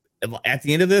will, at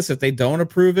the end of this, if they don't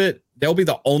approve it, they'll be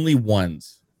the only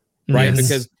ones, right? Yes.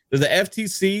 Because the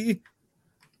FTC,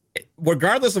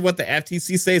 regardless of what the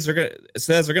FTC says,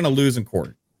 they're gonna lose in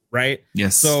court, right?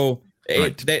 Yes. So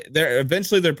they're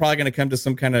eventually probably going to come to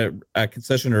some kind of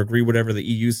concession or agree whatever the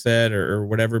EU said or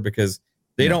whatever, because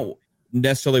they don't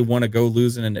necessarily want to go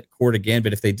losing in court again.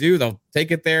 But if they do, they'll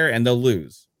take it there and they'll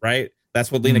lose, right?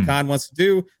 That's what Lena Khan wants to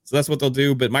do, so that's what they'll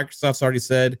do. But Microsoft's already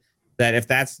said that if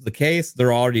that's the case, they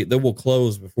will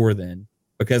close before then,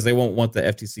 because they won't want the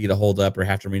FTC to hold up or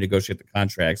have to renegotiate the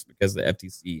contracts, because the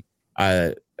FTC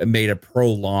made a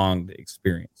prolonged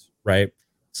experience, right?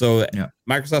 So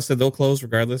Microsoft said they'll close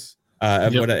regardless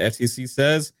of what FTC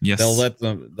says. Yes.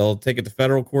 They'll take it to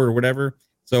federal court or whatever.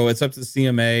 So it's up to the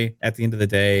CMA at the end of the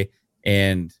day.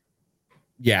 And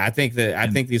I think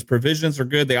these provisions are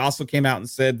good. They also came out and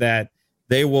said that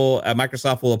they will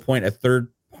Microsoft will appoint a third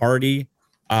party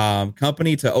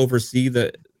company to oversee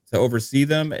them,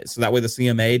 so that way the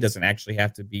CMA doesn't actually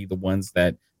have to be the ones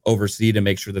that oversee to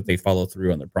make sure that they follow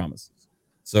through on their promises.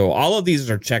 So all of these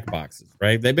are check boxes,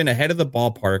 right? They've been ahead of the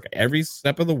ballpark every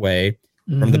step of the way.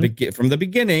 From the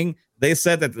beginning. They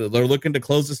said that they're looking to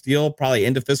close this deal probably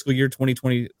into fiscal year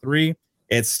 2023.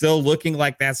 It's still looking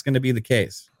like that's going to be the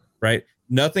case, right?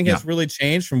 Nothing has really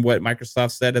changed from what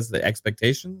Microsoft said as the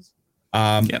expectations.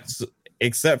 So,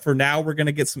 except for now, we're going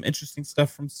to get some interesting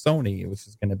stuff from Sony, which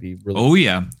is going to be really cool.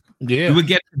 Yeah. We will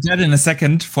get to that in a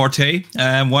second, Forte.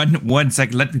 One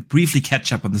second. Let me briefly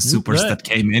catch up on the supers that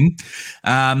came in.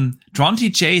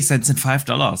 Tronty J sends in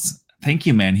 $5. Thank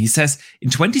you, man. He says, in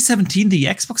 2017, the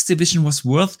Xbox division was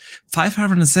worth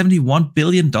 $571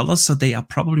 billion, so they are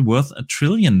probably worth $1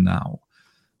 trillion now.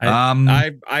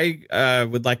 I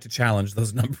would like to challenge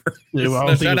those numbers. I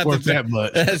don't think it's worth that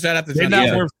much. They're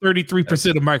not worth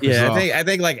 33% of Microsoft. Yeah, I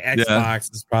think like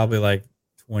Xbox is probably like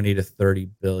 20 to 30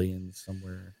 billion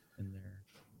somewhere in there.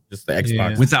 Just the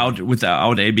Xbox without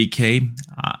ABK.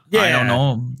 I don't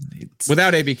know.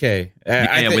 Without ABK,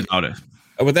 without it.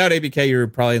 Without ABK, you're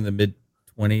probably in the mid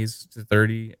 20s to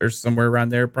 30 or somewhere around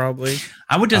there, probably.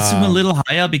 I would assume a little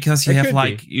higher because you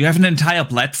have an entire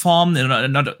platform,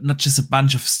 not just a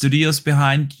bunch of studios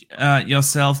behind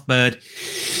yourself, but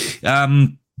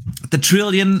the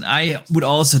trillion. I would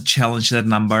also challenge that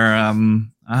number.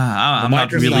 I'm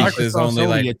not really. Microsoft is only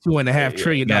like a $2.5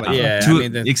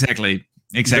 trillion. Exactly.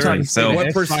 So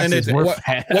what percentage?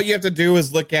 What you have to do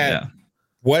is look at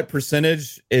what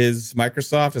percentage is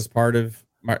Microsoft as part of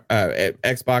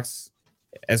Xbox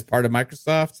as part of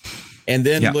Microsoft, and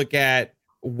then look at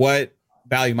what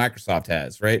value Microsoft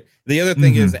has, right? The other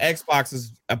thing is Xbox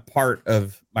is a part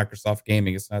of Microsoft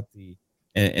gaming. It's not the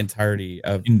entirety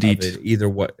of it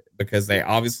either, because they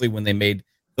obviously, when they made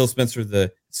Phil Spencer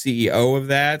the CEO of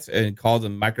that and called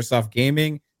them Microsoft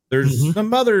Gaming, there's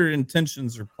some other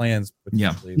intentions or plans.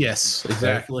 Yes,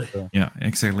 exactly. Yeah,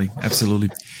 exactly. Absolutely.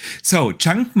 So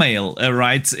Chunk Mail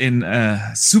writes in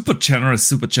super generous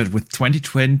super chat with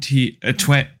 22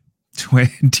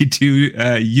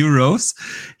 euros.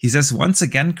 He says, once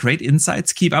again, great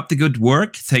insights. Keep up the good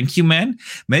work. Thank you, man.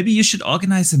 Maybe you should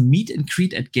organize a meet and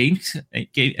greet at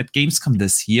Gamescom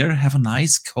this year. Have a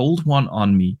nice cold one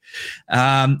on me.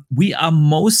 We are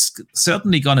most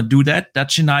certainly going to do that.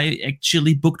 Dutch and I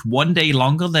actually booked 1 day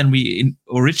longer than we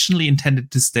originally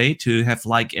intended to stay, to have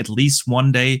like at least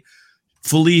 1 day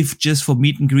fully just for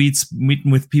meet and greets,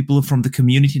 meeting with people from the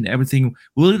community and everything.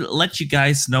 We'll let you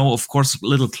guys know, of course, a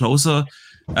little closer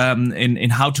in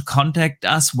how to contact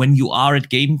us when you are at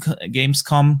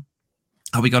Gamescom.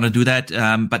 How are we going to do that?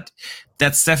 But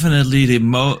that's definitely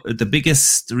the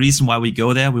biggest reason why we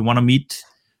go there. We want to meet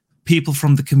people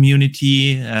from the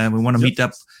community. We want to meet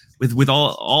up with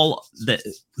all the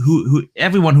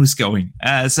everyone who's going.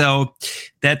 So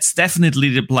that's definitely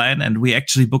the plan. And we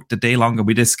actually booked a day longer.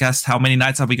 We discussed how many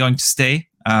nights are we going to stay.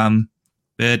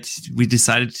 But we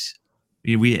decided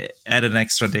we add an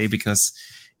extra day because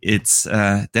it's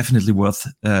definitely worth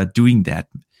doing that.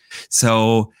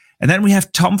 So, and then we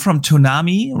have Tom from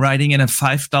Tonami writing in a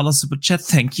 $5 super chat.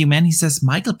 Thank you, man. He says,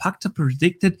 Michael Pachter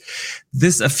predicted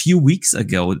this a few weeks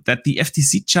ago, that the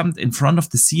FTC jumped in front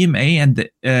of the CMA and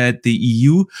the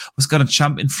EU was going to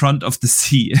jump in front of the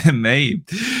CMA.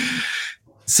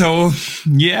 So,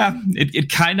 yeah,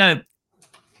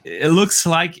 it looks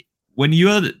like when you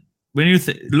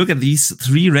look at these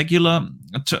three regulators,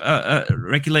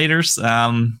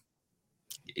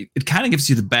 it kind of gives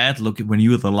you the bad look when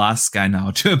you're the last guy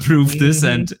now to approve this,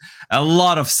 and a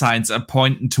lot of signs are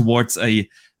pointing towards a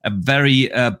very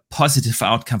positive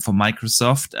outcome for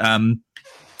Microsoft.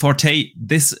 Forte,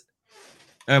 this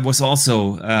was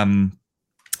also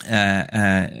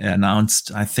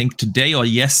announced, I think, today or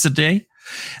yesterday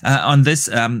on this,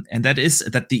 and that is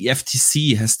that the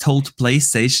FTC has told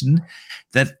PlayStation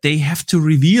that they have to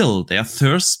reveal their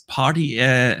third-party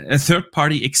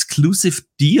exclusive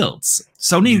deals.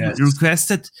 Sony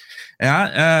requested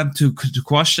to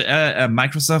quash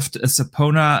Microsoft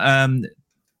Sapona,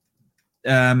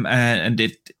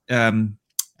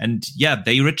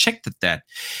 they rejected that.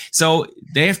 So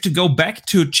they have to go back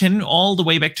to all the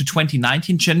way back to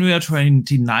 2019, January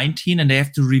 2019, and they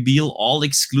have to reveal all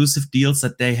exclusive deals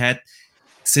that they had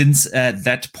since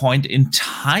that point in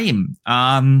time.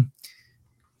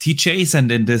 TJ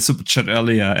sent in the super chat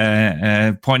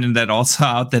earlier, pointing that also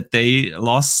out that they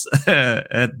lost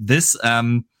at this.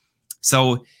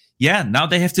 So yeah, now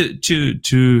they have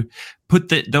to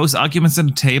put those arguments on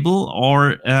the table,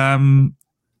 or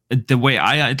the way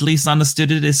I at least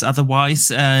understood it is otherwise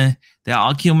their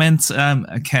arguments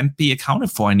can't be accounted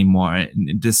for anymore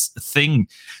in this thing.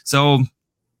 So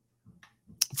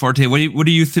Forte, what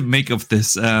do you make of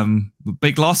this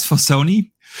big loss for Sony?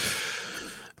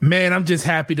 Man, I'm just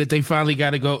happy that they finally got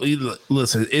to go.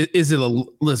 Listen, it's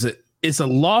a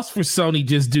loss for Sony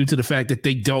just due to the fact that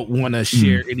they don't want to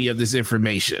share any of this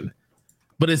information.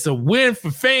 But it's a win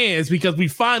for fans because we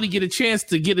finally get a chance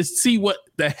to see what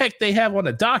the heck they have on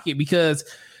the docket. Because,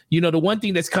 the one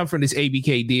thing that's come from this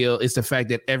ABK deal is the fact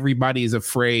that everybody is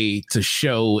afraid to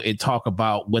show and talk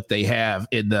about what they have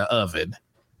in the oven.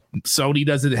 Sony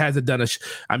hasn't done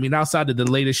outside of the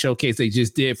latest showcase they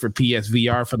just did for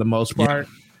PSVR for the most part.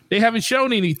 Yeah. They haven't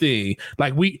shown anything.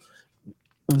 Like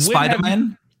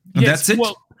Spider-Man? That's it?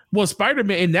 Well,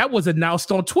 Spider-Man, and that was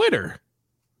announced on Twitter.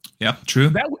 Yeah, true.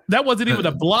 That wasn't even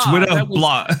a blog. Twitter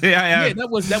blog. Yeah. That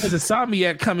was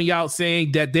Insomniac coming out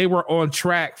saying that they were on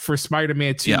track for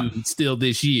Spider-Man 2 still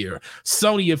this year.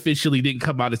 Sony officially didn't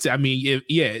come out and say,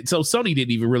 so Sony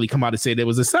didn't even really come out and say there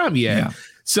was Insomniac. Yeah.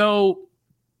 So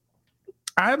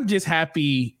I'm just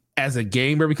happy as a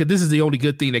gamer because this is the only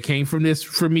good thing that came from this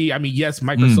for me. Yes,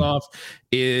 Microsoft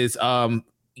is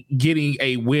getting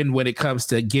a win when it comes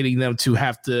to getting them to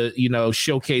have to,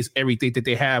 showcase everything that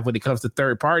they have when it comes to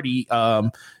third party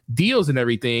deals and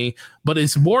everything. But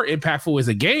it's more impactful as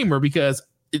a gamer because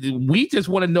we just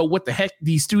want to know what the heck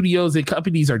these studios and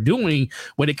companies are doing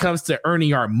when it comes to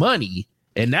earning our money.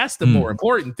 And that's the more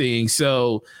important thing.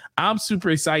 So I'm super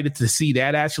excited to see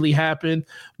that actually happen.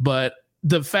 But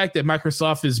the fact that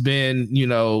Microsoft has been,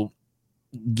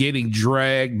 getting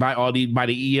dragged by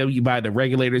the EU, by the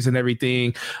regulators and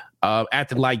everything,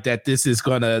 acting like that this is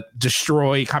going to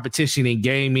destroy competition in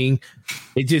gaming.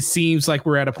 It just seems like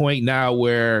we're at a point now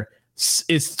where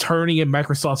it's turning in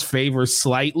Microsoft's favor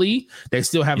slightly. They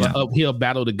still have an uphill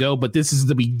battle to go, but this is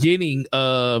the beginning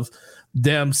of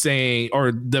them saying,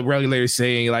 or the regulators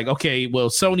saying like, okay, well,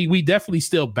 Sony, we definitely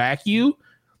still back you,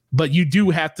 but you do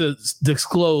have to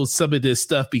disclose some of this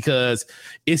stuff because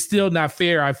it's still not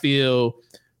fair, I feel,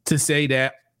 to say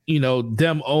that,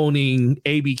 them owning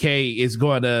ABK is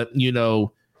going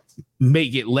to,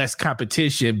 make it less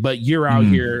competition, but you're out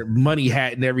here money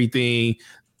hat and everything,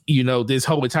 this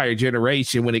whole entire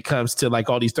generation when it comes to like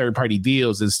all these third party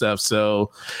deals and stuff.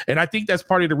 So, and I think that's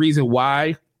part of the reason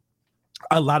why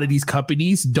a lot of these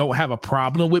companies don't have a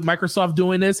problem with Microsoft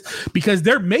doing this because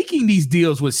they're making these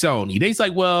deals with Sony. They're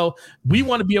like, well, we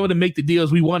want to be able to make the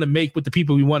deals we want to make with the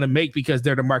people we want to make because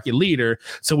they're the market leader.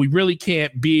 So we really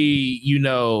can't be,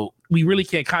 we really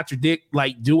can't contradict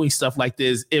like doing stuff like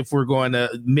this if we're going to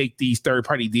make these third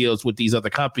party deals with these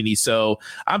other companies. So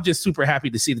I'm just super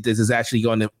happy to see that this is actually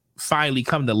going to finally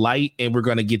come to light and we're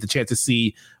going to get the chance to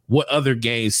see what other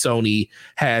games Sony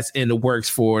has in the works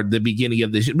for the beginning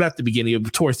of this, not the beginning of,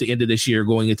 towards the end of this year,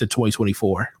 going into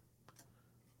 2024.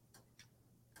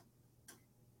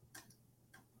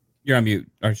 You're on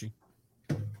mute, Archie.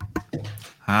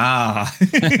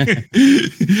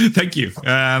 Thank you.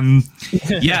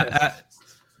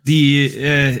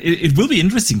 It will be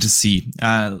interesting to see.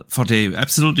 Forte,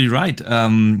 absolutely right.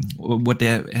 What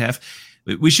they have.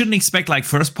 We shouldn't expect like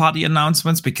first party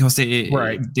announcements because they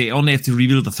only have to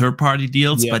reveal the third party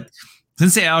deals. Yep. But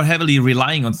since they are heavily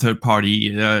relying on third party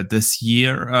this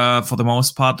year for the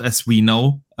most part, as we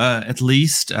know, at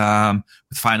least with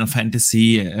Final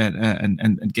Fantasy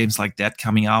and games like that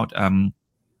coming out,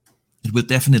 it will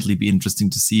definitely be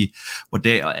interesting to see what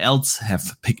they else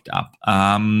have picked up.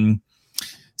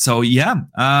 So yeah,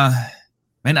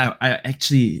 man, I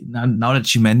actually now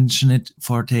that you mention it,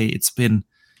 Forte, it's been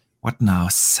what now,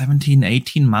 17,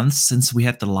 18 months since we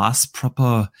had the last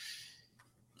proper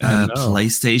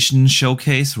PlayStation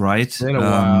showcase, right? It's been a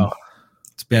while.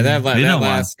 That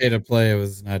last state of play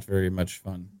was not very much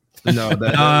fun. No,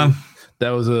 that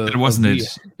was it wasn't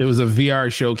it. It was a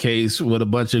VR showcase with a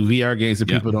bunch of VR games that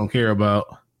people don't care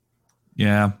about.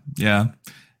 Yeah.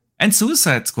 And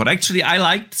Suicide Squad. Actually, I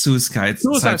liked Suicide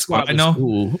Squad. I know.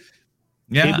 Cool.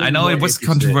 Yeah, I know it was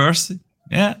controversial.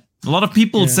 Yeah. A lot of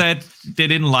people said they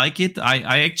didn't like it.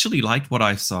 I actually liked what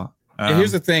I saw.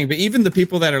 Here's the thing, but even the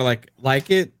people that are like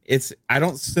it, I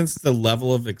don't sense the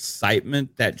level of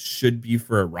excitement that should be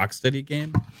for a Rocksteady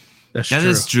game. That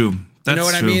is true. You know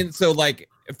what I mean? So like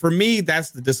for me,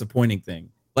 that's the disappointing thing.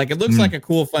 Like it looks like a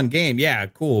cool, fun game. Yeah,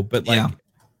 cool, but like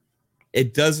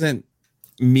it doesn't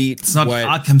meet. It's not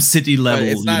Arkham City level.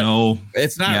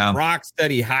 It's not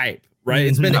Rocksteady hype. right?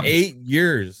 It's been 8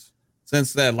 years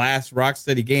since that last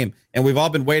Rocksteady game, and we've all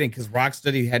been waiting because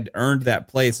Rocksteady had earned that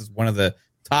place as one of the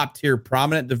top tier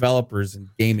prominent developers in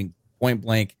gaming, point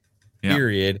blank,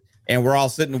 period. And we're all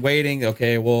sitting waiting.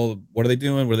 Okay, well, what are they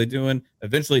doing? What are they doing?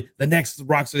 Eventually, the next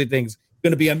Rocksteady thing's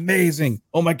going to be amazing.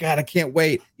 Oh my God, I can't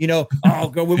wait. We wait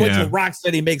till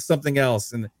Rocksteady makes something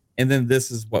else. And then this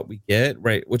is what we get,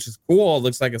 right? Which is cool. It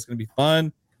looks like it's going to be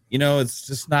fun. It's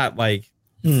just not like...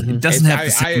 It doesn't have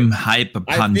the same hype punch.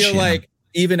 I feel like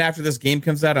even after this game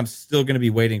comes out, I'm still going to be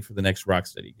waiting for the next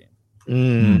Rocksteady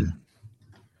game.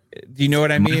 Do you know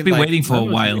what I mean? Might be waiting for a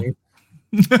while.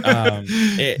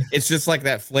 It's just like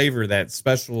that flavor, that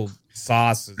special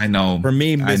sauce. I know. For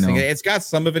me, missing it. It's got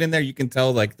some of it in there. You can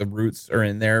tell like the roots are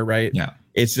in there, right? Yeah.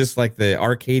 It's just like the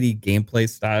arcadey gameplay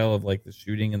style of like the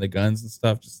shooting and the guns and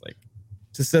stuff. Just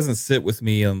doesn't sit with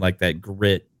me on like that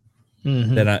grit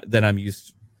that I'm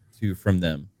used to from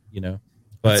them.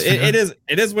 But it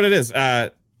is what it is.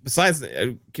 Besides,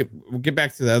 we'll get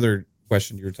back to the other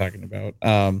question you were talking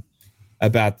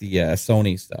about the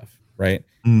Sony stuff, right?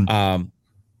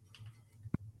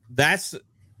 That's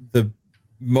the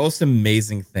most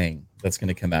amazing thing that's going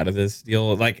to come out of this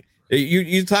deal. Like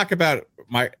you talk about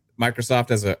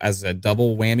Microsoft as a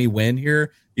double whammy win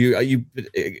here. You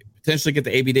potentially get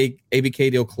the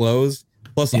ABK deal closed.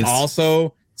 Plus,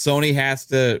 also Sony has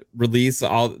to release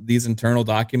all these internal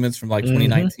documents from like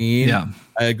 2019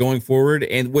 going forward,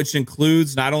 and which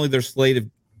includes not only their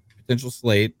potential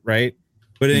slate, right?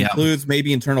 But it includes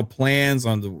maybe internal plans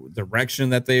on the direction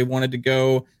that they wanted to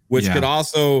go, which could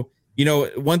also,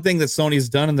 one thing that Sony's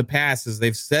done in the past is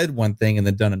they've said one thing and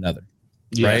then done another,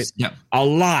 right? Yeah. A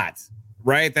lot,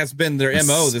 right? That's been their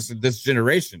MO this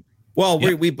generation. Well,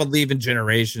 we believe in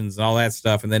generations and all that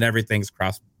stuff, and then everything's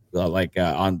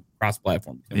on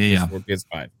cross-platform.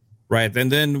 PS5, right?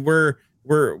 And then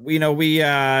we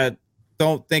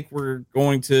don't think we're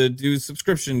going to do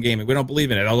subscription gaming. We don't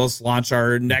believe in it. Let's launch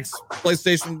our next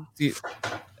PlayStation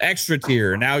extra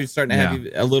tier. Now you're starting to have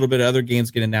a little bit of other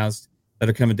games get announced that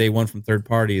are coming day one from third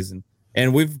parties.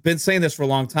 And we've been saying this for a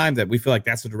long time that we feel like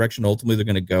that's the direction ultimately they're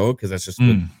going to go, because that's just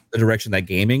the direction that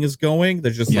gaming is going.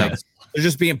 They're just they're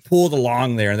just being pulled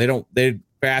along there, and they're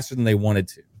faster than they wanted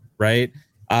to, right?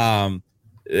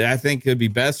 I think it'd be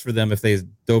best for them if they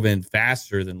dove in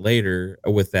faster than later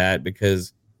with that,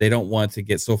 because they don't want to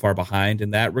get so far behind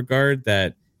in that regard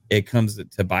that it comes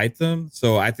to bite them.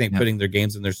 So I think putting their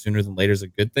games in there sooner than later is a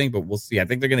good thing, but we'll see. I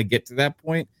think they're going to get to that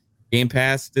point. Game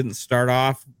Pass didn't start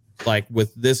off like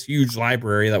with this huge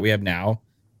library that we have now,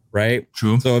 right?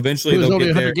 True. So eventually they'll get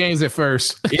 100 games at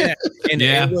first. Yeah. And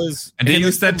it was, and they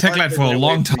used that tagline for a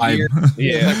long time.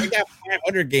 We got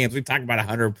 500 games. We talk about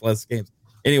 100 plus games.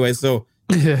 Anyway, so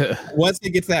once they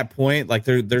get to that point, like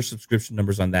their subscription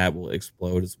numbers on that will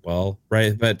explode as well,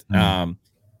 right? But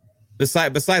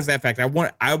besides that fact,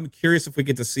 I'm curious if we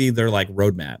get to see their like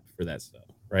roadmap for that stuff,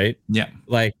 right? Yeah.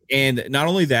 Like, and not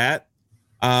only that,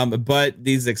 but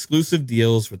these exclusive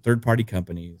deals for third-party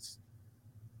companies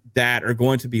that are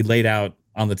going to be laid out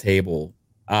on the table.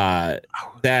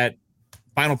 That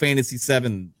Final Fantasy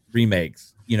VII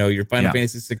remakes, your Final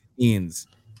Fantasy 16s.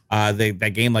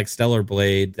 That game like Stellar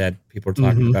Blade that people are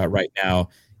talking about right now,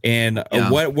 and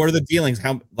what are the dealings?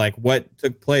 What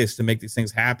took place to make these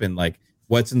things happen? Like,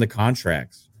 what's in the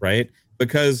contracts, right?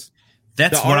 Because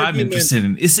that's what I'm interested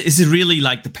in. Is it really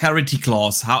like the parity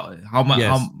clause? How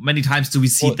many times do we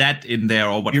see that in there,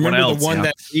 or what? You remember what else? The one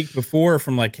that leaked before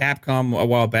from like Capcom a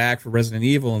while back for Resident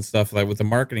Evil and stuff, like with the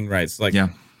marketing rights, like.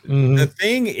 The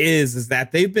thing is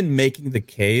that they've been making the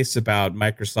case about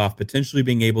Microsoft potentially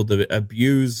being able to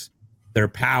abuse their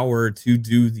power to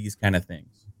do these kind of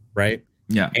things, right?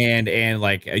 Yeah, and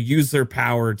like use their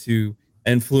power to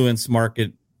influence the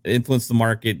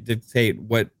market, dictate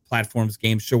what platforms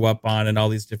games show up on, and all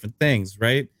these different things,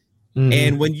 right?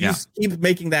 And when you keep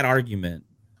making that argument,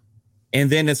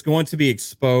 and then it's going to be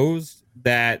exposed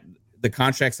that the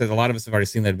contracts that a lot of us have already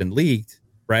seen that have been leaked,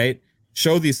 right,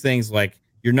 show these things like.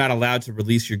 You're not allowed to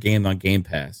release your game on Game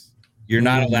Pass. You're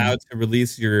not allowed to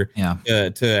release your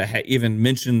even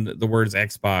mention the words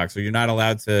Xbox, or you're not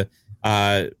allowed to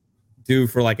do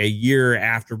for like a year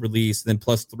after release. Then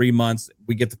plus 3 months,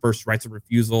 we get the first rights of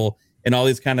refusal and all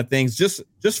these kind of things, just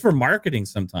for marketing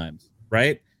sometimes,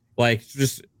 right? Like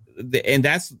and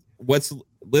that's what's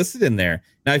listed in there.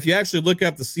 Now, if you actually look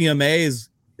up the CMA's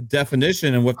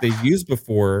definition and what they've used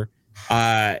before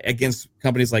against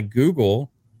companies like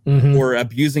Google. Or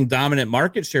abusing dominant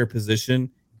market share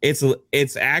position,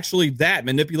 it's actually that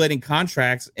manipulating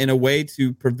contracts in a way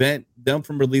to prevent them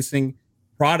from releasing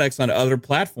products on other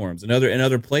platforms and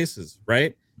other places,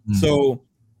 right? So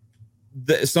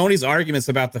Sony's arguments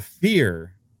about the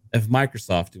fear of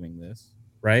Microsoft doing this,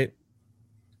 right,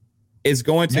 is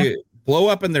going to blow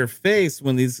up in their face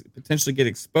when these potentially get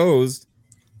exposed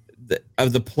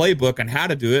of the playbook on how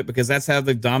to do it, because that's how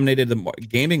they've dominated the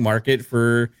gaming market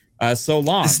for so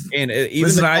long. And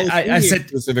even I said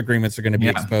exclusive agreements are going to be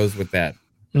exposed with that.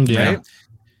 Yeah. Right?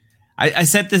 I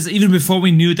said this even before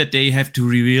we knew that they have to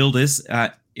reveal this.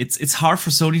 It's hard for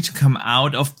Sony to come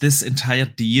out of this entire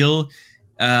deal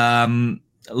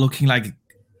looking like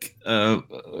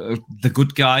the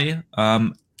good guy.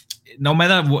 No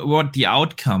matter what the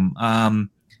outcome,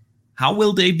 how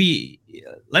will they be?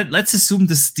 Let's assume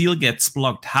this deal gets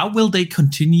blocked. How will they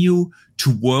continue to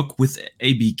work with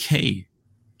ABK?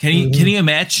 Can you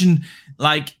imagine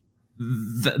like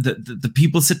the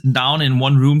people sitting down in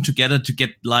one room together to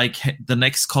get like the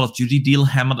next Call of Duty deal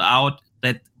hammered out?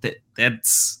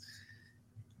 That's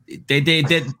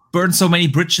they burn so many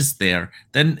bridges there.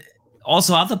 Then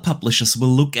also other publishers will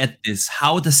look at this.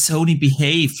 How does Sony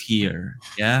behave here?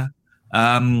 Yeah.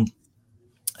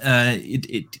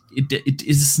 It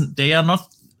is. They are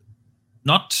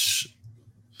not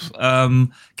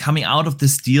coming out of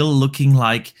this deal looking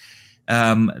like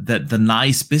the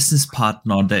nice business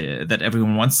partner that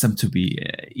everyone wants them to be.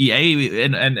 EA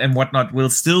and whatnot will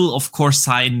still, of course,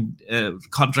 sign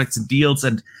contracts and deals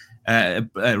and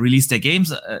release their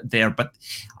games there. But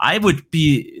I would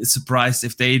be surprised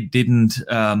if they didn't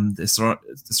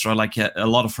destroy like a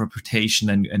lot of reputation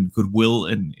and goodwill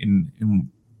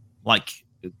in like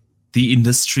the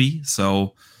industry.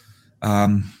 So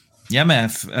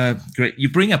Mav, great. You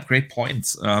bring up great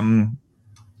points.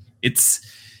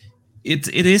 It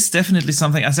is definitely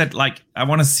something. I said, like, I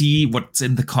want to see what's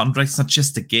in the contracts, not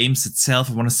just the games itself.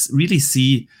 I want to really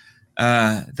see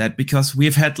that, because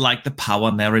we've had like the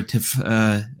power narrative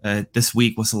this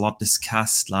week was a lot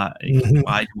discussed. Like,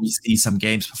 why do we see some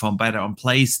games perform better on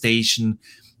PlayStation,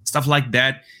 stuff like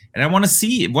that. And I want to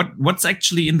see what's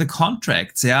actually in the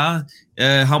contracts. Yeah.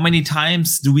 How many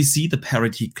times do we see the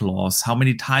parity clause? How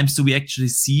many times do we actually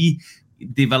see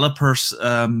developers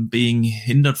being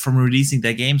hindered from releasing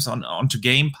their games onto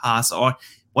Game Pass? Or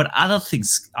what other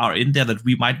things are in there that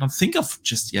we might not think of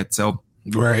just yet? So,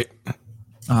 right.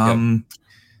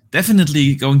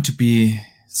 Definitely going to be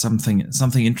something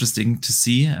interesting to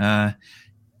see. I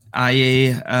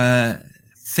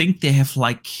think they have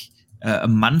like a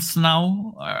month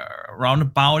now,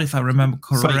 roundabout, if I remember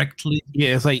correctly.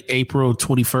 It's like April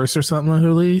 21st or something, I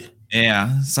believe.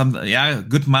 Yeah,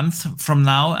 good month from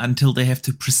now until they have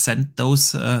to present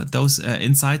those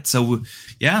insights. So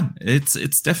yeah,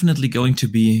 it's definitely going to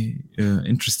be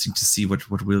interesting to see what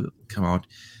will come out.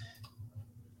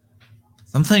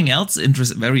 Something else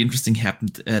very interesting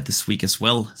happened this week as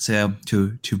well. So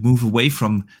to move away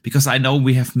from, because I know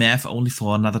we have Mav only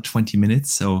for another 20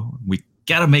 minutes, so we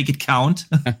gotta make it count.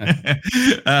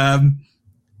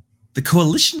 The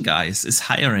Coalition guys is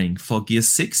hiring for Gears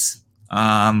 6.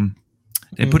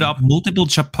 They put up multiple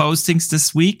job postings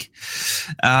this week.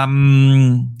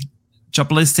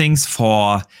 Job listings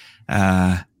for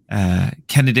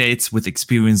candidates with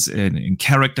experience in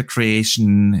character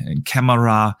creation, in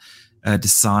camera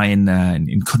design,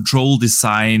 in control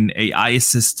design, AI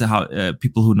system,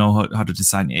 people who know how to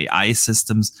design AI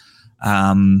systems.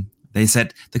 They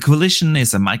said the Coalition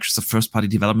is a Microsoft first-party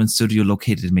development studio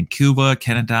located in Vancouver,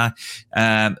 Canada.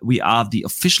 We are the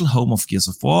official home of Gears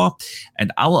of War,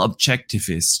 and our objective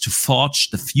is to forge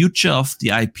the future of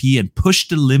the IP and push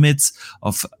the limits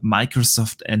of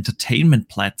Microsoft entertainment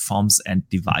platforms and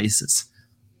devices.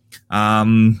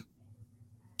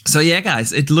 So yeah,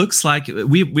 guys, it looks like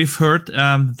we've heard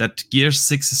that Gears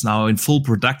 6 is now in full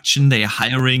production. They are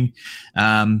hiring.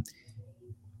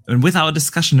 And with our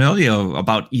discussion earlier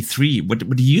about E3, what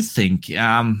do you think?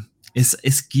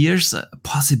 Is Gears a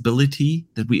possibility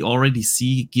that we already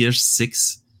see Gears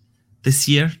 6 this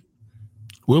year?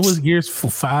 When was Gears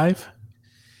 5?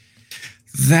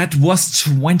 That was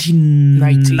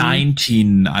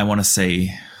 2019, I want to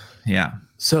say. Yeah.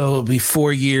 So it'll be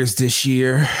 4 years this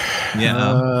year.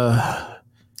 Yeah.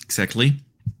 Exactly.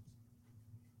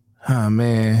 Oh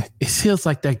man, it feels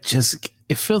like it just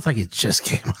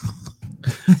came out.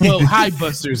 Well,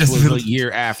 Highbusters was a year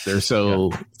after,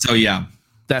 so yeah,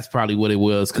 that's probably what it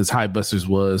was, because Highbusters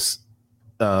was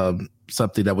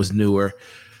something that was newer.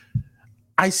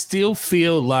 I still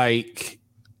feel like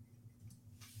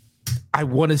I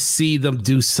want to see them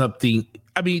do something.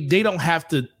 I mean, they don't have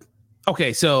to.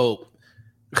 Okay, so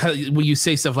when you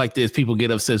say stuff like this, people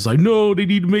get upset. It's like, no, they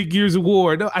need to make Gears of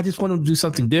War. No, I just want them to do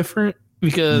something different,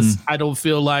 because I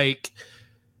feel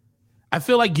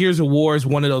like Gears of War is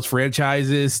one of those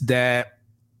franchises that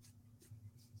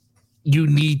you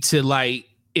need to like,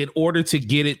 in order to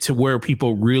get it to where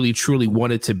people really truly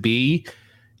want it to be,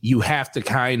 you have to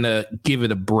kind of give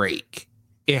it a break.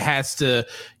 It has to,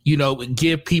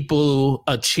 give people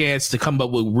a chance to come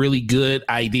up with really good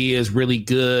ideas, really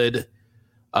good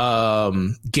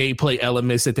gameplay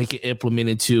elements that they can implement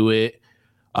into it.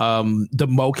 The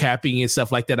mocapping and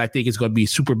stuff like that, I think is going to be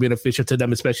super beneficial to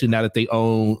them, especially now that they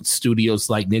own studios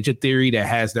like Ninja Theory that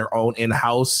has their own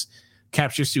in-house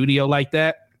capture studio like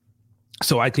that.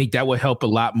 So I think that would help a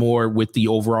lot more with the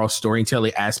overall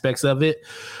storytelling aspects of it.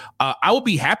 I would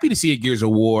be happy to see a Gears of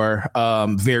War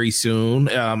very soon.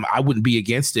 I wouldn't be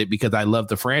against it because I love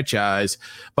the franchise.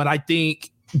 But I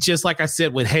think, just like I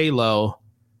said with Halo,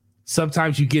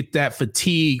 sometimes you get that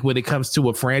fatigue when it comes to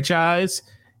a franchise,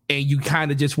 and you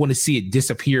kind of just want to see it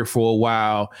disappear for a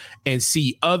while and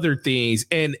see other things.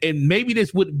 And maybe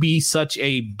this wouldn't be such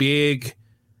a big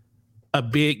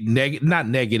negative, not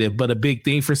negative, but a big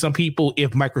thing for some people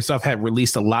if Microsoft had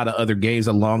released a lot of other games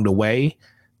along the way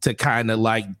to kind of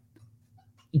like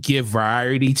give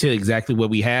variety to exactly what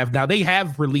we have. Now, they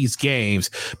have released games,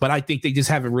 but I think they just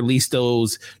haven't released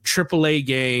those AAA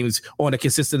games on a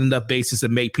consistent enough basis to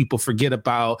make people forget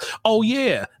about, oh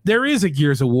yeah, there is a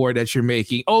Gears of War that you're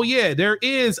making. Oh yeah, there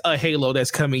is a Halo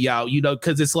that's coming out,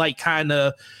 because it's like kind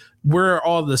of where are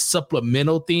all the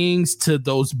supplemental things to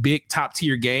those big top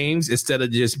tier games instead of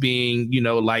just being,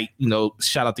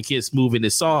 shout out to Kid Smooth in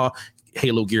this song,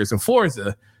 Halo, Gears, and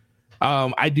Forza.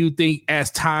 I do think as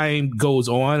time goes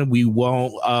on,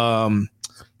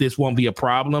 this won't be a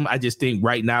problem. I just think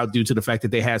right now, due to the fact that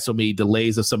they had so many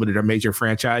delays of some of their major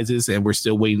franchises, and we're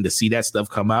still waiting to see that stuff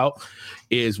come out,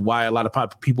 is why a lot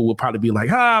of people will probably be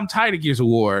like, I'm tired of Gears of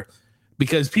War.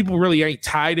 Because people really ain't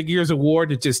tired of Gears of War.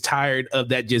 They're just tired of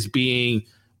that just being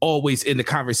always in the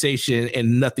conversation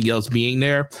and nothing else being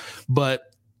there.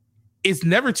 But it's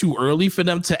never too early for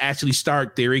them to actually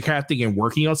start theory crafting and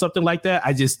working on something like that.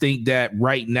 I just think that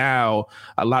right now,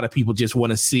 a lot of people just want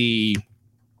to see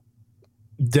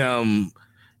them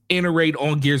iterate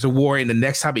on Gears of War. And the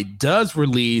next time it does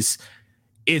release,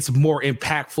 it's more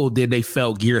impactful than they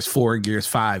felt Gears 4 and Gears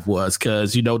 5 was.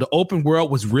 Because, the open world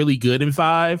was really good in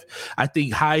 5. I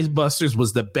think Busters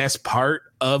was the best part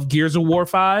of Gears of War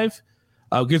 5.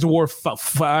 Gears of War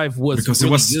 5 was because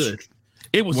really good.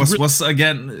 It was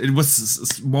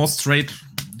more straight.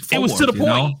 It was to the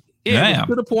point. It was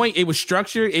to the point. It was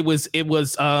structured.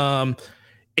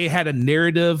 It had a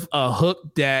narrative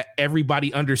hook that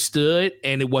everybody understood,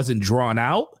 and it wasn't drawn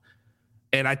out.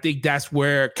 And I think that's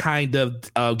where kind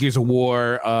of Gears of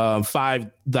War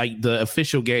 5, like the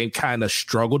official game, kind of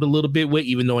struggled a little bit with,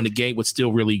 even though in the game was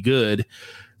still really good.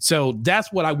 So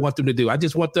that's what I want them to do. I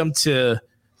just want them to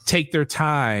take their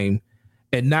time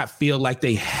and not feel like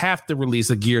they have to release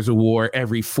a Gears of War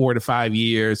every 4 to 5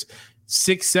 years.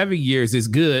 6-7 years is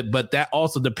good, but that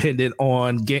also depended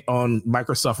on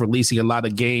Microsoft releasing a lot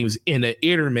of games in an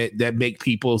interment that make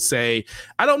people say,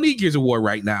 I don't need Gears of War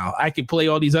right now. I can play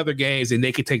all these other games, and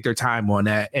they can take their time on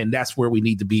that. And that's where we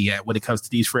need to be at when it comes to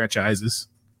these franchises.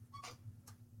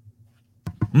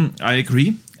 I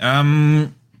agree.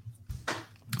 For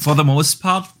the most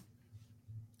part,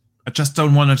 I just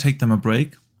don't want to take them a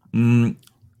break. I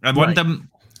want them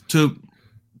to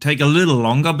take a little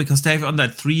longer because they're on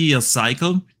that 3-year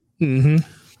cycle. Mm-hmm.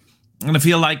 And I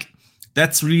feel like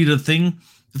that's really the thing.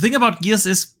 The thing about Gears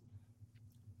is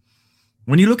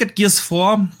when you look at Gears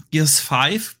 4, Gears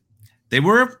 5, they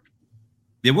were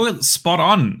spot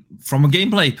on from a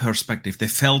gameplay perspective. They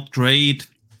felt great.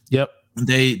 Yep.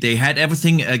 They had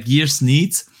everything Gears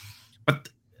needs. But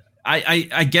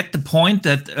I get the point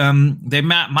that they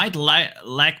might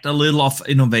lacked a little of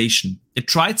innovation. It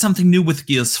tried something new with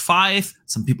Gears 5.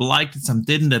 Some people liked it, some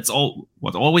didn't. That's all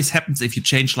what always happens if you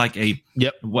change like a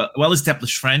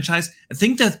well-established franchise. I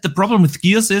think that the problem with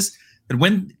Gears is that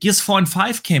when Gears 4 and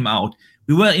 5 came out,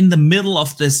 we were in the middle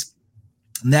of this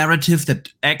narrative that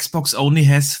Xbox only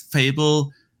has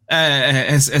Fable,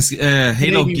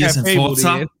 Halo, Gears, and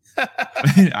Forza.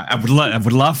 I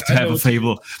would love to have a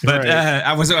Fable, but right.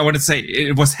 I want to say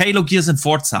it was Halo, Gears, and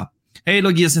Forza.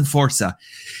 Halo, Gears, and Forza.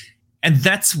 And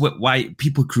that's why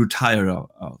people grew tired of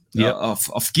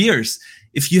Gears.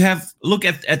 If you look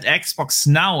at Xbox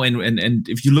now and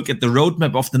if you look at the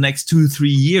roadmap of the next 2-3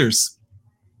 years,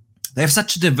 they have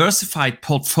such a diversified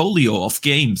portfolio of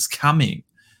games coming.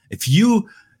 If you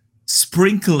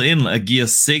sprinkle in a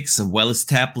Gears 6, a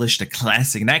well-established, a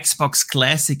classic, an Xbox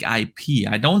classic IP,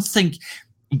 I don't think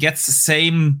it gets the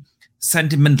same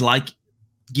sentiment like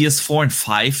Gears 4 and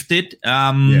 5 did.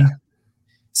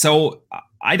 So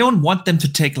I don't want them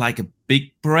to take like a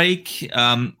big break.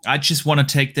 I just want to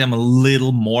take them a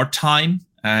little more time.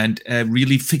 and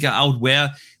really figure out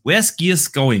where's Gears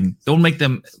going. Don't make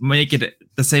it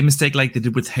the same mistake like they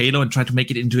did with Halo and try to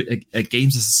make it into a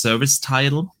games as a service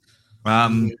title.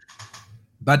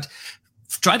 But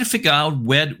try to figure out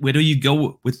where do you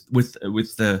go with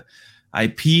the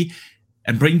IP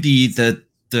and bring the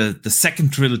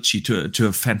second trilogy to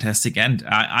a fantastic end.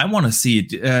 I want to see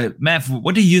it. Mav,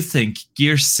 what do you think?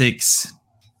 Gears 6.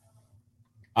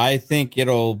 I think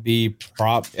it'll be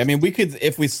I mean, we could,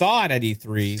 if we saw it at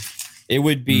E3, it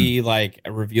would be like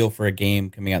a reveal for a game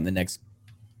coming out in the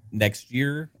next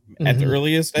year at the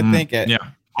earliest. I think.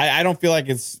 I don't feel like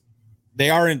they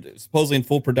are supposedly in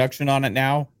full production on it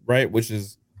now, right? Which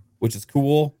is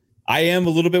cool. I am a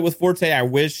little bit with Forte. I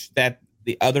wish that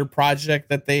the other project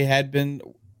that they had been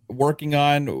working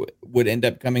on would end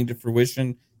up coming to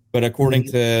fruition. But according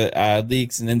to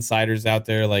leaks and insiders out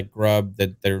there like Grub,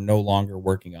 that they're no longer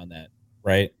working on that,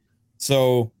 right?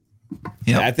 So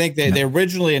I think they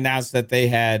originally announced that they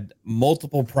had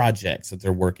multiple projects that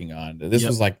they're working on. This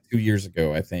was like 2 years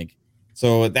ago, I think.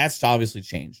 So that's obviously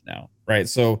changed now, right?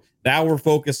 So now we're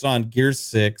focused on Gears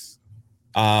 6.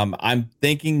 I'm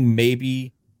thinking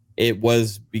maybe it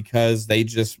was because they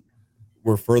just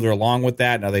were further along with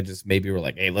that. Now they just maybe were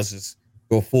like, hey, let's just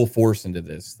go full force into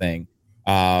this thing.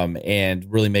 And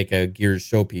really make a Gears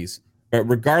showpiece. But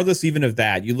regardless even of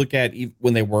that, you look at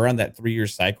when they were on that 3-year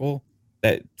cycle,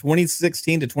 that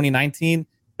 2016 to 2019,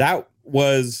 that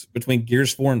was between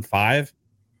Gears 4 and 5.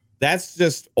 That's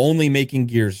just only making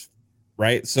Gears,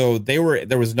 right? So there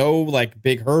was no like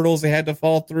big hurdles they had to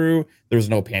fall through. There was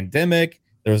no pandemic.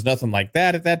 There was nothing like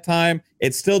that at that time.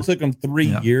 It still took them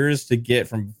 3 years to get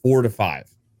from 4 to 5,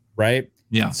 right?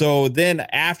 Yeah. So then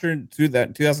after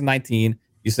 2019,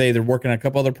 you say they're working on a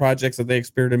couple other projects that they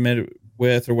experimented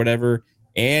with or whatever.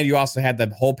 And you also had the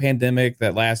whole pandemic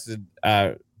that lasted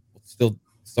still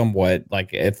somewhat,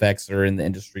 like effects are in the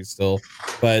industry still,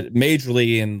 but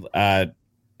majorly in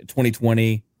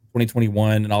 2020,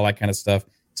 2021 and all that kind of stuff.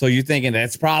 So you're thinking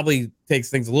that's probably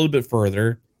takes things a little bit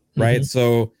further, right?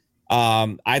 So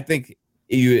I think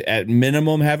you at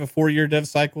minimum have a 4-year dev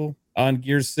cycle on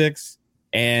Gears 6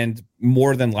 and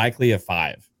more than likely a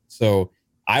 5. So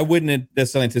I wouldn't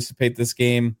necessarily anticipate this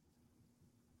game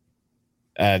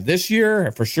this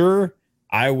year for sure.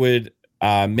 I would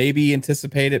maybe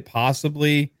anticipate it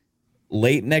possibly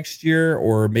late next year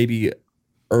or maybe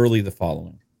early the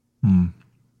following.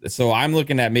 So I'm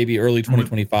looking at maybe early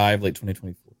 2025, late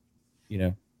 2024. You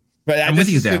know, but I'm with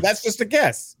you there. That's just a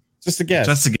guess. Just a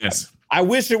guess. I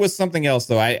wish it was something else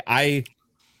though. I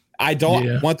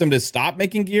don't want them to stop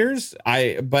making Gears.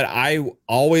 But I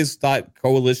always thought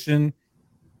Coalition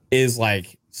is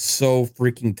like so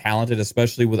freaking talented,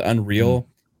 especially with Unreal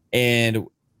and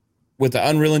with the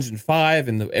Unreal Engine 5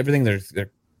 and everything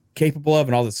they're capable of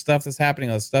and all the stuff that's happening,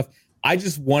 all this stuff. I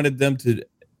just wanted them to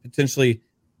potentially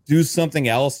do something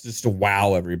else just to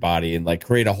wow everybody and like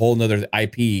create a whole nother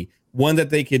IP. One that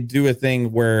they could do a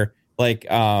thing where like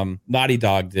Naughty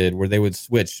Dog did, where they would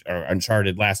switch or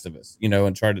Uncharted Last of Us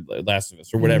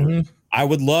or whatever. I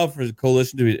would love for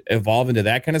Coalition to evolve into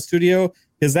that kind of studio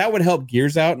because that would help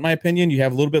Gears out, in my opinion. You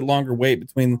have a little bit longer wait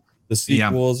between the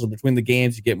sequels or between the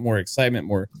games. You get more excitement,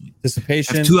 more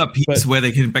anticipation. Have 2 IPs where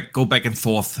they can go back and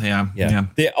forth. Yeah.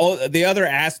 The other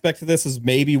aspect of this is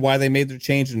maybe why they made their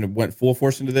change and went full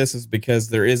force into this is because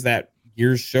there is that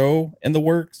Gears show in the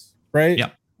works, right? Yeah.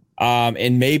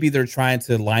 And maybe they're trying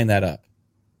to line that up.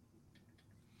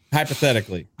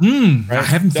 Hypothetically. Right? I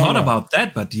haven't thought about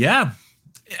that, but yeah.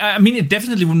 I mean, it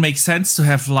definitely would make sense to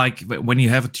have like when you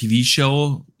have a TV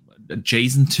show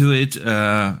adjacent to it,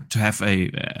 to have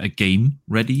a game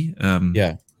ready.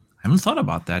 I haven't thought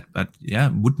about that, but yeah,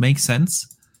 would make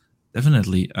sense.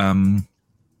 Definitely.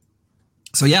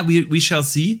 So yeah, we shall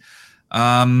see.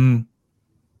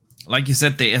 Like you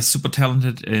said, they are super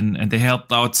talented and they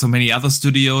helped out so many other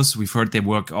studios. We've heard they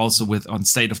work also on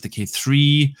State of Decay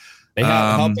 3. They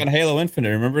helped on Halo Infinite.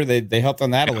 Remember, they helped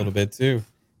on that a little bit too.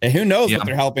 And who knows what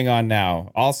they're helping on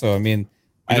now? Also, I mean,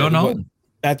 I don't know.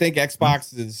 I think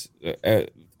Xbox is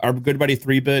our good buddy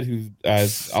 3-Bit, who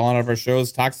is on all of our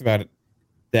shows, talks about it.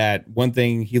 That one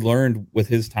thing he learned with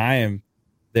his time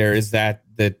there is that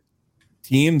the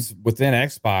teams within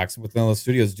Xbox, within the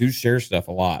studios, do share stuff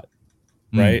a lot,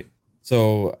 right?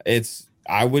 So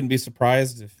I wouldn't be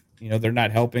surprised if they're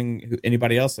not helping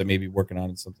anybody else that may be working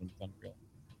on something Unreal.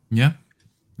 Yeah.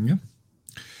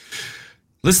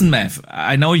 Listen, Mav,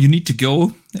 I know you need to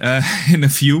go in a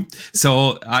few,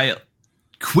 so I'll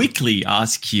quickly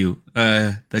ask you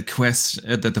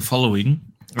the following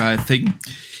thing.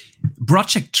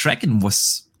 Project Dragon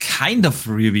was kind of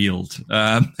revealed,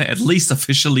 at least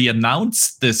officially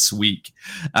announced this week,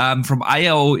 from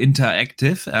IO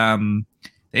Interactive.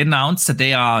 They announced that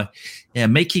they are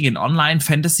making an online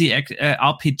fantasy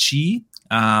RPG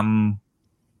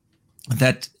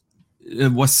that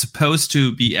was supposed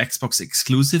to be Xbox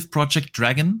exclusive, Project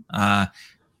Dragon.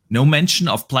 No mention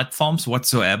of platforms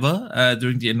whatsoever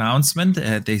during the announcement.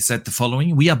 They said the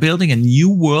following: "We are building a new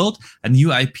world, a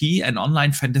new IP, an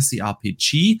online fantasy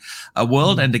RPG, a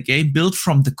world and a game built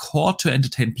from the core to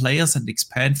entertain players and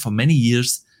expand for many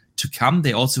years to come."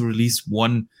 They also released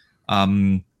one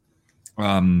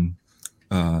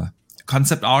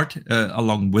concept art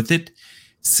along with it.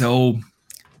 So,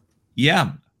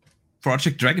 yeah,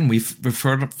 Project Dragon. We've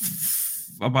heard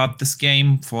about this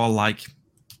game for like,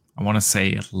 I want to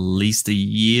say at least a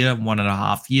year,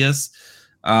 1.5 years.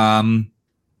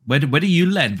 Where do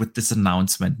you land with this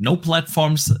announcement? No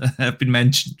platforms have been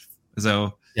mentioned.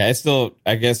 So yeah, it's still,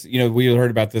 I guess, we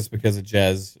heard about this because of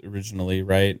Jez originally,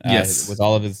 right? Yes. With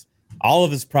all of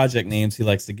his project names he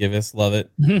likes to give us. Love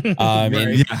it.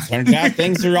 Turns out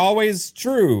things are always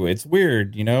true. It's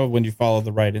weird, when you follow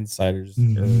the right insiders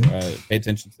or pay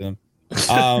attention to them.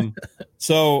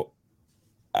 So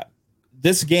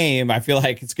this game, I feel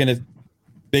like it's going to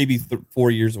maybe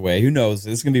 4 years away. Who knows?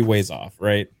 It's going to be ways off,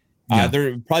 right? Yeah.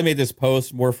 They probably made this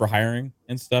post more for hiring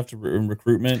and stuff to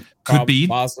recruitment. Could be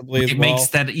possibly. It makes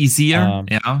that easier.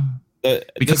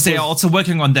 Because they are also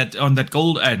working on that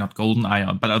gold, not Golden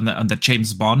Eye, but on the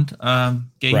James Bond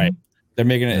game. Right. They're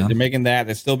making it. They're making that.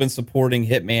 They've still been supporting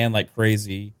Hitman like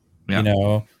crazy.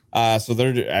 So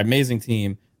they're an amazing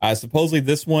team. Supposedly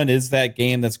this one is that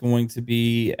game that's going to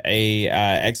be a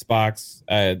Xbox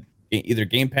either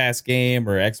Game Pass game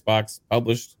or Xbox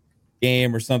published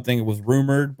game or something. It was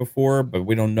rumored before, but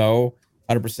we don't know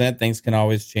 100%. Things can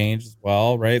always change as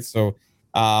well, right? So,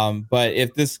 but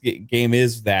if this game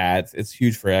is that, it's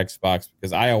huge for Xbox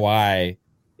because IOI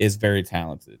is very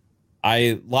talented.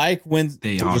 I like when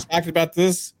we just talked about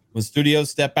this, when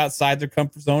studios step outside their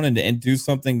comfort zone and do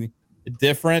something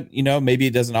different. Maybe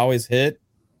it doesn't always hit.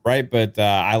 Right, but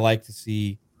I like to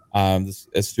see a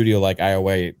studio like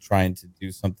IOA trying to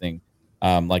do something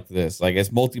like this. Like it's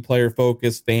multiplayer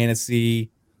focused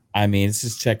fantasy. I mean, it's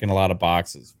just checking a lot of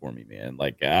boxes for me, man.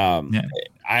 Like,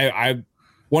 I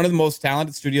one of the most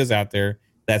talented studios out there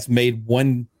that's made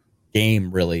one game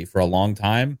really for a long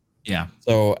time. Yeah.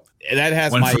 So that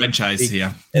has one franchise.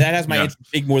 That has my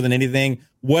interest more than anything.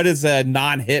 What is a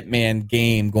non-Hitman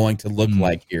game going to look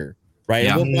like here? Right.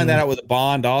 Yeah. And we'll find that out with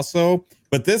Bond also.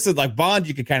 But this is like Bond,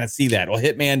 you can kind of see that. Well,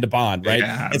 Hitman to Bond, right?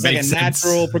 Yeah, it's like a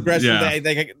natural progression. Yeah.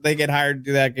 They get hired to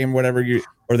do that game, whatever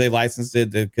or they licensed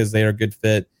it because they are a good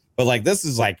fit. But like this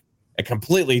is like a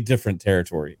completely different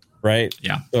territory, right?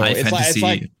 Yeah. So it's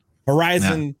like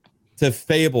Horizon to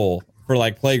Fable for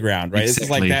like Playground, right? Exactly.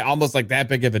 It's like that, almost like that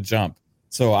big of a jump.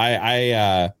 So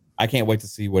I can't wait to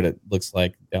see what it looks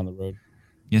like down the road.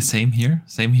 Yeah, same here.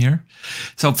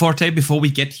 So Forte, before we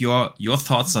get your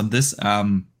thoughts on this,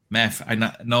 Mav, I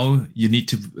know you need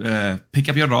to pick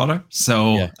up your daughter.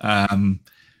 So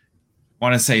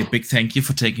want to say a big thank you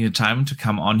for taking the time to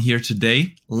come on here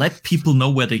today. Let people know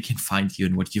where they can find you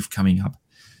and what you've coming up.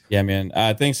 Yeah, man.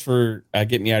 Thanks for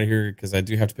getting me out of here because I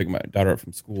do have to pick my daughter up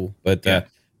from school. But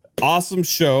awesome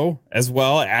show as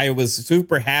well. I was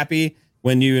super happy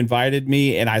when you invited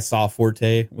me and I saw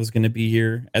Forte was going to be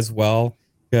here as well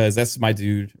because that's my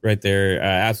dude right there. I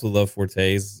absolutely love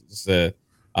Forte. He's just a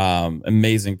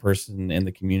amazing person in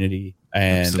the community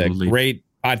and a great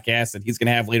podcast that he's going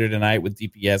to have later tonight with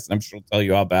DPS. And I'm sure he'll tell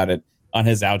you all about it on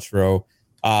his outro.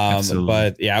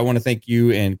 But yeah, I want to thank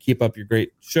you and keep up your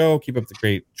great show. Keep up the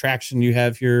great traction you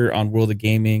have here on World of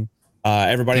Gaming.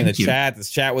 Everybody in the chat, this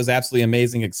chat was absolutely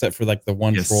amazing, except for like the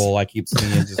one troll I keep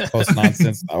seeing just post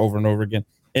nonsense over and over again.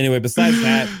 Anyway, besides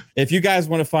that, if you guys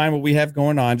want to find what we have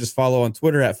going on, just follow on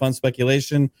Twitter at Fun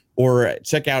Speculation or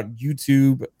check out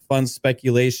YouTube Fun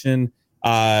Speculation,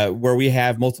 where we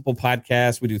have multiple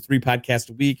podcasts. We do 3 podcasts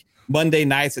a week. Monday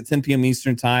nights at 10 p.m.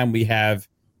 Eastern time, we have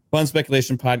Fun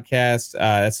Speculation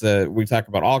podcast. We talk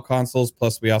about all consoles.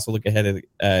 Plus, we also look ahead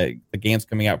at the games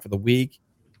coming out for the week.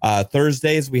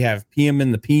 Thursdays, we have PM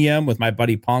in the PM with my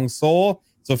buddy Pong Soul.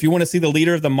 So if you want to see the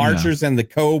leader of the marchers and the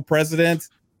co-president,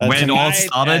 when it all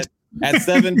started at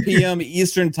 7 p.m.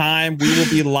 Eastern time, we will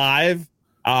be live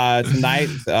tonight.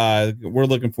 We're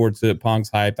looking forward to it. Pong's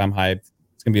hyped. I'm hyped.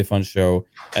 It's gonna be a fun show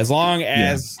as long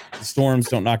as the storms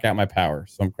don't knock out my power.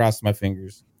 So I'm crossing my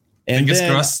fingers. And fingers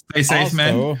crossed. Stay safe,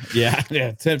 man.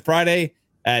 Yeah. Friday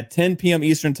at 10 p.m.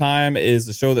 Eastern time is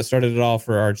the show that started it all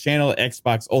for our channel,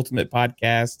 Xbox Ultimate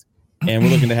Podcast, and we're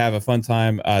looking to have a fun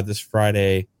time this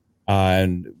Friday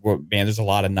man, there's a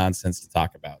lot of nonsense to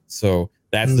talk about. So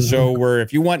that's the show where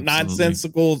if you want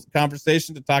nonsensical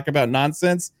conversation to talk about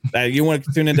nonsense, you want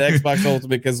to tune into Xbox Ultimate,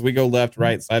 because we go left,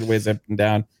 right, sideways, up and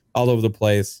down, all over the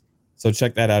place. So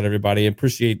check that out, everybody.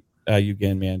 Appreciate you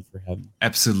again, man, for having me.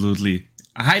 Absolutely.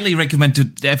 I highly recommend to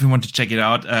everyone to check it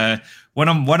out.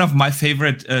 One of my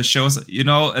favorite shows,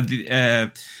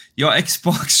 your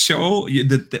Xbox show,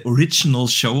 the original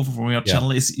show from your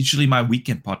channel is usually my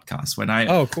weekend podcast. When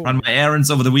I run my errands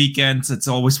over the weekends, it's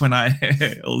always when I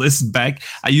listen back.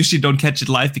 I usually don't catch it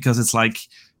live because it's like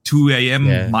 2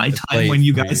 a.m. my time when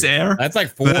you guys air. That's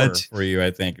like 4 for you,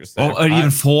 I think. Or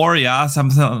even 4,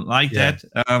 something like that.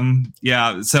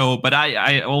 So, but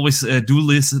I always do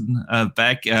listen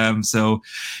back.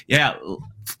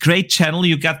 Great channel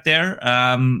you got there.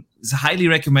 It's highly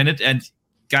recommended. And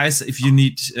guys, if you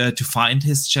need to find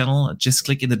his channel, just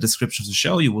click in the description of the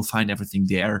show. You will find everything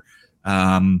there.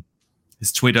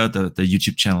 His Twitter, the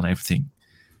YouTube channel, and everything.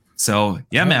 So,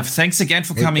 Mav, thanks again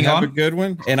for coming on. Have a good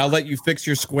one. And I'll let you fix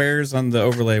your squares on the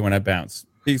overlay when I bounce.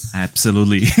 Peace.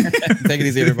 Absolutely. Take it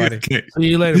easy, everybody. Okay. See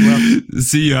you later, bro.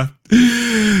 See ya.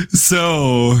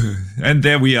 So, and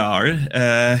there we are.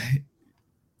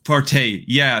 Forte.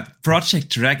 Yeah, Project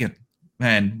Dragon.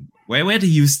 Man, where do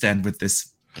you stand with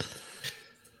this?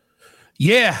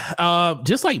 Yeah,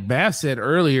 just like Bass said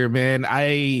earlier, man,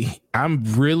 I'm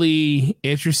really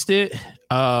interested.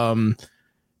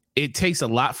 It takes a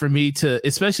lot for me to,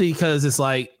 especially because it's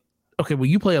like, okay, when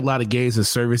you play a lot of games and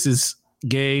services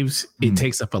games, it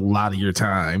takes up a lot of your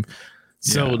time.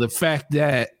 So the fact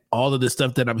that all of the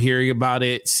stuff that I'm hearing about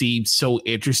it seems so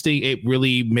interesting, it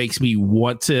really makes me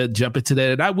want to jump into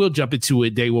that. And I will jump into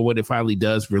it day one when it finally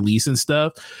does release and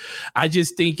stuff. I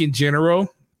just think in general,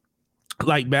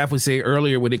 like Matt was saying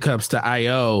earlier, when it comes to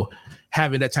IO,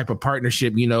 having that type of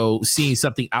partnership, seeing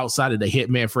something outside of the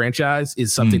Hitman franchise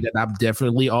is something that I've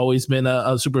definitely always been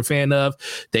a super fan of.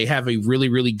 They have a really,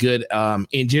 really good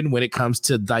engine when it comes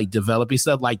to like developing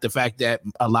stuff, like the fact that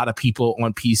a lot of people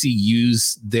on PC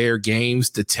use their games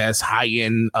to test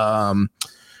high-end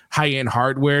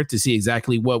hardware to see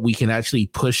exactly what we can actually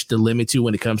push the limit to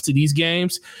when it comes to these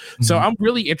games. So I'm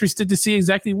really interested to see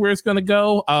exactly where it's going to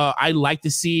go. I like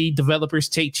to see developers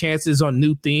take chances on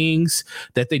new things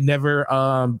that they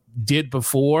never did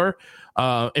before.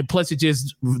 And plus it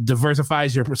just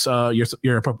diversifies your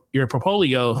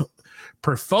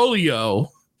portfolio.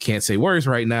 Can't say words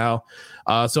right now.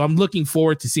 So I'm looking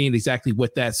forward to seeing exactly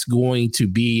what that's going to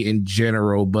be in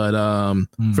general. But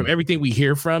from everything we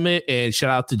hear from it, and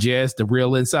shout out to Jez, the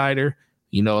real insider.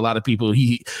 A lot of people,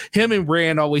 him and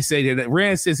Rand always say that.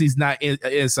 Rand says he's not an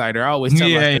insider. I always tell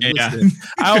him,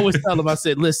 I always tell him, I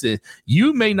said, listen,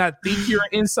 you may not think you're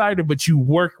an insider, but you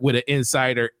work with an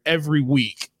insider every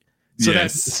week. So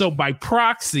so by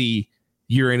proxy,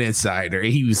 you're an insider.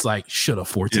 And he was like, shut up,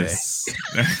 Forte. Yes.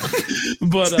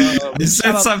 But I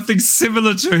said something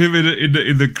similar to him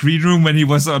in the green room when he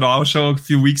was on our show a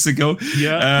few weeks ago.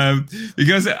 Yeah.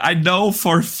 Because I know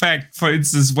for a fact, for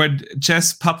instance, when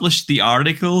Jess published the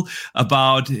article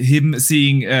about him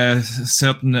seeing a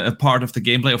certain part of the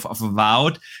gameplay of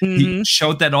Avowed, he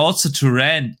showed that also to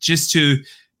Rand, just to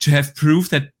have proof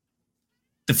that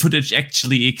the footage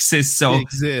actually exists. So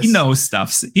he knows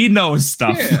stuff. Yeah,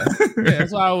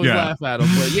 that's why I always laugh at him.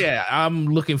 But yeah, I'm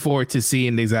looking forward to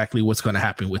seeing exactly what's going to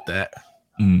happen with that.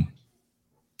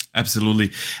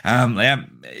 Absolutely.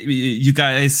 You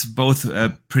guys both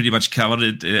pretty much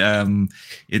covered it.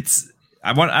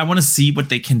 I want to see what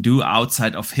they can do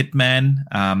outside of Hitman,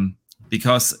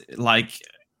 because like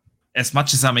as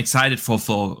much as I'm excited for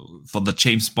the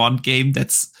James Bond game,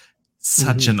 that's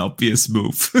such an obvious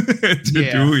move to do,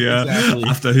 exactly.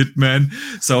 After Hitman.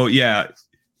 So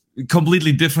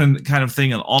completely different kind of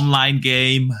thing, an online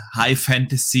game, high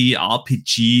fantasy,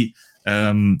 RPG.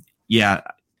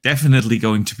 Definitely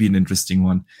going to be an interesting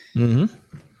one.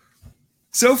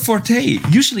 So Forte,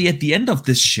 usually at the end of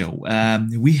this show,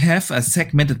 we have a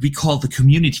segment that we call the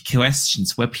community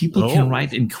questions, where people can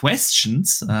write in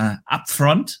questions up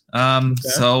front.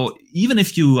 So even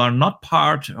if you are not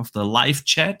part of the live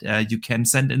chat, you can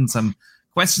send in some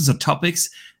questions or topics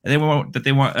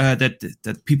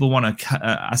that people want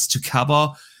us to cover.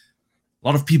 A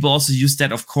lot of people also use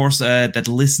that, of course, that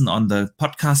listen on the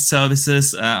podcast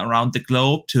services around the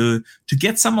globe to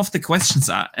get some of the questions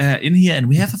in here, and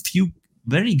we have a few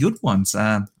very good ones.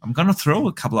 I'm gonna throw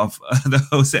a couple of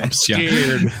those at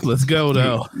you. Let's go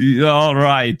though. All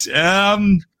right.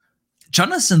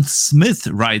 Jonathan Smith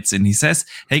writes in. He says,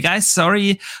 "Hey guys,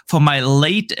 sorry for my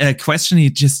late question.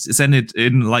 He just sent it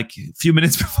in like a few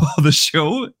minutes before the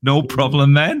show. No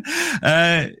problem, man.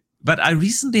 But I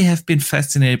recently have been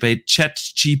fascinated by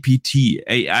ChatGPT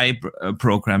AI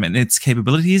program and its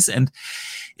capabilities, and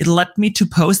it led me to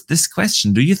pose this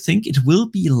question. Do you think it will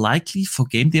be likely for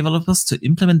game developers to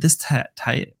implement this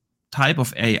type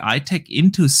of AI tech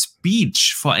into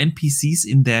speech for NPCs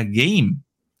in their game?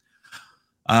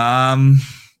 Wow.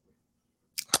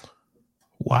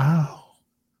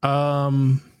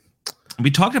 We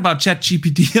talked about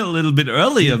ChatGPT a little bit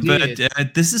earlier,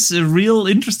 but this is a real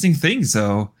interesting thing.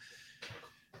 So,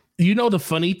 you know, the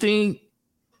funny thing,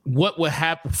 what would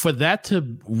happen for that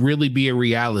to really be a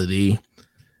reality?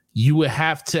 You would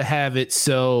have to have it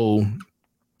so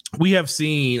we have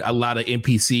seen a lot of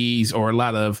NPCs or a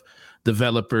lot of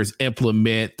developers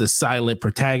implement the silent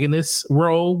protagonist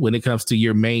role when it comes to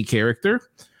your main character.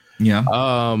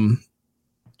 Yeah.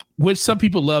 Which some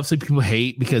people love, some people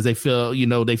hate because they feel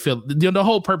the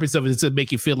whole purpose of it is to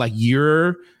make you feel like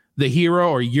you're the hero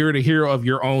or you're the hero of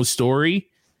your own story.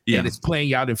 Yeah. And it's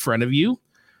playing out in front of you.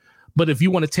 But if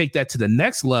you want to take that to the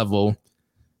next level,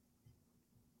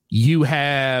 you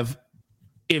have,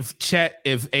 if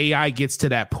AI gets to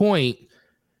that point,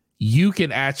 you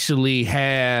can actually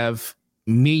have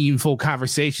meaningful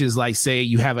conversations. Like, say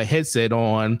you have a headset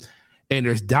on and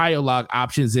there's dialogue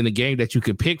options in the game that you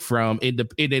can pick from. It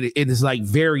is like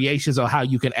variations on how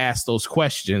you can ask those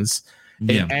questions.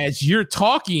 Yeah. And as you're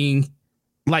talking,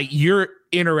 like you're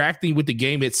interacting with the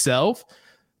game itself,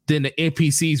 then the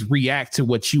NPCs react to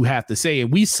what you have to say.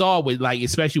 And we saw with, like,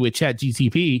 especially with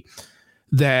ChatGPT,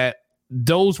 that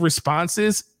those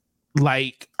responses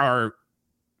like are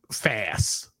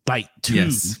fast, like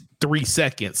 2-3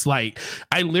 seconds. Like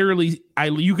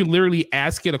you can literally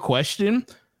ask it a question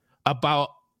about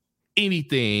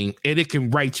anything and it can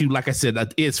write you, like I said,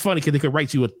 it's funny because it can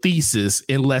write you a thesis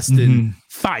in less than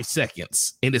 5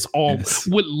 seconds, and it's all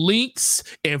with links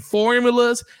and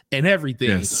formulas and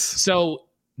everything. So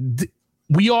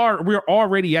we're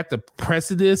already at the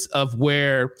precipice of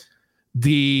where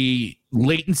the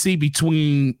latency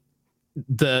between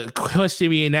the question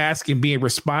being asked and being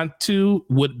responded to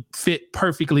would fit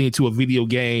perfectly into a video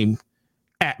game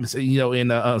atmosphere,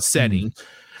 in a setting.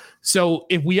 So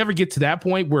if we ever get to that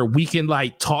point where we can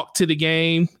like talk to the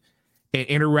game and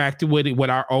interact with it with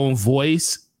our own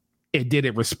voice, and then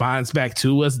it responds back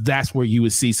to us, that's where you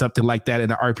would see something like that in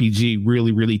the RPG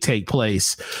really, really take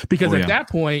place. Because at that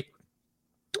point,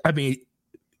 I mean,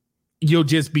 you'll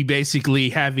just be basically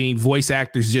having voice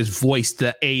actors just voice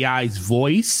the AI's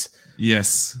voice.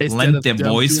 Yes, lend their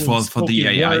voice for the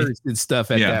AI and stuff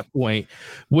at that point,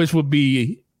 which would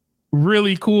be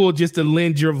really cool just to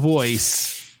lend your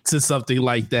voice to something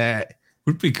like that.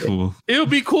 Would be cool. It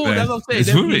would be cool. That's what I'm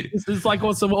saying. It's like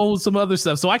on some other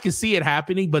stuff. So I can see it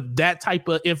happening, but that type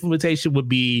of implementation would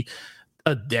be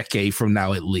a decade from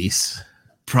now at least.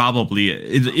 Probably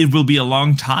it will be a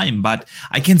long time, but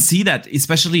I can see that,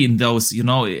 especially in those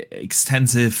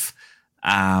extensive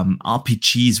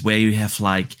RPGs where you have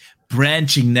like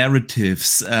branching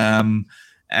narratives and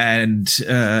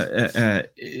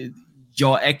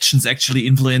your actions actually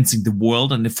influencing the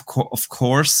world. And of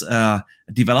course, a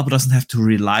developer doesn't have to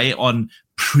rely on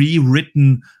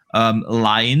pre-written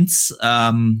lines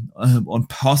on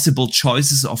possible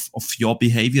choices of your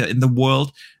behavior in the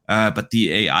world, but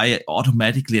the AI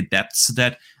automatically adapts to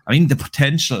that. I mean, the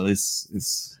potential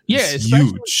is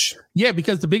huge. Yeah,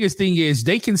 because the biggest thing is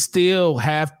they can still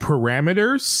have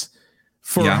parameters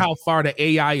for how far the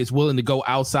AI is willing to go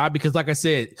outside. Because like I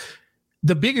said,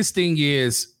 the biggest thing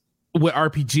is with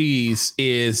RPGs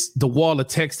is the wall of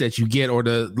text that you get, or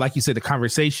like you said, the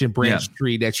conversation branch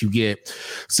tree that you get.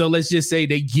 So let's just say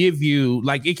they give you,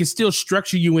 like, it can still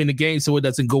structure you in the game so it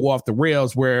doesn't go off the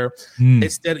rails, where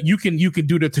instead you can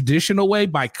do the traditional way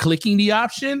by clicking the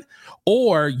option,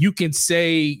 or you can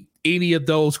say any of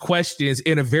those questions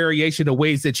in a variation of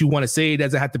ways that you want to say. It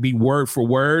doesn't have to be word for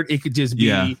word. It could just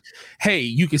be, hey,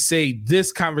 you could say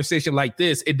this conversation like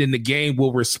this, and then the game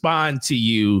will respond to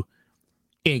you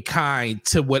in kind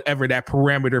to whatever that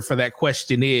parameter for that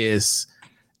question is.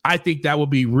 I think that would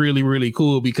be really, really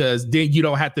cool, because then you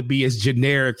don't have to be as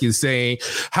generic as saying,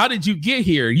 how did you get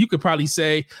here? You could probably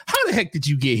say, how the heck did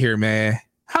you get here, man?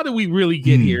 How did we really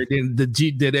get here? Then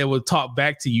that it will talk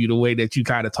back to you the way that you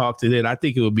kind of talked to it. I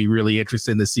think it would be really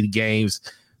interesting to see games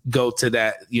go to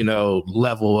that,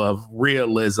 level of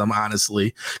realism,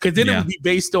 honestly, because then it would be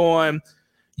based on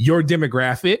your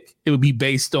demographic. It would be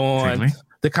based on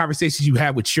the conversations you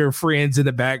have with your friends in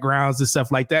the backgrounds and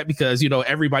stuff like that, because,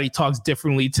 everybody talks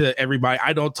differently to everybody.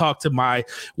 I don't talk to my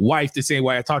wife the same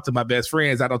way I talk to my best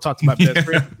friends. I don't talk to my best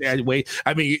friends the way.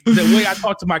 I mean, the way I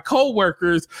talk to my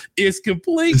coworkers is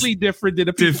completely different than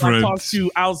the people I talk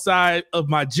to outside of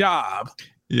my job.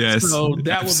 Yes. So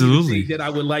that would be the thing that I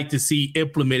would like to see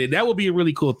implemented. That would be a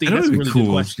really cool thing. That's a really good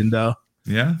question, though.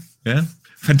 Yeah.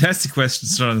 Fantastic question,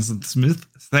 Jonathan Smith.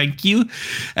 Thank you.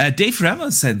 Dave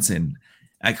Ramos sends in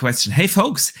a question. Hey,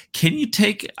 folks, can you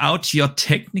take out your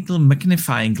technical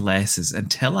magnifying glasses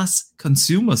and tell us,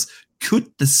 consumers,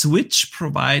 could the Switch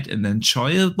provide an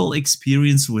enjoyable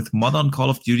experience with modern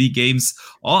Call of Duty games?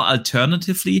 Or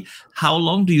alternatively, how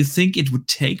long do you think it would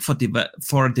take for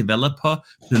a developer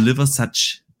to deliver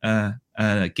such a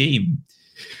game?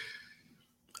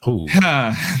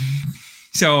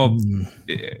 So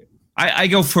I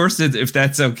go first if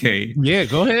that's okay. Yeah,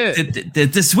 go ahead.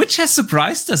 The Switch has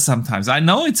surprised us sometimes. I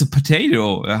know it's a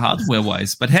potato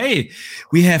hardware-wise, but hey,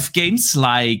 we have games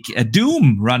like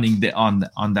Doom running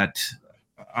on that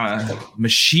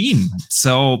machine.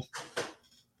 So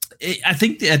I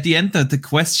think at the end the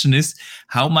question is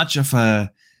how much are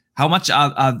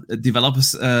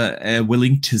developers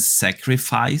willing to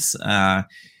sacrifice?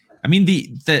 I mean,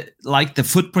 the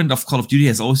footprint of Call of Duty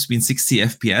has always been 60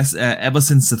 FPS ever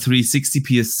since the 360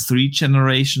 PS3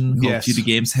 generation. Call of Duty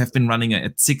games have been running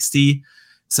at 60,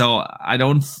 so I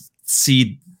don't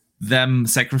see them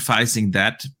sacrificing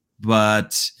that.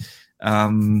 But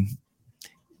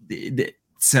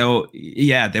so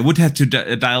yeah, they would have to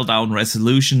dial down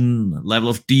resolution, level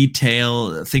of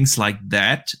detail, things like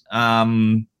that.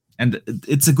 And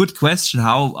it's a good question.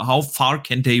 How far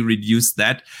can they reduce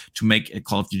that to make a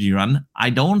Call of Duty run?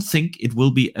 I don't think it will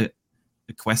be a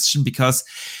question, because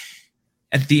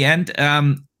at the end,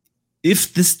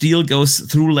 if this deal goes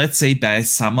through, let's say by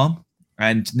summer,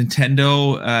 and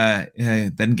Nintendo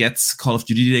then gets Call of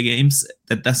Duty games,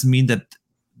 that doesn't mean that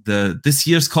this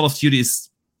year's Call of Duty is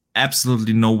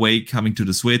absolutely no way coming to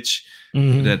the Switch.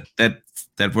 Mm-hmm.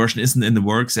 That version isn't in the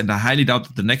works, and I highly doubt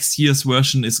that the next year's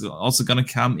version is also going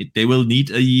to come. They will need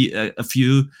a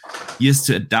few years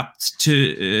to adapt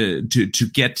to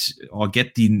get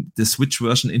the Switch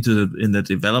version in the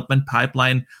development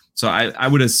pipeline. So I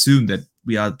would assume that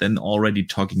we are then already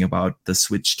talking about the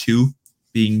Switch 2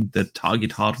 being the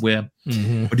target hardware.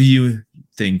 Mm-hmm. What do you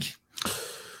think?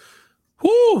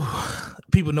 Whew.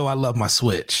 People know I love my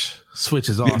Switch. Switch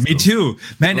is awesome. Me too,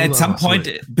 man. At some point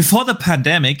before the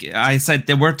pandemic, I said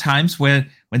there were times when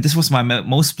this was my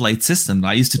most played system.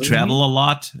 I used to travel a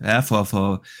lot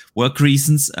for work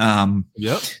reasons.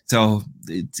 So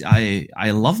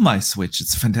I love my Switch.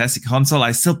 It's a fantastic console.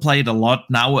 I still play it a lot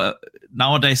now.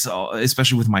 Nowadays,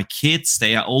 especially with my kids,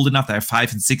 they are old enough. They're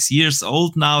 5 and 6 years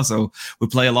old now, so we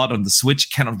play a lot on the Switch.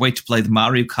 Cannot wait to play the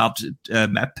Mario Kart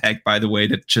map pack, by the way,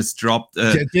 that just dropped.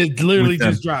 It literally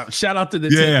just dropped. Shout out to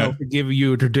Nintendo for giving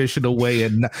you a traditional way,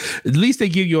 and at least they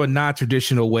give you a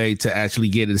non-traditional way to actually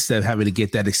get it instead of having to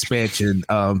get that expansion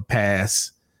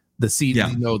pass. The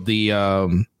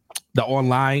the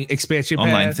online expansion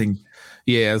pass thing.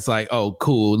 Yeah, it's like, oh,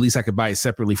 cool. At least I could buy it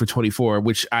separately for $24,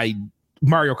 which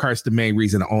Mario Kart's the main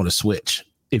reason I own a Switch,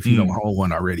 if you don't own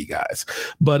one already, guys.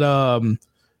 But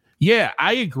yeah,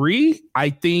 I agree.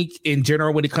 I think in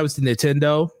general, when it comes to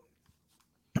Nintendo,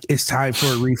 it's time for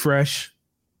a refresh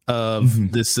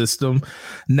of this system.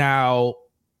 Now,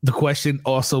 the question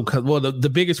also,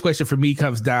 the biggest question for me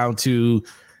comes down to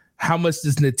how much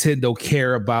does Nintendo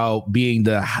care about being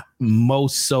the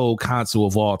most sold console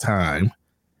of all time?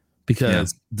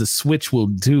 Because the Switch will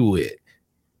do it.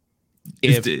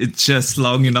 If it's just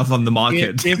long enough on the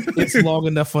market. If it's long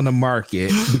enough on the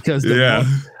market, because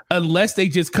unless they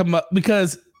just come up,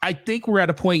 because I think we're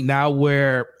at a point now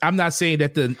where I'm not saying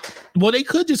that they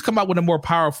could just come out with a more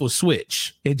powerful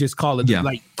Switch and just call it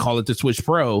the Switch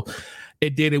Pro,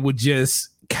 and then it would just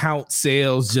count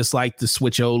sales just like the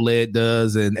Switch OLED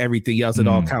does and everything else. It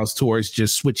all counts towards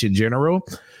just Switch in general.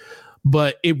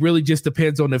 But it really just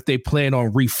depends on if they plan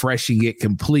on refreshing it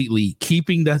completely,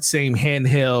 keeping that same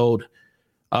handheld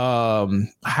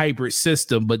hybrid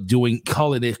system, but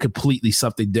calling it completely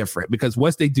something different. Because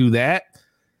once they do that,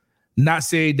 not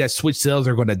saying that Switch sales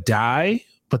are going to die,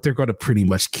 but they're going to pretty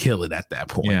much kill it at that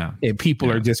point. Yeah. And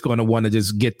people are just going to want to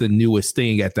just get the newest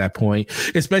thing at that point,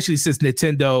 especially since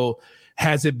Nintendo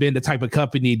hasn't been the type of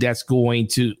company that's going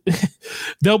to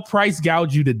they'll price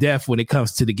gouge you to death when it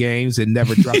comes to the games and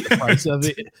never drop the price of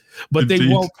it. But they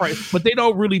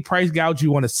don't really price gouge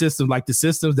you on a system. Like the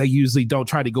systems, they usually don't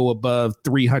try to go above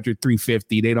 $300,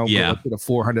 $350. They don't go up to the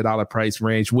 $400 price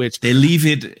range, which they leave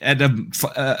it at an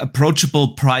approachable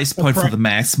price point for the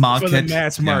mass market. For the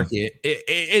mass market.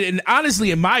 And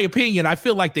honestly, in my opinion, I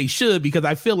feel like they should, because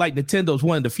I feel like Nintendo's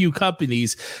one of the few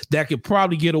companies that could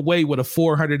probably get away with a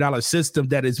 $400 system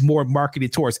that is more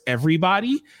marketed towards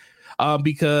everybody,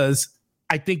 because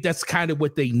I think that's kind of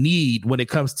what they need when it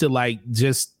comes to like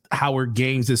just how our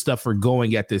games and stuff are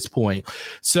going at this point.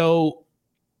 So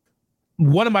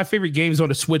one of my favorite games on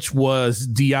the Switch was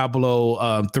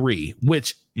Diablo 3,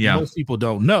 which most people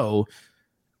don't know.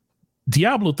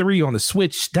 Diablo 3 on the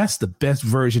Switch, that's the best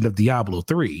version of Diablo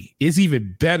 3. It's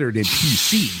even better than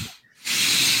PC.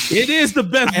 It is the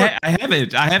best. I have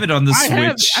it. I have it on the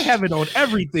Switch. I have it on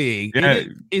everything. Yeah.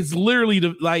 It's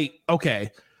literally okay.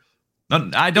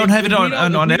 I don't have it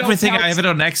on everything. I have it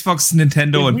on Xbox,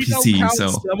 Nintendo, and PC. So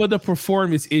some of the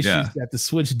performance issues that the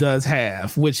Switch does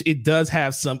have, which it does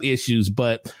have some issues,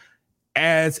 but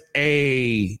as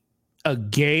a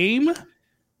game,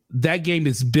 that game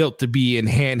is built to be in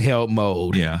handheld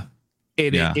mode. Yeah.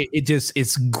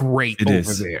 It's great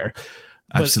there.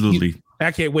 Absolutely.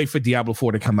 I can't wait for Diablo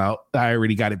 4 to come out. I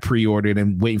already got it pre-ordered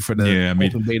and waiting for the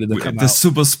open beta to come out. The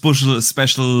super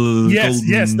special. Yes,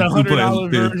 the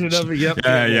 $100 version of it. Yep.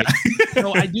 Yeah.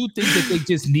 So I do think that they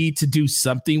just need to do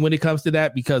something when it comes to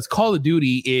that, because Call of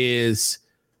Duty is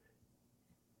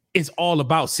all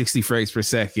about 60 frames per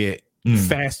second.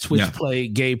 Fast Twitch play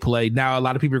gameplay. Now a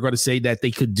lot of people are going to say that they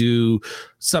could do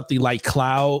something like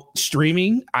cloud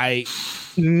streaming. I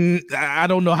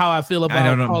don't know how I feel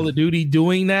about Call of Duty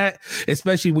doing that,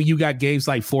 especially when you got games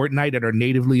like Fortnite that are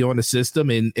natively on the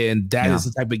system, and that is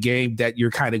the type of game that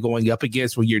you're kind of going up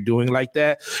against when you're doing like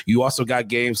that. You also got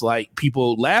games like,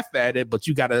 people laugh at it, but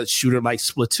you got a shooter like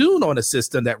Splatoon on a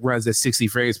system that runs at 60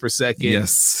 frames per second.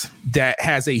 Yes, that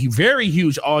has a very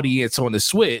huge audience on the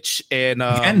Switch, and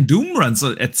Doom runs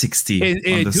at 60.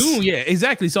 And Doom, yeah,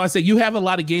 exactly. So I said you have a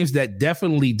lot of games that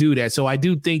definitely do that. So I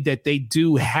do think that they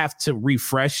do have to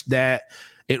refresh that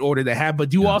in order to have.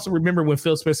 But you also remember when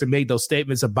Phil Spencer made those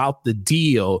statements about the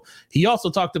deal, he also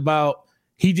talked about,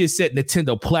 he just said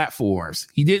Nintendo platforms.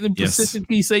 He didn't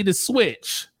specifically say the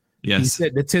Switch. He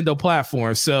said Nintendo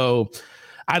platforms. So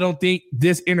I don't think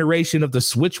this iteration of the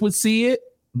Switch would see it.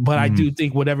 But I do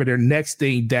think whatever their next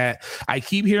thing, that I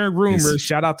keep hearing rumors,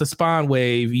 shout out to Spawn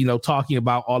Wave, talking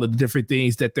about all of the different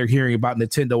things that they're hearing about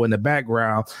Nintendo in the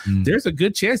background. There's a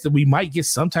good chance that we might get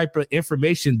some type of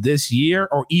information this year,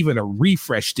 or even a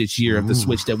refresh this year of the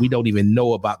Switch that we don't even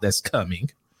know about that's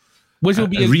coming. Which will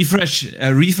be a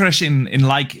refresh in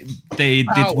like they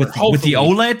did with the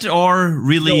OLED, or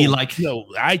really No,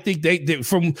 I think they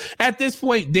from at this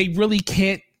point, they really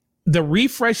can't. The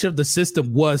refresh of the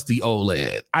system was the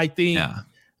OLED. I think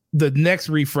the next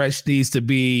refresh needs to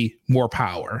be more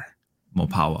power. More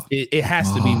power. It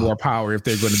has to be more power if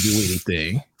they're going to do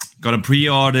anything. Got to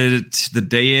pre-order it the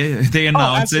day they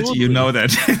announce it. You know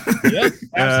that. Yep,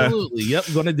 absolutely. Yep,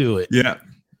 going to do it.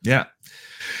 Yeah.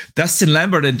 Dustin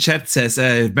Lambert in chat says,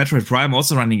 Metroid Prime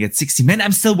also running at 60. Man,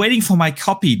 I'm still waiting for my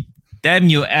copy. Damn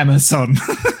you, Amazon.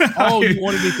 Oh, you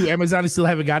ordered it through Amazon and still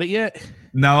haven't got it yet?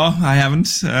 No, I haven't.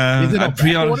 Is it a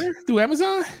pre-order through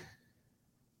Amazon?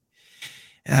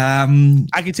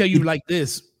 I can tell you like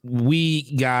this.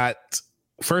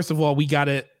 First of all, we got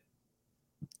it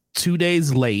 2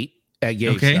 days late at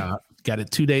GameStop. Okay. Got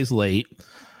it 2 days late.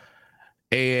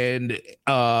 And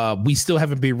we still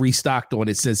haven't been restocked on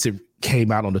it since it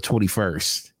came out on the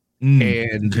 21st.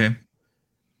 And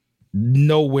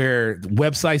nowhere,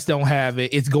 websites don't have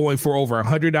it. It's going for over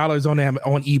 $100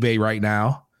 on eBay right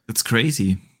now. That's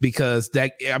crazy, because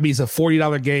it's a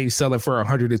 $40 game selling for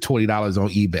 $120 on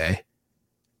eBay.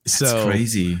 That's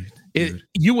crazy.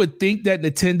 You would think that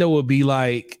Nintendo would be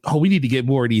like, oh, we need to get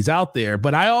more of these out there.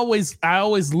 But I always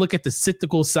look at the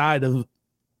cyclical side of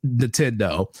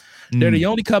Nintendo. They're the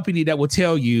only company that will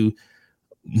tell you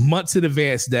months in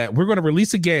advance that we're going to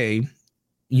release a game,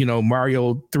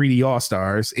 Mario 3D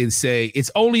All-Stars, and say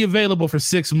it's only available for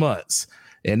 6 months.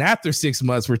 And after 6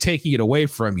 months, we're taking it away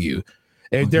from you.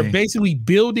 And they're basically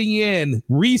building in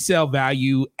resale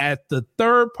value at the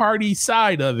third party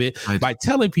side of it by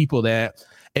telling people that.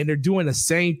 And they're doing the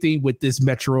same thing with this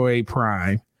Metroid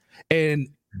Prime. And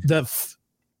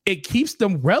it keeps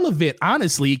them relevant.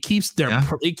 Honestly, it keeps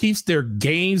their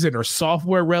games and their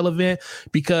software relevant,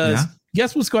 because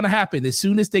guess what's going to happen as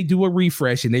soon as they do a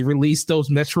refresh and they release those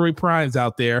Metroid Primes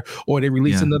out there, or they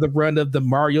release another run of the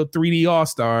Mario 3D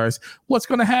All-Stars, what's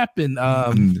going to happen?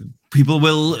 People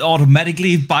will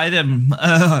automatically buy them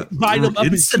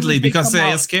instantly because they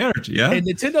are scared. Yeah. And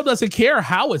Nintendo doesn't care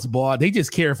how it's bought. They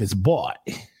just care if it's bought.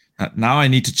 Now I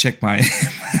need to check my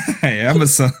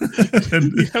Amazon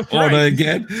order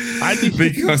again. I need to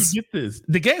get this.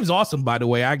 The game's awesome, by the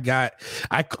way. I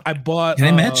bought. Can I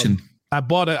imagine? I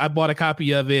bought a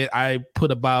copy of it. I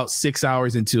put about 6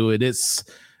 hours into it. It's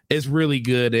really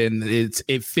good, and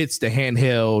it fits the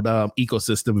handheld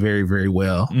ecosystem very, very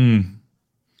well.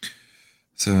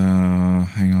 So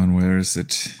hang on, where is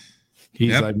it?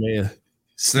 He's like, man,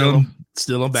 still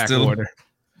on back order.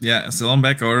 Yeah, still on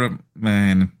back order,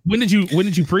 man. When did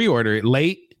you pre-order it?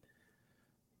 Late?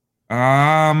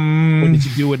 When did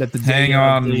you do it at the day? Hang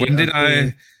on. When did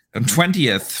I?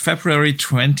 20th, February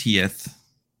 20th.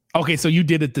 Okay, so you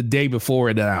did it the day before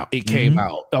it came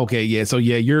out. Okay, yeah. So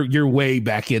yeah, you're way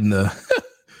back in the.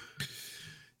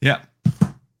 Yeah.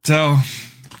 So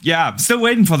yeah, I'm still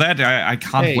waiting for that. I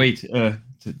can't wait to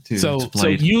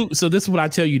play it. So this is what I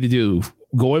tell you to do.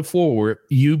 Going forward,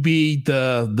 you be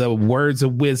the words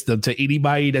of wisdom to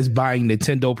anybody that's buying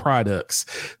Nintendo products.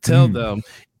 Tell them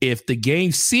if the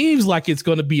game seems like it's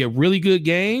going to be a really good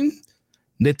game,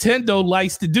 Nintendo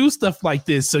likes to do stuff like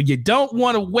this. So you don't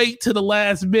want to wait to the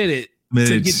last minute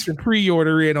to get your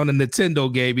pre-order in on a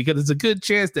Nintendo game, because it's a good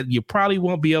chance that you probably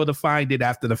won't be able to find it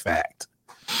after the fact.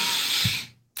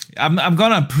 I'm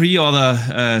gonna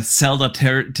pre-order Zelda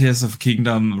Tears of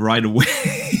Kingdom right away.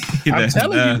 I'm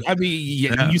telling you. I mean,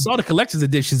 you saw the collector's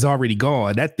edition's already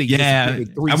gone. That thing. Yeah,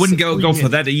 I wouldn't go for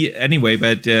that anyway.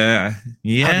 But yeah,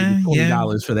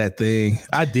 $20 for that thing.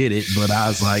 I did it, but I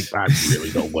was like, I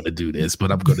really don't want to do this,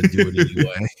 but I'm gonna do it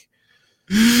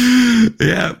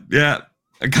anyway. Yeah.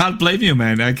 I can't blame you,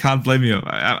 man. I can't blame you.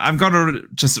 I'm gonna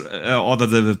just pre-order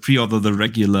the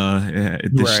regular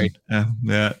edition. Right.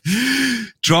 Yeah.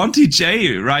 John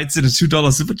TJ writes in a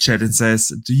 $2 super chat and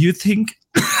says, "Do you think?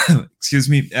 Excuse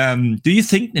me. Do you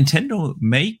think Nintendo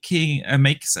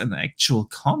makes an actual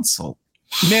console?"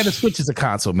 Man, the Switch is a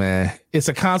console, man. It's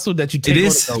a console that you take on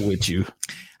the go with you.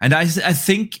 And I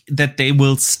think that they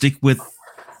will stick with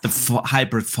the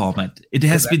hybrid format. It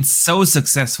has been so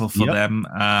successful for them.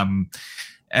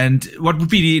 And what would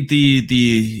be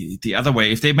the other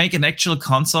way? If they make an actual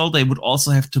console, they would also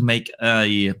have to make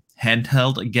a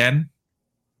handheld again,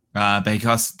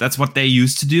 because that's what they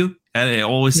used to do. They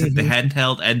always had the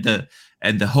handheld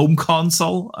and the home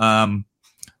console.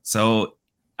 So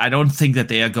I don't think that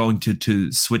they are going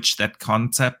to switch that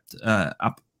concept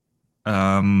up.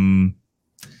 At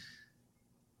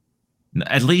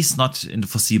least not in the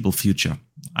foreseeable future.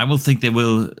 I will think they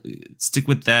will stick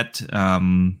with that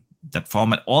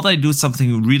format, or they do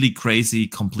something really crazy,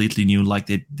 completely new, like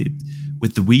they did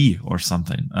with the Wii or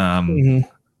something. I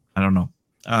don't know.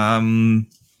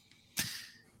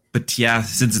 But yeah,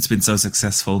 since it's been so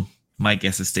successful, my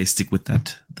guess is they stick with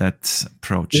that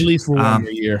approach. At least for 1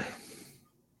 more year.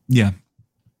 Yeah.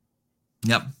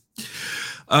 Yep.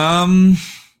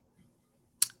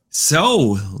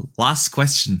 So, last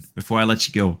question before I let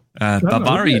you go.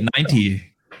 Bavarian90.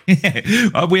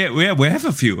 we have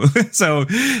a few. So,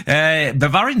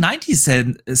 Bavarian90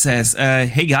 says,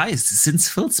 "Hey guys, since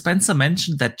Phil Spencer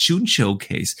mentioned that June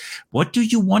showcase, what do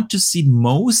you want to see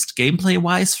most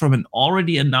gameplay-wise from an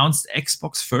already announced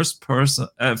Xbox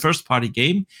first-party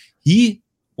game? He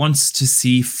wants to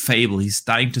see Fable. He's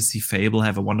dying to see Fable.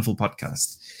 Have a wonderful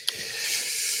podcast."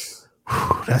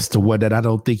 That's the one that I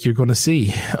don't think you're going to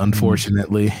see,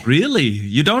 unfortunately. Really?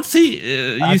 You don't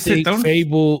see? I think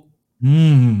Fable...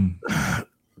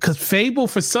 Because Fable,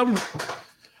 for some...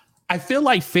 I feel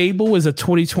like Fable is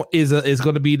is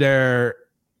going to be their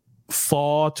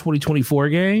fall 2024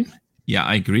 game. Yeah,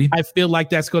 I agree. I feel like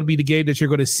that's going to be the game that you're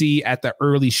going to see at the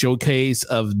early showcase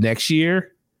of next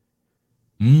year.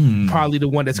 Probably the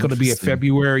one that's going to be in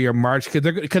February or March,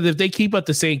 because if they keep up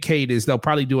the same cadence, they'll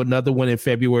probably do another one in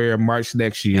February or March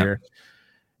next year,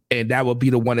 and that will be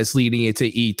the one that's leading into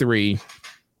E3.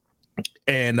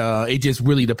 And it just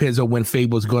really depends on when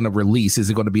Fable's going to release. Is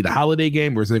it going to be the holiday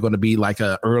game, or is it going to be like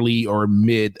a early or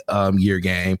mid year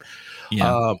game?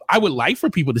 I would like for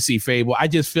people to see Fable. I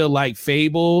just feel like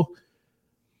Fable,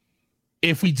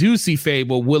 if we do see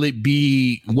Fable, will it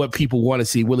be what people want to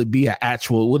see? Will it be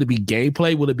will it be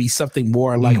gameplay? Will it be something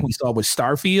more like we saw with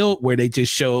Starfield, where they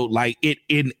just showed like it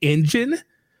in engine?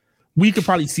 We could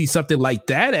probably see something like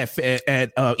that at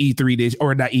E3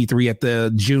 or not E3 at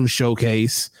the June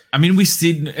showcase. I mean, we've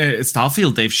seen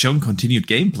Starfield. They've shown continued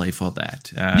gameplay for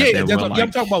that.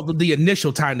 I'm talking about the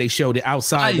initial time they showed it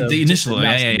outside. The initial,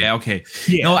 okay.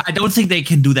 Yeah. No, I don't think they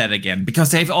can do that again,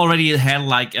 because they've already had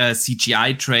like a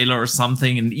CGI trailer or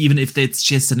something, and even if it's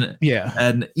just an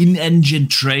in-engine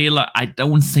trailer, I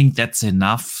don't think that's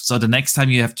enough. So the next time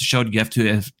you have to show it, you have to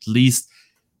at least.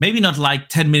 Maybe not like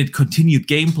 10-minute continued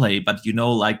gameplay, but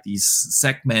like these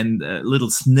segment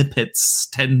little snippets,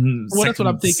 10 Well, that's what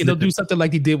I'm thinking. They'll do something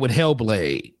like they did with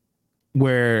Hellblade,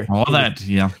 where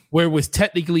where it was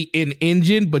technically in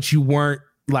engine, but you weren't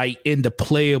like in the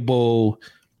playable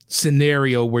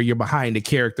scenario where you're behind the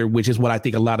character, which is what I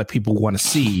think a lot of people want to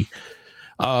see.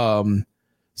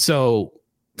 So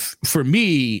for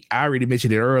me, I already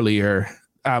mentioned it earlier.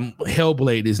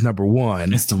 Hellblade is number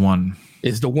one. It's the one.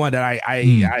 It's the one that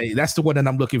I that's the one that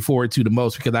I'm looking forward to the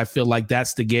most, because I feel like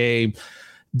that's the game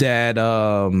that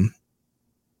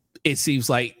it seems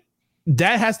like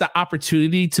that has the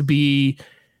opportunity to be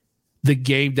the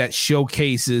game that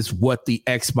showcases what the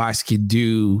Xbox can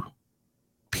do,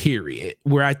 period.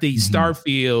 Where I think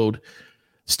Starfield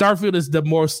is the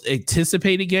most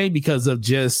anticipated game because of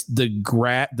just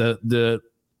the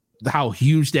how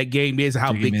huge that game is,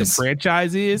 how big the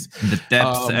franchise is, the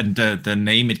depth and the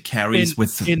name it carries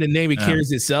in the name it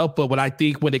carries itself. But what I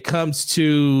think when it comes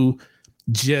to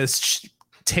just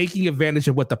taking advantage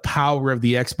of what the power of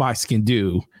the Xbox can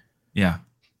do,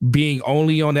 being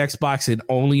only on Xbox and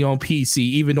only on PC,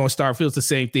 even though Starfield's the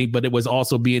same thing, but it was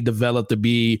also being developed to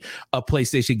be a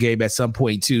PlayStation game at some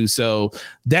point too. So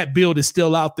that build is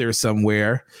still out there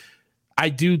somewhere. I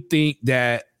do think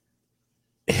that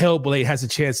Hellblade has a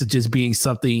chance of just being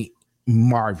something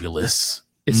marvelous,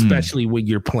 especially when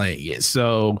you're playing it.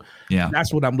 So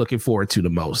that's what I'm looking forward to the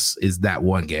most, is that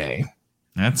one game.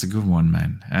 That's a good one,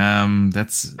 man.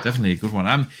 That's definitely a good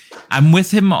one. I'm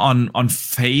with him on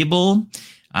Fable.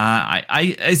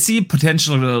 I see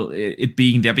potential it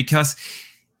being there because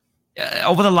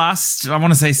over the last, I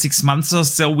want to say 6 months or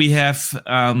so, we have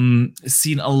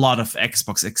seen a lot of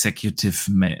Xbox executive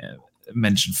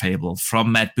mention Fable,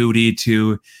 from Matt Booty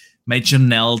to Major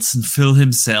Nelson, Phil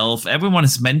himself. Everyone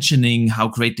is mentioning how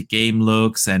great the game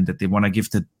looks and that they want to give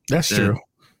the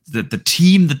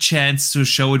team the chance to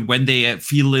show it when they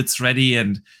feel it's ready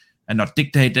and not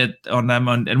dictate it on them.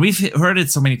 And we've heard it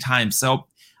so many times. So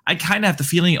I kind of have the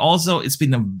feeling also it's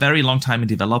been a very long time in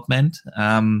development.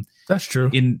 That's true.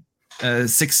 In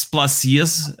 6+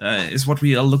 years is what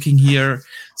we are looking here.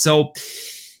 So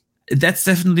that's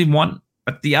definitely one.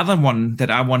 But the other one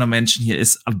that I want to mention here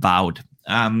is Avowed.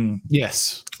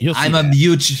 Yes, I'm a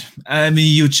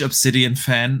huge Obsidian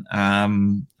fan.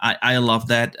 I love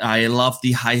that. I love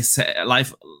the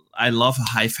I love a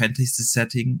high fantasy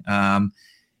setting.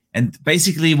 And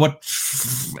basically,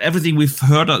 everything we've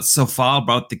heard so far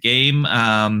about the game,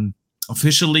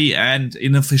 officially and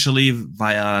unofficially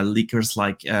via leakers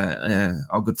like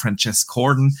our good friend Jess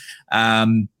Corden,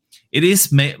 it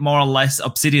is more or less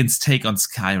Obsidian's take on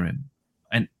Skyrim.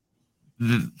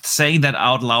 Saying that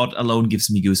out loud alone gives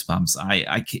me goosebumps.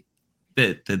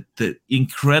 The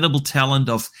incredible talent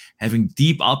of having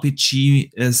deep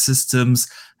RPG systems,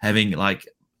 having like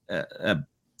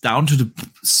down to the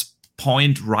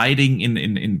point writing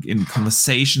in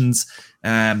conversations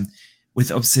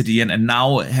with Obsidian, and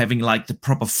now having like the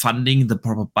proper funding, the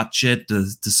proper budget,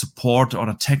 the support on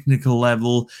a technical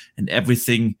level and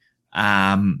everything.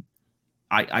 I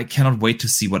cannot wait to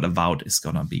see what Avowed is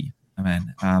gonna be.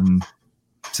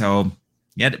 So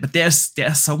but that's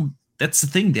the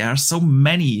thing. There are so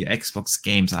many Xbox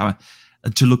games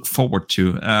to look forward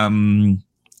to.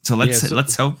 So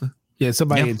let's hope. Yeah,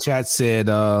 somebody in chat said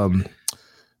the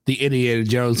Indiana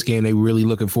Jones game, they really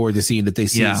looking forward to seeing that they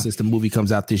see since the movie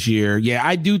comes out this year. Yeah,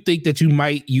 I do think that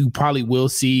you probably will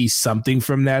see something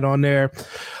from that on there.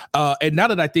 And now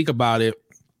that I think about it,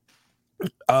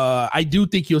 I do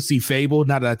think you'll see Fable.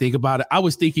 Now that I think about it, I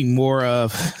was thinking more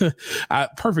of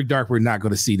Perfect Dark. We're not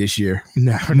going to see this year.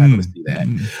 No, we're not going to see that.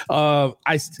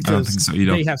 I don't think so.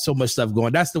 They have so much stuff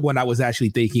going. That's the one I was actually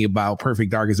thinking about.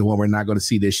 Perfect Dark is the one we're not going to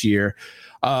see this year.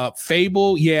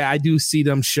 Fable, yeah, I do see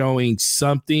them showing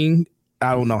something.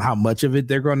 I don't know how much of it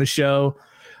they're going to show,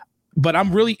 but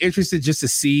I'm really interested just to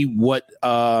see what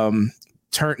Turn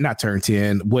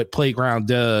 10, what Playground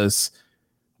does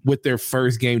with their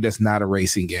first game that's not a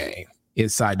racing game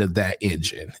inside of that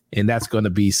engine. And that's going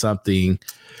to be something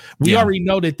we already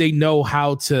know, that they know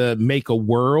how to make a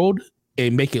world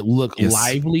and make it look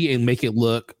lively and make it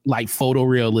look like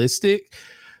photorealistic,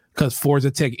 because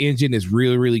Forza Tech engine is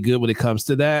really, really good when it comes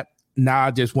to that. Now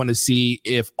I just want to see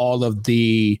if all of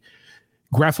the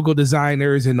graphical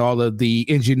designers and all of the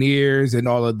engineers and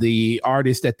all of the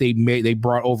artists that they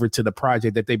brought over to the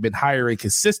project that they've been hiring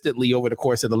consistently over the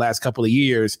course of the last couple of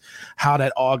years, how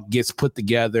that all gets put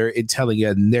together and telling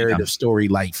a narrative story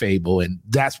like Fable. And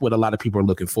that's what a lot of people are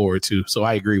looking forward to. So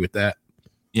I agree with that.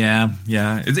 Yeah.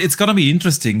 It's gonna be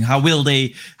interesting. How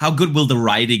good will the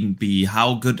writing be?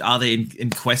 How good are they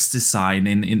in quest design,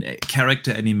 in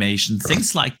character animation,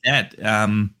 things like that?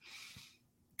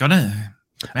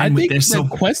 I think the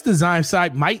quest design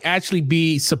side might actually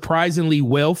be surprisingly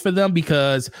well for them,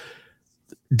 because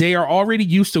they are already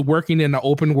used to working in the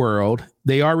open world.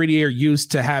 They already are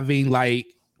used to having like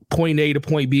point A to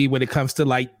point B when it comes to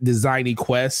like designing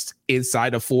quests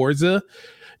inside of Forza.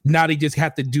 Now they just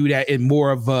have to do that in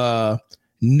more of a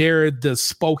near the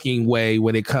spoken way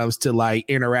when it comes to like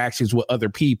interactions with other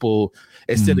people,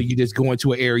 instead of you just going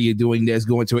to an area doing this,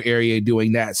 going to an area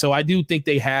doing that. So I do think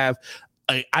they have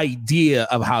an idea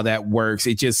of how that works.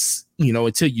 It just,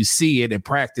 until you see it in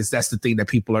practice, that's the thing that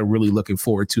people are really looking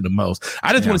forward to the most.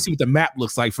 I just want to see what the map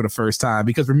looks like for the first time,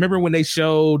 because remember when they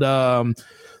showed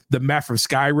the map from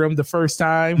Skyrim the first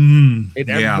time, and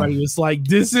everybody was like,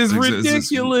 "This is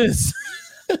ridiculous."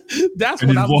 That's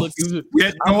what I'm looking. We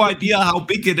had no idea how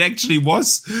big it actually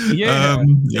was. Yeah,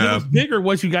 it was bigger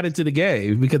once you got into the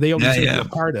game because they only showed a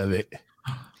part of it.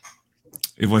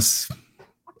 It was.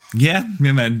 Yeah,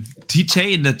 man.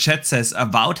 TJ in the chat says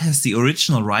Avowed has the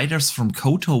original writers from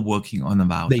KOTOR working on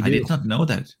Avowed. I did not know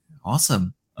that.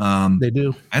 Awesome. They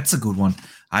do. That's a good one.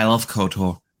 I love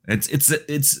KOTOR.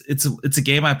 It's a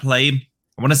game I play.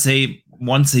 I want to say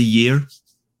once a year.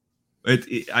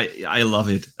 I love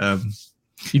it.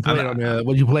 You play it on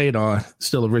what you play it on?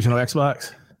 Still original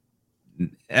Xbox?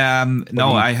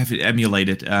 No, I have it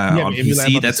emulated on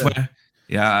PC. That's where.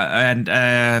 Yeah, and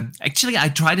actually, I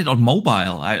tried it on mobile.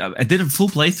 I did a full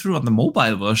playthrough on the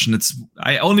mobile version.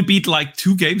 I only beat like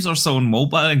 2 games or so on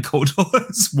mobile, and KOTOR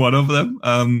is one of them.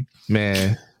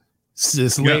 Man,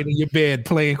 just laying in your bed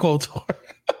playing KOTOR.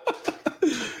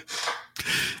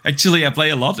 Actually, I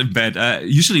play a lot in bed,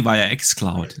 usually via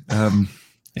xCloud.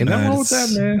 Ain't nothing wrong with that,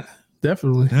 man.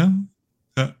 Definitely.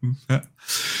 Yeah.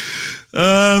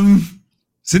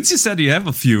 Since you said you have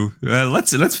a few,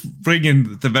 let's bring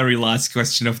in the very last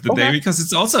question of the day, because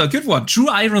it's also a good one. True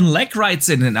Iron Leg writes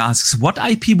in and asks, what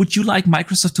IP would you like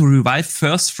Microsoft to revive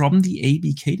first from the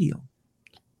ABK deal?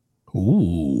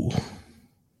 Ooh.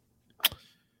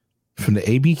 From the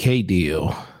ABK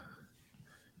deal.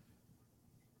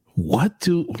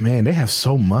 Man, they have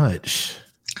so much.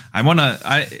 I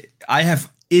have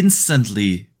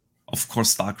instantly, of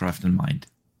course, StarCraft in mind.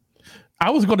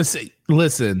 I was going to say,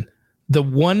 listen, the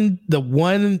one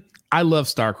I love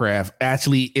StarCraft.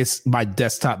 Actually, it's my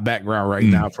desktop background right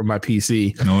now for my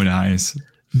PC. Oh, nice.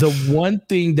 The one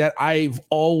thing that I've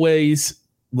always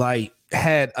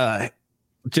had I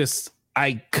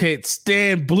can't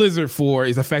stand Blizzard for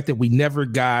is the fact that we never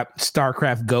got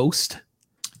StarCraft Ghost.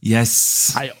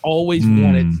 Yes. I always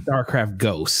wanted StarCraft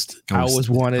Ghost. I always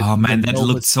wanted. Oh man, that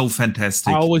looked so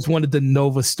fantastic. I always wanted the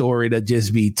Nova story to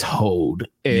just be told,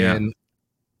 and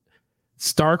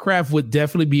StarCraft would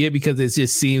definitely be it, because it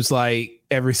just seems like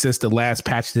ever since the last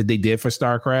patch that they did for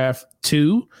StarCraft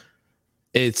 2,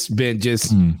 it's been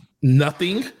just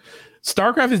nothing.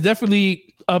 StarCraft is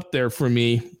definitely up there for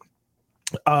me.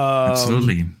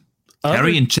 Absolutely.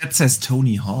 Harry in chat says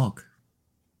Tony Hawk.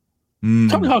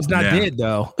 Tony Hawk's not dead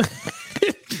though.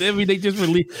 I mean, they just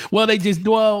released.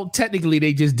 Technically,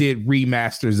 they just did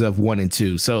remasters of 1 and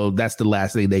 2, so that's the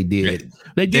last thing they did.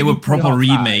 They were proper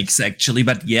remakes, actually,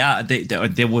 but yeah,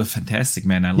 they were fantastic,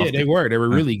 man. I loved it. They were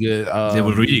really good. They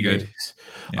were really good.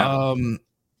 Yeah.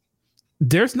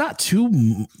 There's not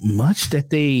too much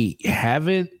that they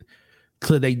haven't.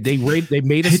 So they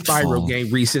made a Spyro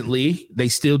game recently. They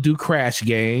still do Crash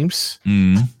games.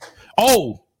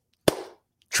 Oh.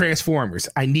 Transformers.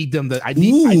 I need them to. I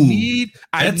need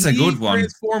a good one.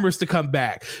 Transformers to come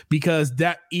back, because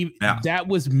that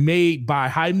was made by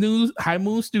High Moon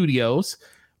Studios.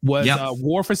 Was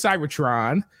War for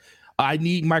Cybertron. I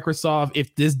need Microsoft,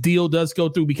 if this deal does go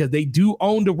through, because they do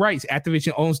own the rights.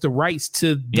 Activision owns the rights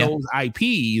to those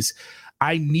IPs.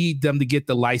 I need them to get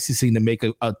the licensing to make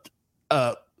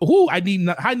I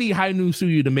need High Moon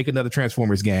Studio to make another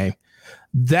Transformers game.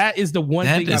 That is the one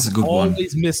thing I've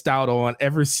always missed out on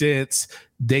ever since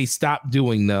they stopped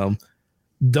doing them.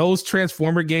 Those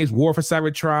Transformer games, War for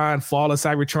Cybertron, Fall of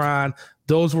Cybertron,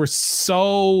 those were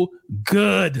so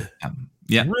good.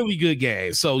 Really good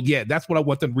games. So that's what I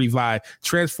want them to revive.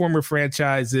 Transformer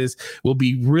franchises will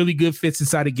be really good fits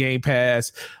inside of Game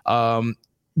Pass.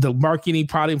 The marketing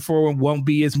probably for them won't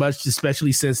be as much,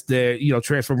 especially since the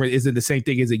Transformer isn't the same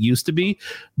thing as it used to be.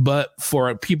 But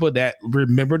for people that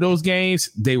remember those games,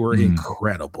 they were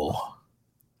incredible.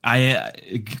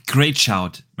 Great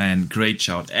shout, man! Great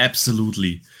shout,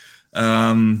 absolutely.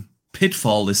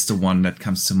 Pitfall is the one that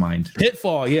comes to mind.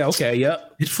 Pitfall, yeah, okay,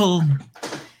 yep. Pitfall.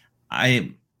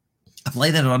 I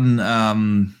played that on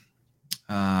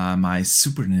my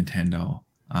Super Nintendo.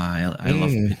 I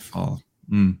love Pitfall.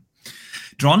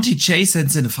 Dronty J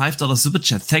sends in a $5 super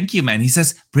chat. Thank you, man. He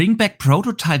says, bring back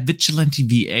Prototype Vigilante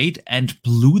V8 and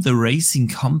Blue the Racing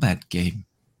Combat game.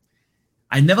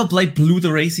 I never played Blue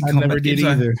the Racing Combat game. I never did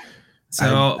either.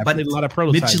 So, I played a lot of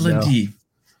Prototype.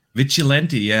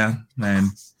 Vigilante, yeah,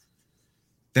 man.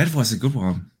 That was a good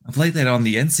one. I played that on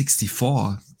the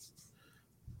N64.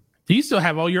 Do you still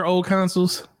have all your old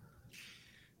consoles?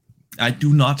 I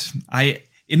do not.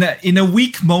 In a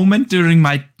weak moment during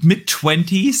my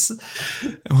mid-20s,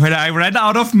 when I ran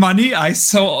out of money, I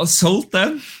sold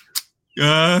them.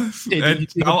 And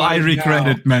now I regret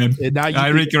it, man. I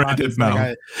regret it now.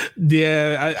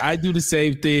 I do the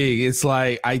same thing. It's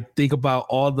like I think about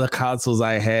all the consoles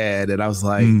I had, and I was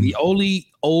like, the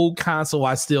only old console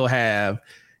I still have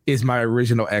is my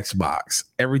original Xbox.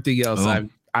 Everything else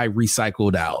I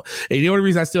recycled out. And the only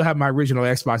reason I still have my original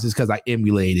Xbox is because I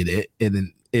emulated it, and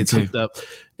then it's hooked up.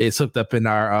 It's hooked up in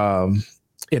our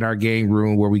game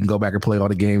room where we can go back and play all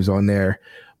the games on there.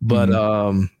 But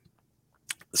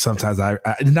sometimes I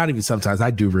not even sometimes I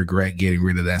do regret getting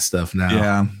rid of that stuff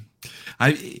now.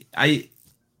 Yeah,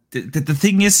 the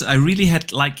thing is, I really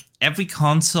had like every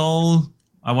console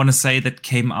I want to say that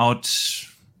came out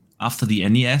after the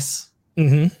NES.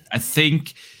 I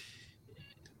think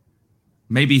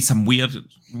maybe some weird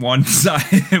ones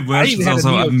versions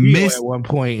also I missed at one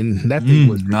point, and that thing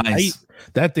was nice.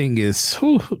 That thing is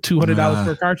 $200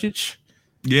 per cartridge.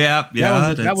 Yeah.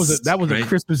 That was a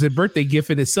Christmas and birthday gift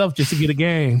in itself just to get a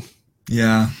game.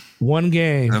 Yeah, one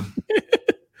game.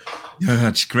 Yeah,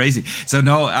 that's crazy. So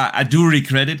no, I do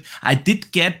regret it. I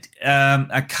did get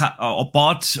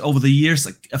bought over the years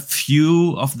a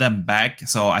few of them back.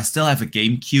 So I still have a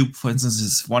GameCube, for instance,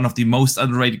 is one of the most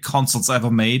underrated consoles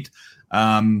ever made.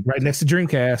 Right next to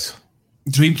Dreamcast.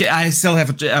 I still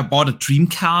have I bought a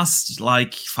Dreamcast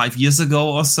like 5 years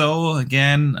ago or so.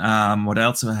 Again, what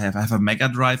else do I have? I have a Mega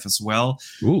Drive as well.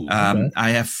 Ooh, okay.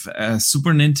 I have a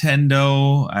Super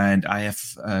Nintendo, and I have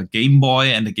a Game Boy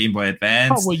and a Game Boy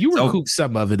Advance. Oh well, you recouped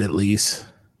some of it at least.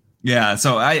 Yeah,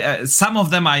 so I some of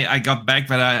them I got back,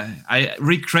 but I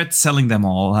regret selling them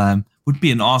all. Would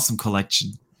be an awesome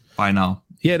collection by now.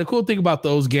 Yeah, the cool thing about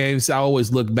those games I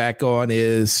always look back on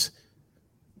is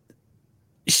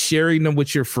sharing them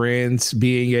with your friends,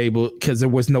 being able, because there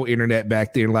was no internet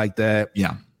back then like that.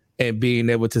 Yeah. And being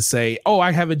able to say, oh,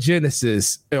 I have a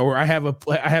Genesis, or I have a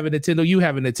Nintendo, you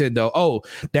have a Nintendo. Oh,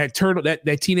 that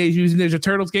Teenage Mutant Ninja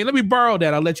Turtles game, let me borrow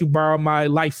that. I'll let you borrow my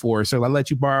Life Force, or I'll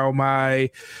let you borrow my,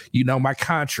 my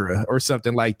Contra or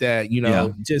something like that.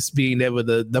 Just being able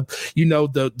to,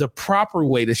 the proper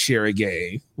way to share a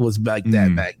game was like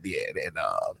that back then. And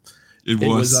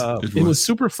it was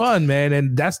super fun, man.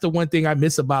 And that's the one thing I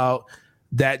miss about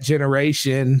that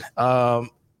generation.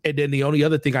 And then the only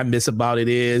other thing I miss about it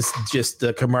is just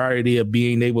the camaraderie of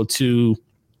being able to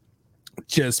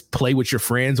just play with your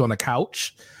friends on the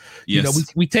couch.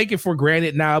 Yes. We take it for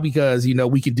granted now because,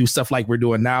 we can do stuff like we're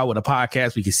doing now with a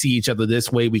podcast. We can see each other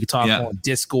this way. We can talk on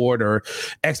Discord or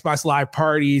Xbox Live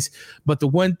parties. But the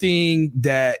one thing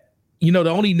that, the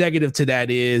only negative to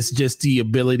that is just the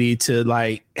ability to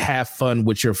like have fun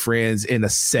with your friends in a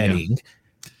setting.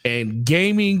 Yeah. And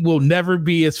gaming will never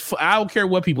be I don't care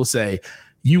what people say.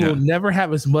 You will never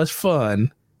have as much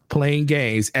fun playing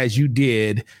games as you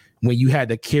did when you had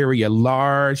to carry a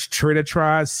large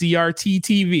Trinitron CRT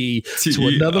TV to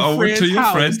another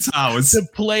friend's house to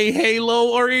play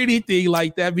Halo or anything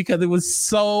like that, because it was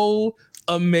so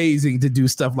amazing to do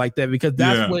stuff like that, because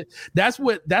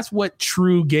that's what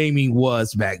true gaming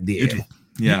was back then.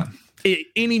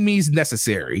 Any means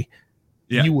necessary.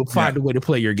 You would find a way to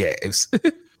play your games.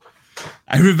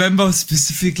 I remember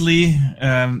specifically,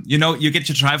 you get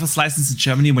your driver's license in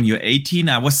Germany when you're 18.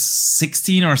 I was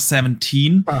 16 or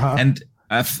 17, and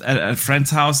at a friend's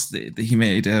house, he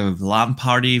made a LAN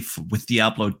party with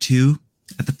Diablo 2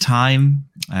 at the time,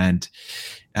 and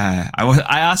I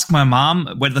asked my mom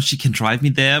whether she can drive me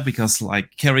there, because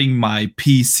like carrying my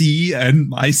PC and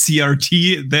my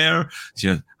CRT there,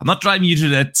 I'm not driving you to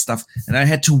that stuff. And I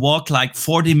had to walk like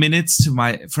 40 minutes to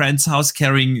my friend's house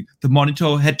carrying the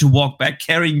monitor, had to walk back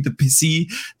carrying the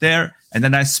PC there. And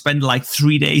then I spent like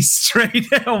 3 days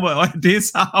straight over at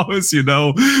his house,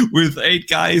 with 8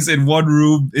 guys in one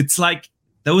room. It's like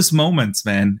those moments,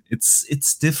 man,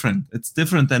 it's different. It's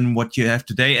different than what you have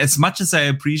today. As much as I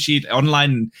appreciate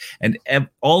online and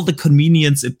all the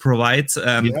convenience it provides,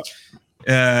 it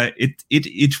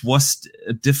was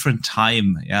a different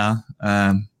time. Yeah.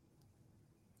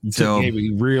 So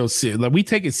real serious. Like, we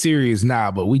take it serious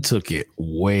now, but we took it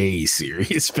way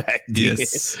serious back then.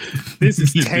 Yes. This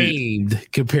is tamed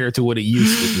compared to what it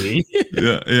used to be.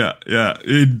 Yeah.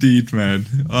 Indeed, man.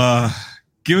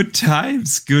 Good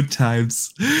times.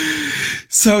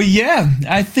 So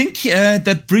I think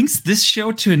that brings this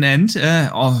show to an end.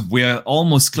 We're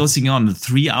almost closing on the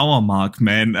 3-hour mark,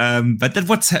 man. But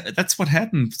that's what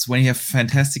happens when you have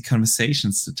fantastic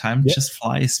conversations. The time just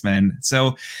flies, man.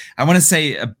 So I want to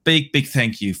say a big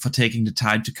thank you for taking the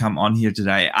time to come on here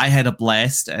today. I had a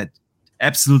blast. I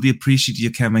absolutely appreciate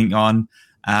you coming on.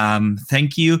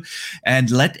 Thank you.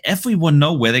 And let everyone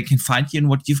know where they can find you and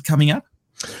what you've coming up.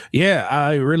 Yeah,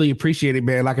 I really appreciate it,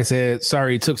 man. Like I said,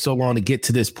 sorry it took so long to get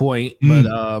to this point, but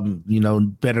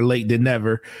better late than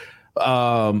never.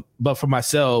 But for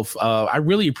myself, I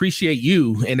really appreciate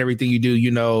you and everything you do.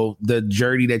 You know, the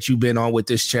journey that you've been on with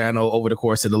this channel over the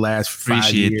course of the last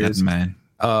 5 years. Appreciate that, man.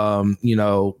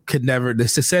 The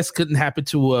success couldn't happen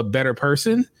to a better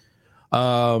person.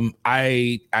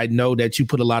 I know that you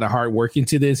put a lot of hard work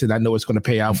into this, and I know it's going to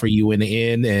pay out for you in the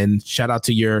end. And shout out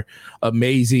to your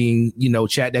amazing,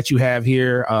 chat that you have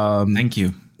here. Thank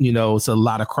you. It's a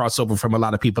lot of crossover from a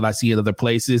lot of people I see in other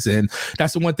places. And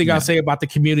that's the one thing I'll say about the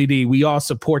community. We all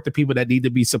support the people that need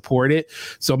to be supported.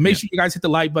 So make sure you guys hit the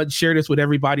like button, share this with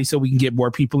everybody so we can get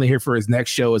more people in here for his next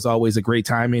show. It's always a great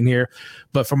time in here.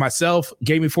 But for myself,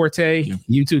 Gaming Forte,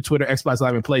 YouTube, Twitter, Xbox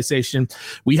Live, and PlayStation.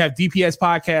 We have DPS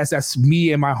Podcast. That's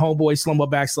me and my homeboy Slumbo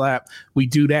Backslap. We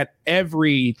do that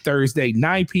every Thursday,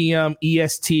 9 p.m.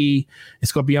 EST.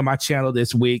 It's going to be on my channel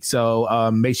this week. So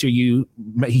make sure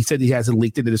he said he has a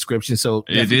link in the description. So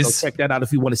go check that out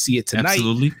if you want to see it tonight.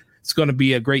 Absolutely. It's going to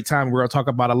be a great time. We're going to talk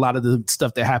about a lot of the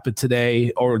stuff that happened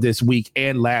today or this week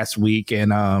and last week.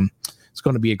 And it's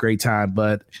going to be a great time.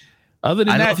 But other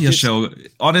than that, I love your show.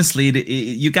 Honestly,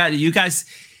 you guys,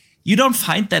 you don't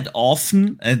find that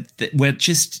often where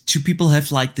just two people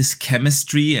have like this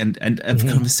chemistry and a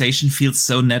conversation feels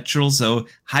so natural. So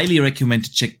highly recommend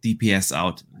to check DPS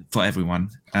out for everyone.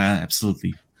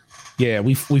 Absolutely. Yeah,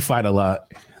 we fight a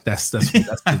lot. That's no, but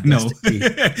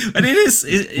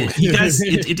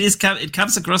it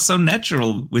comes across so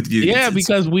natural with you. Yeah,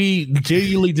 because we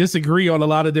genuinely disagree on a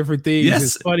lot of different things. Yes.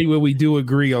 It's funny when we do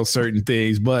agree on certain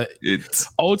things, but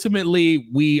ultimately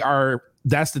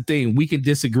that's the thing. We can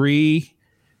disagree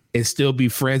and still be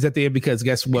friends at the end, because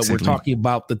guess what? Exactly. We're talking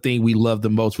about the thing we love the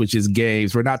most, which is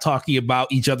games. We're not talking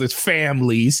about each other's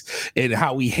families and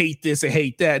how we hate this and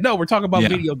hate that. No, we're talking about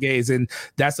video games, and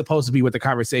that's supposed to be what the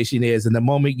conversation is. And the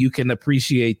moment you can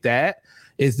appreciate that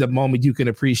is the moment you can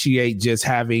appreciate just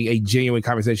having a genuine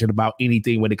conversation about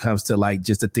anything when it comes to like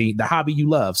just the hobby you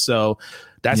love. So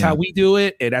that's how we do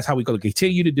it, and that's how we're going to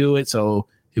continue to do it. So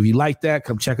if you like that,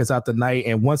 come check us out tonight.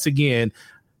 And once again,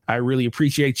 I really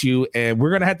appreciate you, and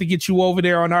we're gonna have to get you over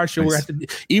there on our show. Nice. We're gonna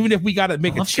have to, even if we got to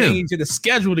make a change in the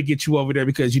schedule to get you over there,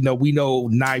 because we know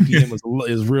 9 p.m.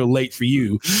 is real late for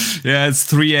you. Yeah, it's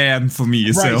 3 a.m. for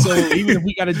me. Right. So even if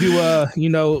we got to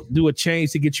do a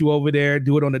change to get you over there,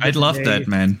 do it on a different I'd love day. That,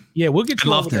 man. Yeah, we'll get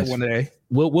you over there one day.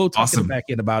 We'll talk in the back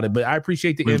end about it. But I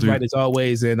appreciate the invite as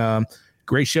always, and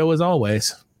great show as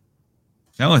always.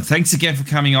 No, thanks again for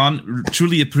coming on.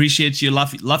 Truly appreciate you.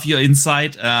 Love your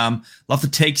insight. Love the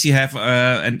takes you have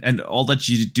and all that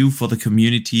you do for the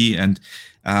community. And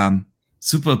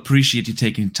super appreciate you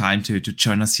taking time to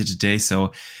join us here today.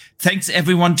 So thanks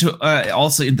everyone to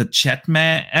also in the chat,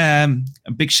 man.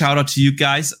 A big shout out to you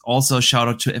guys. Also a shout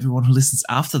out to everyone who listens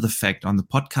after the fact on the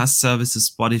podcast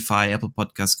services, Spotify, Apple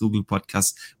Podcasts, Google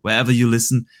Podcasts, wherever you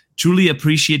listen. Truly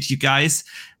appreciate you guys.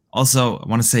 Also, I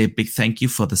want to say a big thank you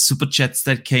for the super chats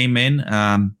that came in.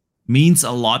 Means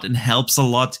a lot and helps a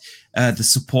lot. The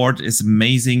support is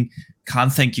amazing.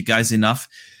 Can't thank you guys enough.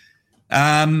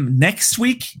 Next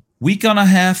week, we're going to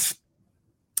have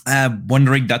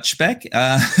Wandering Dutch back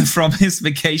from his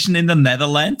vacation in the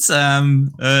Netherlands.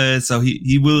 So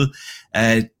he will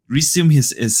resume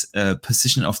his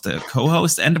position of the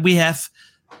co-host. And we have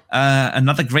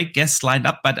another great guest lined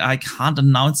up, but I can't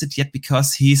announce it yet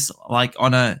because he's like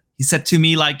he said to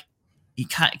me like he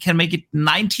can make it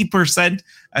 90%.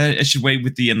 I should wait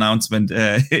with the announcement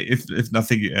if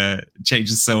nothing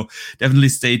changes. So definitely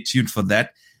stay tuned for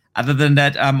that. Other than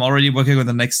that, I'm already working on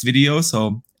the next video,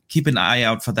 so keep an eye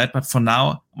out for that. But for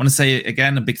now, I want to say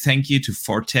again a big thank you to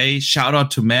Forte. Shout out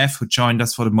to Mev, who joined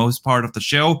us for the most part of the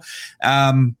show.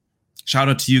 Shout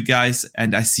out to you guys,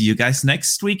 and I see you guys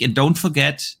next week. And don't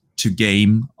forget to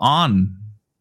game on.